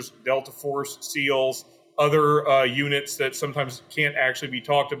 Rangers, Delta Force, SEALs, other units that sometimes can't actually be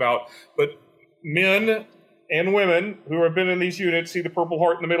talked about. But men and women who have been in these units, see the Purple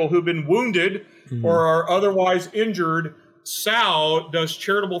Heart in the middle, who've been wounded or are otherwise injured, SAL does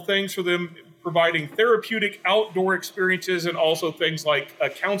charitable things for them, providing therapeutic outdoor experiences and also things like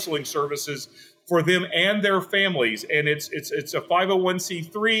counseling services for them and their families. And it's a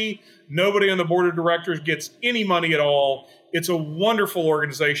 501c3. Nobody on the board of directors gets any money at all. It's a wonderful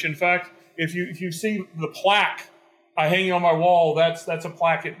organization. In fact, if you see the plaque hanging on my wall, that's a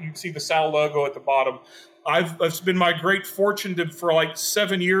plaque. You can see the SAL logo at the bottom. It's been my great fortune for like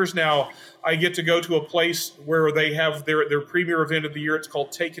 7 years now. I get to go to a place where they have their premier event of the year. It's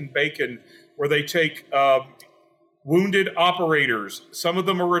called Taking Bacon, where they take wounded operators. Some of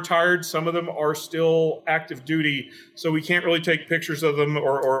them are retired. Some of them are still active duty. So we can't really take pictures of them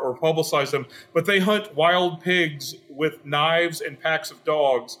or publicize them. But they hunt wild pigs with knives and packs of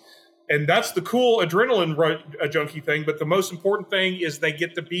dogs. And that's the cool adrenaline junkie thing. But the most important thing is they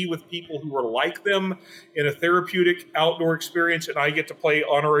get to be with people who are like them in a therapeutic outdoor experience. And I get to play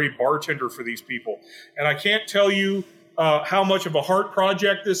honorary bartender for these people. And I can't tell you how much of a heart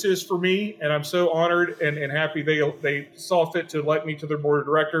project this is for me. And I'm so honored and happy they saw fit to elect me to their board of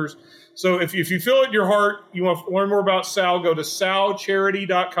directors. So if you feel it in your heart, you want to learn more about SAL, go to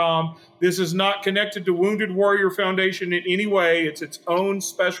salcharity.com. This is not connected to Wounded Warrior Foundation in any way. It's its own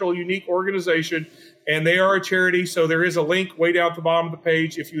special, unique organization, and they are a charity. So there is a link way down at the bottom of the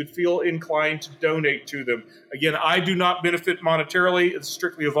page if you would feel inclined to donate to them. Again, I do not benefit monetarily. It's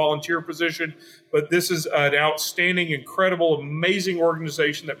strictly a volunteer position, but this is an outstanding, incredible, amazing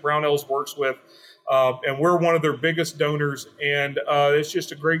organization that Brownells works with. And we're one of their biggest donors, and it's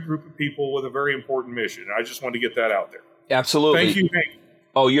just a great group of people with a very important mission. I just wanted to get that out there. Absolutely. Thank you, Hank.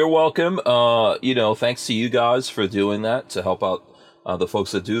 Oh, you're welcome. Thanks to you guys for doing that to help out the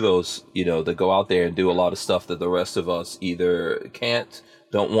folks that do those, that go out there and do a lot of stuff that the rest of us either can't,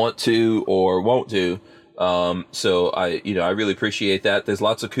 don't want to, or won't do. So I really appreciate that. There's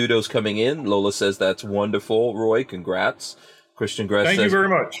lots of kudos coming in. Lola says that's wonderful. Roy, congrats. Christian Gress Thank says, you very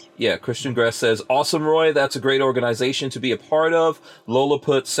much. Yeah, Christian Gress says, awesome, Roy. That's a great organization to be a part of. Lola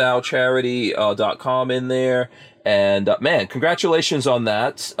put salcharity.com in there. And man, congratulations on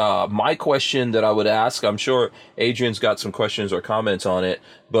that. My question that I would ask, I'm sure Adrian's got some questions or comments on it,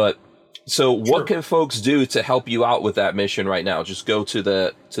 but So what can folks do to help you out with that mission right now? Just go to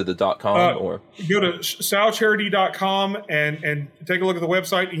the .com or go to salcharity.com and take a look at the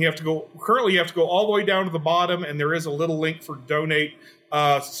website. And you have to go all the way down to the bottom, and there is a little link for donate.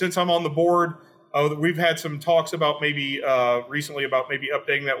 Since I'm on the board, we've had some talks about recently about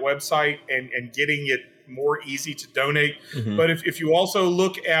updating that website and getting it more easy to donate. Mm-hmm. But if you also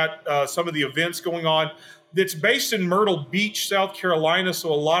look at some of the events going on, it's based in Myrtle Beach, South Carolina,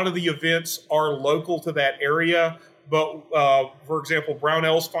 so a lot of the events are local to that area. But, for example,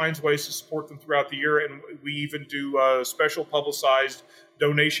 Brownells finds ways to support them throughout the year, and we even do special publicized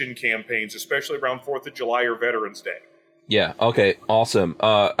donation campaigns, especially around 4th of July or Veterans Day. Yeah, okay, awesome.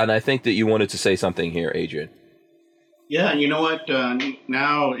 And I think that you wanted to say something here, Adrian. Yeah, you know what?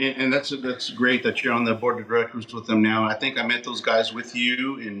 Now, and that's great that you're on the board of directors with them now. I think I met those guys with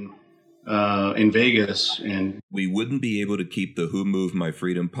you in Vegas, and we wouldn't be able to keep the Who Moved My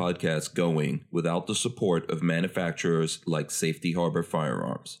Freedom podcast going without the support of manufacturers like Safety Harbor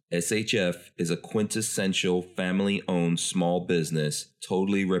Firearms. SHF is a quintessential family-owned small business,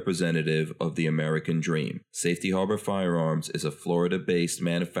 totally representative of the American dream. Safety Harbor Firearms is a Florida-based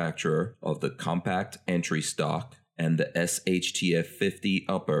manufacturer of the compact entry stock and the SHTF 50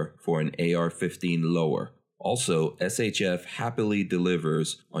 upper for an AR-15 lower. Also, SHF happily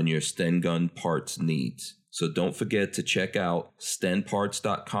delivers on your Sten gun parts needs. So don't forget to check out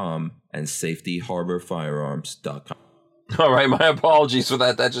stenparts.com and safetyharborfirearms.com. All right, my apologies for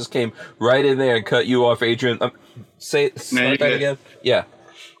that. That just came right in there and cut you off, Adrian. Say that again. Yeah.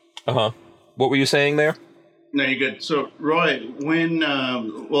 Uh-huh. What were you saying there? No, you're good. So, Roy, when,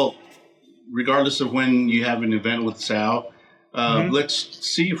 regardless of when you have an event with Sal, let's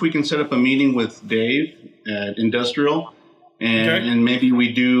see if we can set up a meeting with Dave at Industrial, and maybe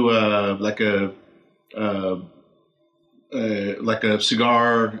we do like a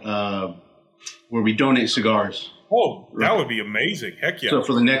cigar where we donate cigars. Oh, that would be amazing! Heck yeah! So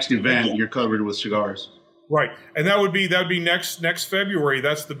for the next event, you're covered with cigars. Right, and that would be next February.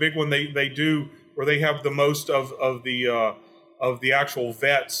 That's the big one they do where they have the most of the actual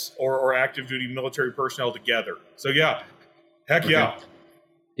vets or active duty military personnel together. So yeah. Heck yeah.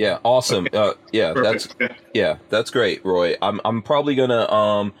 Yeah, awesome. That's great, Roy. I'm probably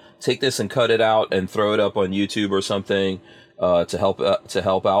gonna take this and cut it out and throw it up on YouTube or something to help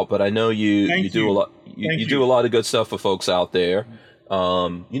out. But I know you do a lot. You do a lot of good stuff for folks out there.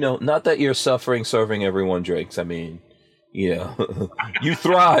 Not that you're suffering serving everyone drinks. I mean, yeah, you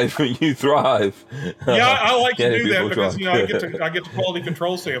thrive. You thrive. Yeah, I like to do that because I get to quality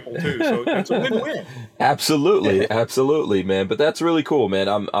control sample too, so it's a win-win. Absolutely, man. But that's really cool, man.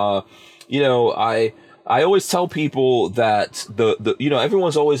 I always tell people that the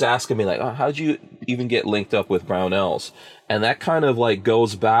everyone's always asking me like, how'd you even get linked up with Brownells? And that kind of like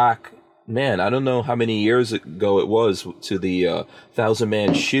goes back, man. I don't know how many years ago it was to the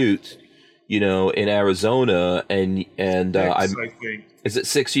 1,000-man shoot. In Arizona, and I think. Is it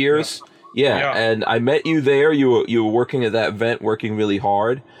 6 years? Yeah. And I met you there. You were working at that event, working really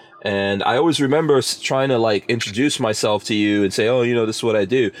hard. And I always remember trying to like introduce myself to you and say, oh, this is what I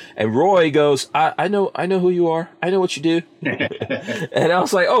do. And Roy goes, I know who you are. I know what you do. And I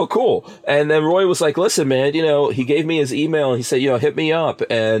was like, oh, cool. And then Roy was like, listen, man, he gave me his email and he said, hit me up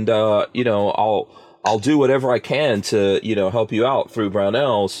and, I'll do whatever I can to, help you out through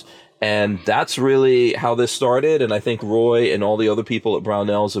Brownells. And that's really how this started. And I think Roy and all the other people at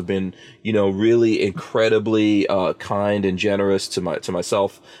Brownells have been, really incredibly kind and generous to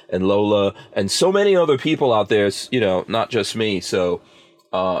myself and Lola and so many other people out there, not just me. So,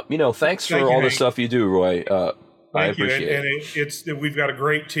 thanks for all the stuff you do, Roy. I appreciate it. And we've got a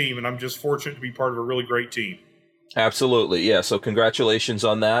great team, and I'm just fortunate to be part of a really great team. Absolutely. Yeah. So congratulations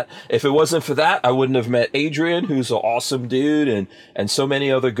on that. If it wasn't for that, I wouldn't have met Adrian, who's an awesome dude, and so many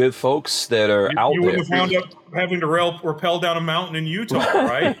other good folks that are out there. You wouldn't have wound up having to rappel down a mountain in Utah,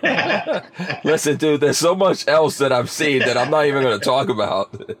 right? Listen, dude, there's so much else that I've seen that I'm not even going to talk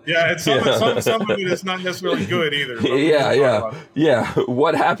about. Yeah. Some of it is not necessarily good either. Yeah.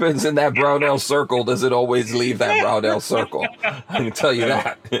 What happens in that Brownell circle doesn't always leave that Brownell circle. I can tell you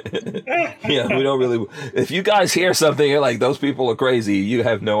that. Yeah. We don't really, if you guys hear something, you're like, those people are crazy. You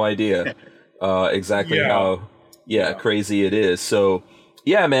have no idea exactly how crazy it is. So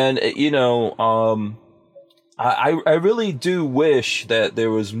yeah, man, I really do wish that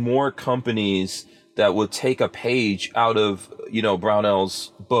there was more companies that would take a page out of,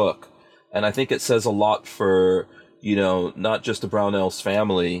 Brownell's book. And I think it says a lot for, not just the Brownells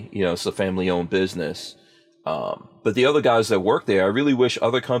family, it's a family owned business. But the other guys that work there, I really wish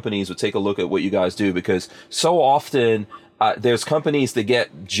other companies would take a look at what you guys do, because so often there's companies that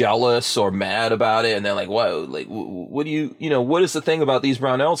get jealous or mad about it, and they're like, "Whoa, like, what do you know? What is the thing about these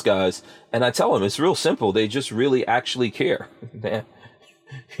Brownells guys?" And I tell them it's real simple. They just really actually care.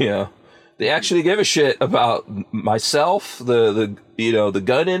 They actually give a shit about myself, the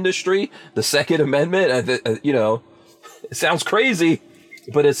gun industry, the Second Amendment. It sounds crazy,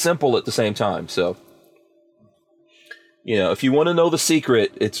 but it's simple at the same time. So, if you want to know the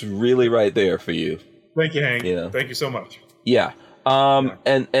secret, it's really right there for you. Thank you, Hank. Thank you so much. Yeah.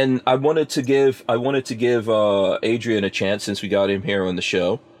 And I wanted to give Adrian a chance since we got him here on the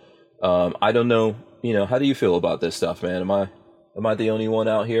show. I don't know, how do you feel about this stuff, man? Am I the only one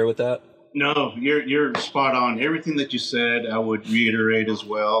out here with that? No, you're spot on. Everything that you said, I would reiterate as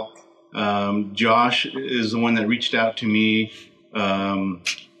well. Josh is the one that reached out to me,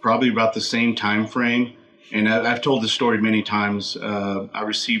 probably about the same time frame. And I've told this story many times. I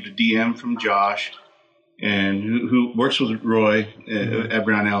received a DM from Josh, and who works with Roy at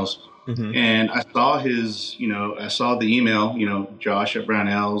Brownells. Mm-hmm. And I saw I saw the email, Josh at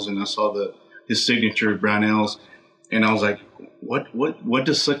Brownells, and I saw his signature at Brownells, and I was like, what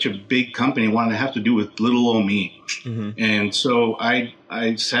does such a big company want to have to do with little old me? Mm-hmm. And so I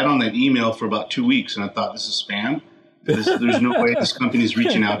sat on that email for about 2 weeks, and I thought, this is spam. There's no way this company is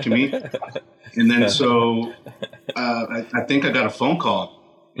reaching out to me. And then I think I got a phone call.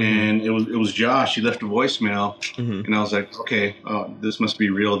 And it was Josh. He left a voicemail, and I was like, okay, this must be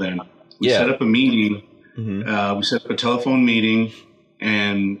real then. We set up a meeting. Mm-hmm. We set up a telephone meeting,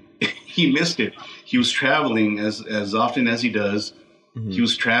 and he missed it. He was traveling as often as he does. Mm-hmm. He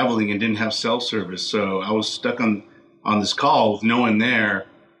was traveling and didn't have cell service. So I was stuck on this call with no one there.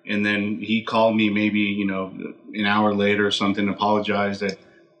 And then he called me maybe, an hour later or something, apologized that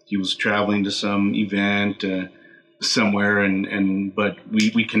he was traveling to some event somewhere, but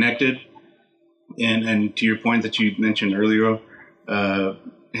we connected, and to your point that you mentioned earlier,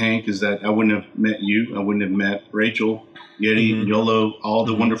 Hank, is that I wouldn't have met you, I wouldn't have met Rachel, Yeti, Yolo, all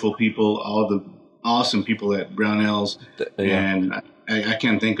the wonderful people, all the awesome people at Brownells, and I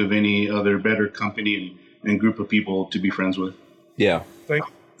can't think of any other better company and group of people to be friends with. Yeah.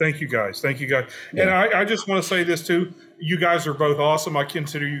 Thank you guys. Yeah. And I just want to say this too. You guys are both awesome. I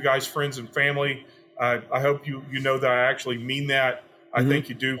consider you guys friends and family. I hope you know that I actually mean that. I think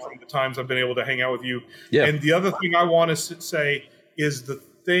you do from the times I've been able to hang out with you. Yeah. And the other thing I want to say is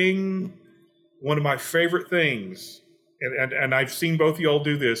one of my favorite things, and I've seen both of y'all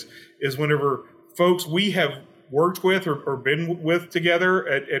do this, is whenever folks we have worked with or been with together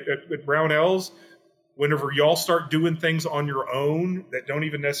at Brownells, whenever y'all start doing things on your own that don't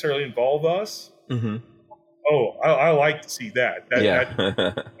even necessarily involve us, I like to see that.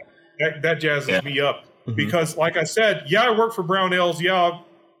 That jazzes me up because, like I said, I work for Brownells. Yeah,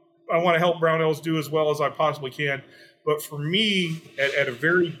 I want to help Brownells do as well as I possibly can. But for me, at a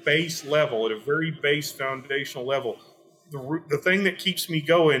very base level, at a very base foundational level, the thing that keeps me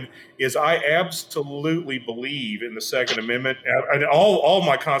going is I absolutely believe in the Second Amendment and all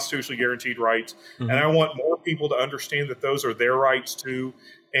my constitutionally guaranteed rights. And I want more people to understand that those are their rights too.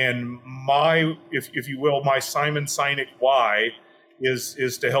 And if you will, my Simon Sinek why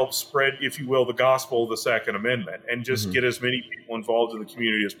is to help spread, if you will, the gospel of the Second Amendment and just get as many people involved in the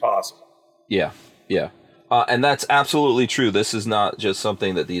community as possible. Yeah. And that's absolutely true. This is not just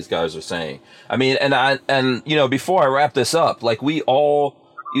something that these guys are saying. I mean, and before I wrap this up, like hold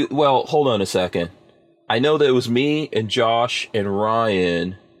on a second. I know that it was me and Josh and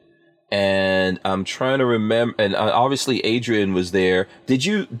Ryan, and I'm trying to remember, and obviously Adrian was there. Did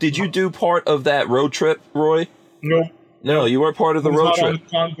you do part of that road trip, Roy? Nope. No, you weren't part of the road trip. On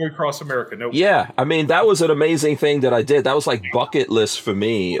Convoy Across America. Nope. Yeah, I mean, that was an amazing thing that I did. That was like bucket list for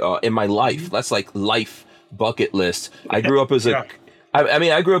me in my life. That's like life bucket list. I grew up as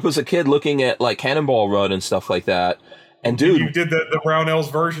I grew up as a kid looking at like Cannonball Run and stuff like that. And dude, you did the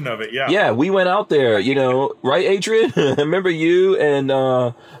Brownells version of it. Yeah, we went out there. Right, Adrian? I remember you and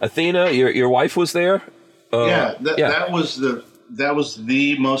Athena. Your wife was there. That was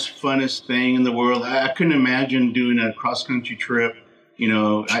the most funnest thing in the world. I couldn't imagine doing a cross country trip,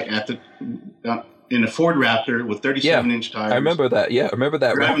 in a Ford Raptor with 37-inch tires. I remember that. Yeah, I remember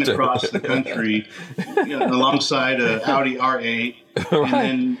that. Driving across the country alongside an Audi R8. Right.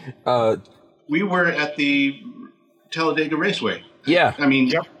 And then we were at the Talladega Raceway. Yeah. I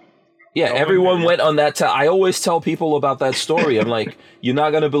mean, Yeah, everyone went on that. I always tell people about that story. I'm like, you're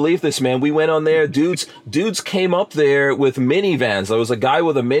not going to believe this, man. We went on there. Dudes came up there with minivans. There was a guy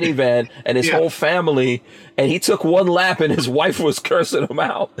with a minivan and his whole family, and he took one lap and his wife was cursing him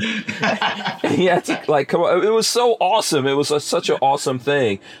out. And he had to, like, come on. It was so awesome. It was such an awesome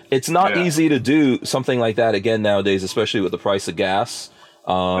thing. It's not easy to do something like that again nowadays, especially with the price of gas.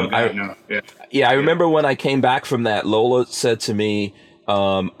 I remember when I came back from that, Lola said to me,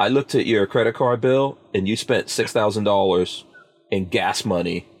 I looked at your credit card bill and you spent $6,000 in gas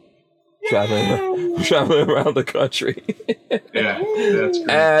money traveling around the country. Yeah, that's great.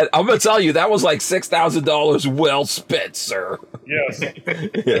 And I'm going to tell you, that was like $6,000 well spent, sir. Yes.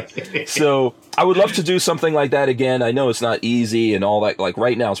 So I would love to do something like that again. I know it's not easy and all that. Like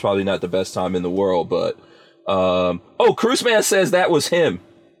right now, it's probably not the best time in the world, but Cruise Man says that was him.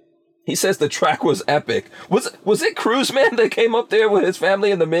 He says the track was epic. Was it Cruise Man that came up there with his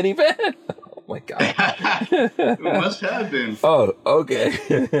family in the minivan? Oh my god! It must have been. Oh, okay.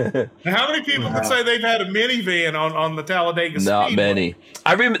 Now, how many people would say they've had a minivan on the Talladega Speedway? Not many.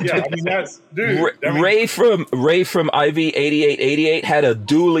 I remember. Yeah, I mean that's dude. Ray from IV 8888 had a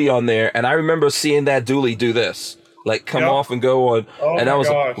dually on there, and I remember seeing that dually do this, like come off and go on, and I was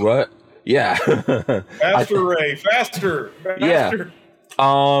like, "What?" Yeah. Faster, Ray, faster. Yeah.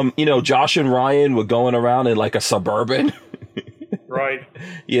 Josh and Ryan were going around in like a Suburban. Right.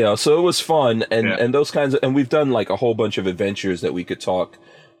 Yeah, so it was fun, and those kinds of, and we've done like a whole bunch of adventures that we could talk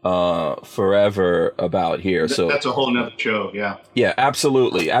forever about here. So that's a whole nother show. Yeah,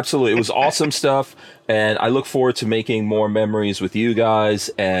 absolutely. It was awesome stuff, and I look forward to making more memories with you guys.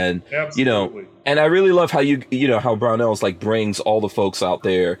 And and I really love how how Brownells like brings all the folks out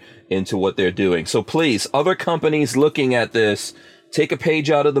there into what they're doing. So please, other companies looking at this, take a page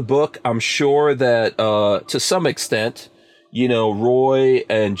out of the book. I'm sure that to some extent, Roy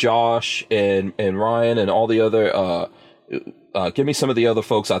and Josh and Ryan and all the other give me some of the other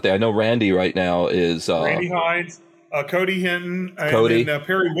folks out there. I know Randy right now is Randy Hines, Cody Hinton, and then,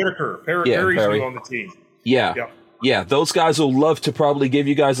 Perry Whitaker. Perry's on the team. Yeah, those guys will love to probably give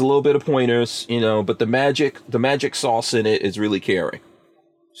you guys a little bit of pointers, but the magic sauce in it is really caring.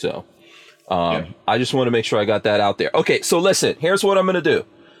 So I just want to make sure I got that out there. Okay, so listen, here's what I'm going to do.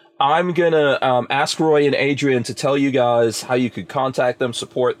 I'm going to ask Roy and Adrian to tell you guys how you could contact them,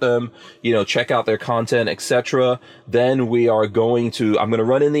 support them, check out their content, etc. Then I'm going to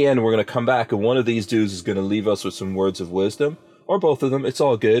run in the end, and we're going to come back, and one of these dudes is going to leave us with some words of wisdom, or both of them. It's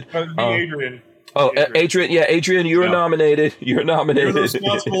all good. Adrian. Adrian. Yeah, Adrian, you're nominated. You're nominated. You're the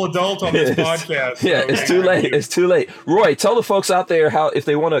responsible adult on this podcast. Yeah, it's too late. It's too late. Roy, tell the folks out there how, if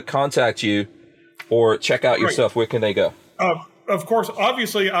they want to contact you or check out your stuff, where can they go? Of course,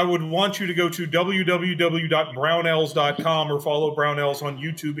 obviously, I would want you to go to www.brownells.com or follow Brownells on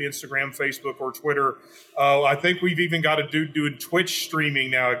YouTube, Instagram, Facebook, or Twitter. I think we've even got a dude doing Twitch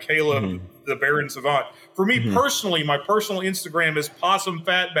streaming now, Caleb, the Baron Savant. For me personally, my personal Instagram is Possum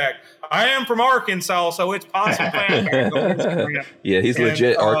Fatback. I am from Arkansas, so it's Possum Fatback on Instagram. Yeah, he's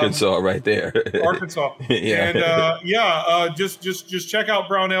legit Arkansas right there. Arkansas. Yeah. And just check out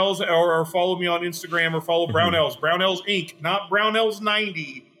Brownells or follow me on Instagram or follow Brownells. Brownells Inc., not Brownells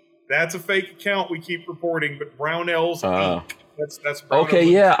 90. That's a fake account we keep reporting, but Brownells Inc. That's Brownells. Okay,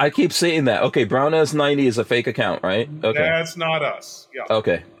 yeah, I keep seeing that. Okay, Brownells 90 is a fake account, right? Okay. That's not us. Yeah.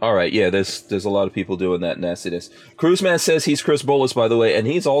 Okay. All right. Yeah, there's a lot of people doing that nastiness. Cruiseman says he's Chris Bullis, by the way, and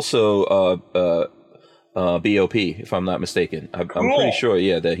he's also BOP, if I'm not mistaken. I'm pretty sure,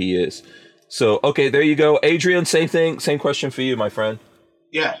 that he is. So, okay, there you go. Adrian, same thing. Same question for you, my friend.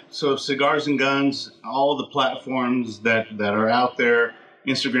 Yeah. So Cigars and Guns, all the platforms that are out there,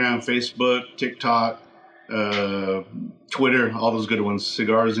 Instagram, Facebook, TikTok, Twitter, all those good ones,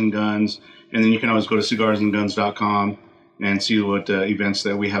 Cigars and Guns. And then you can always go to cigarsandguns.com and see what events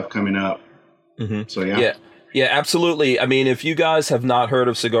that we have coming up. Mm-hmm. So, yeah, absolutely. I mean, if you guys have not heard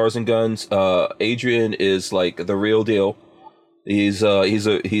of Cigars and Guns, Adrian is like the real deal. He's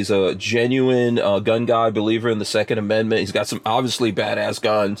a genuine gun guy, believer in the Second Amendment. He's got some obviously badass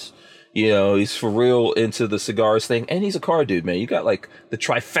guns. He's for real into the cigars thing, and he's a car dude, man. You got like the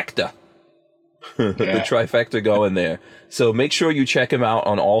trifecta. The trifecta going there. So make sure you check him out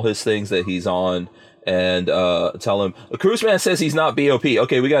on all his things that he's on, and tell him. Cruiseman says he's not BOP.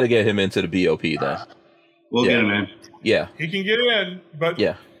 Okay, we got to get him into the BOP then. We'll get him in. Yeah, he can get in, but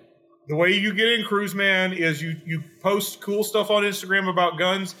the way you get in, Cruiseman, is you post cool stuff on Instagram about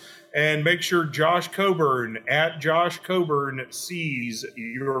guns, and make sure Josh Coburn sees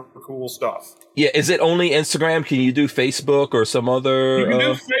your cool stuff. Yeah, is it only Instagram? Can you do Facebook or some other? You can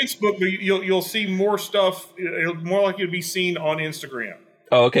do Facebook, but you'll see more stuff. It'll more likely to be seen on Instagram.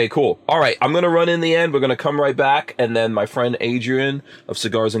 Oh, okay, cool. All right, I'm going to run in the end. We're going to come right back, and then my friend Adrian of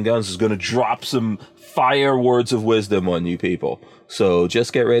Cigars and Guns is going to drop some fire words of wisdom on you people. So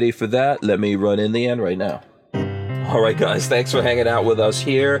just get ready for that. Let me run in the end right now. All right, guys, thanks for hanging out with us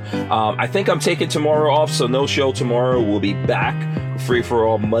here. I think I'm taking tomorrow off, so no show tomorrow. We'll be back Free for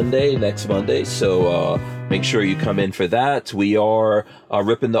All next Monday. So make sure you come in for that. We are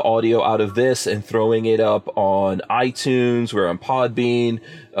ripping the audio out of this and throwing it up on iTunes. We're on Podbean.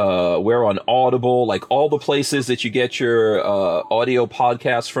 We're on Audible, like all the places that you get your audio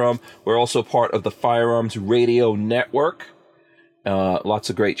podcasts from. We're also part of the Firearms Radio Network.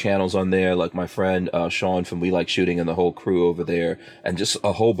 Lots of great channels on there, like my friend Sean from We Like Shooting and the whole crew over there, and just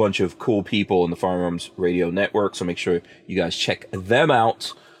a whole bunch of cool people in the Firearms Radio Network. So make sure you guys check them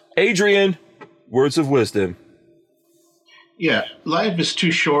out. Adrian, words of wisdom. Yeah, life is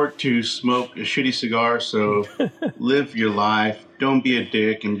too short to smoke a shitty cigar, so live your life. Don't be a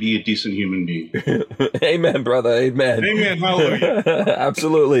dick and be a decent human being. Amen, brother. Amen. Amen. Hallelujah.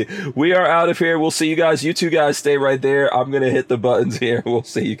 Absolutely. We are out of here. We'll see you guys. You two guys stay right there. I'm going to hit the buttons here. We'll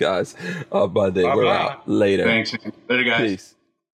see you guys on Monday. We're out. Later. Thanks. Later, guys. Peace.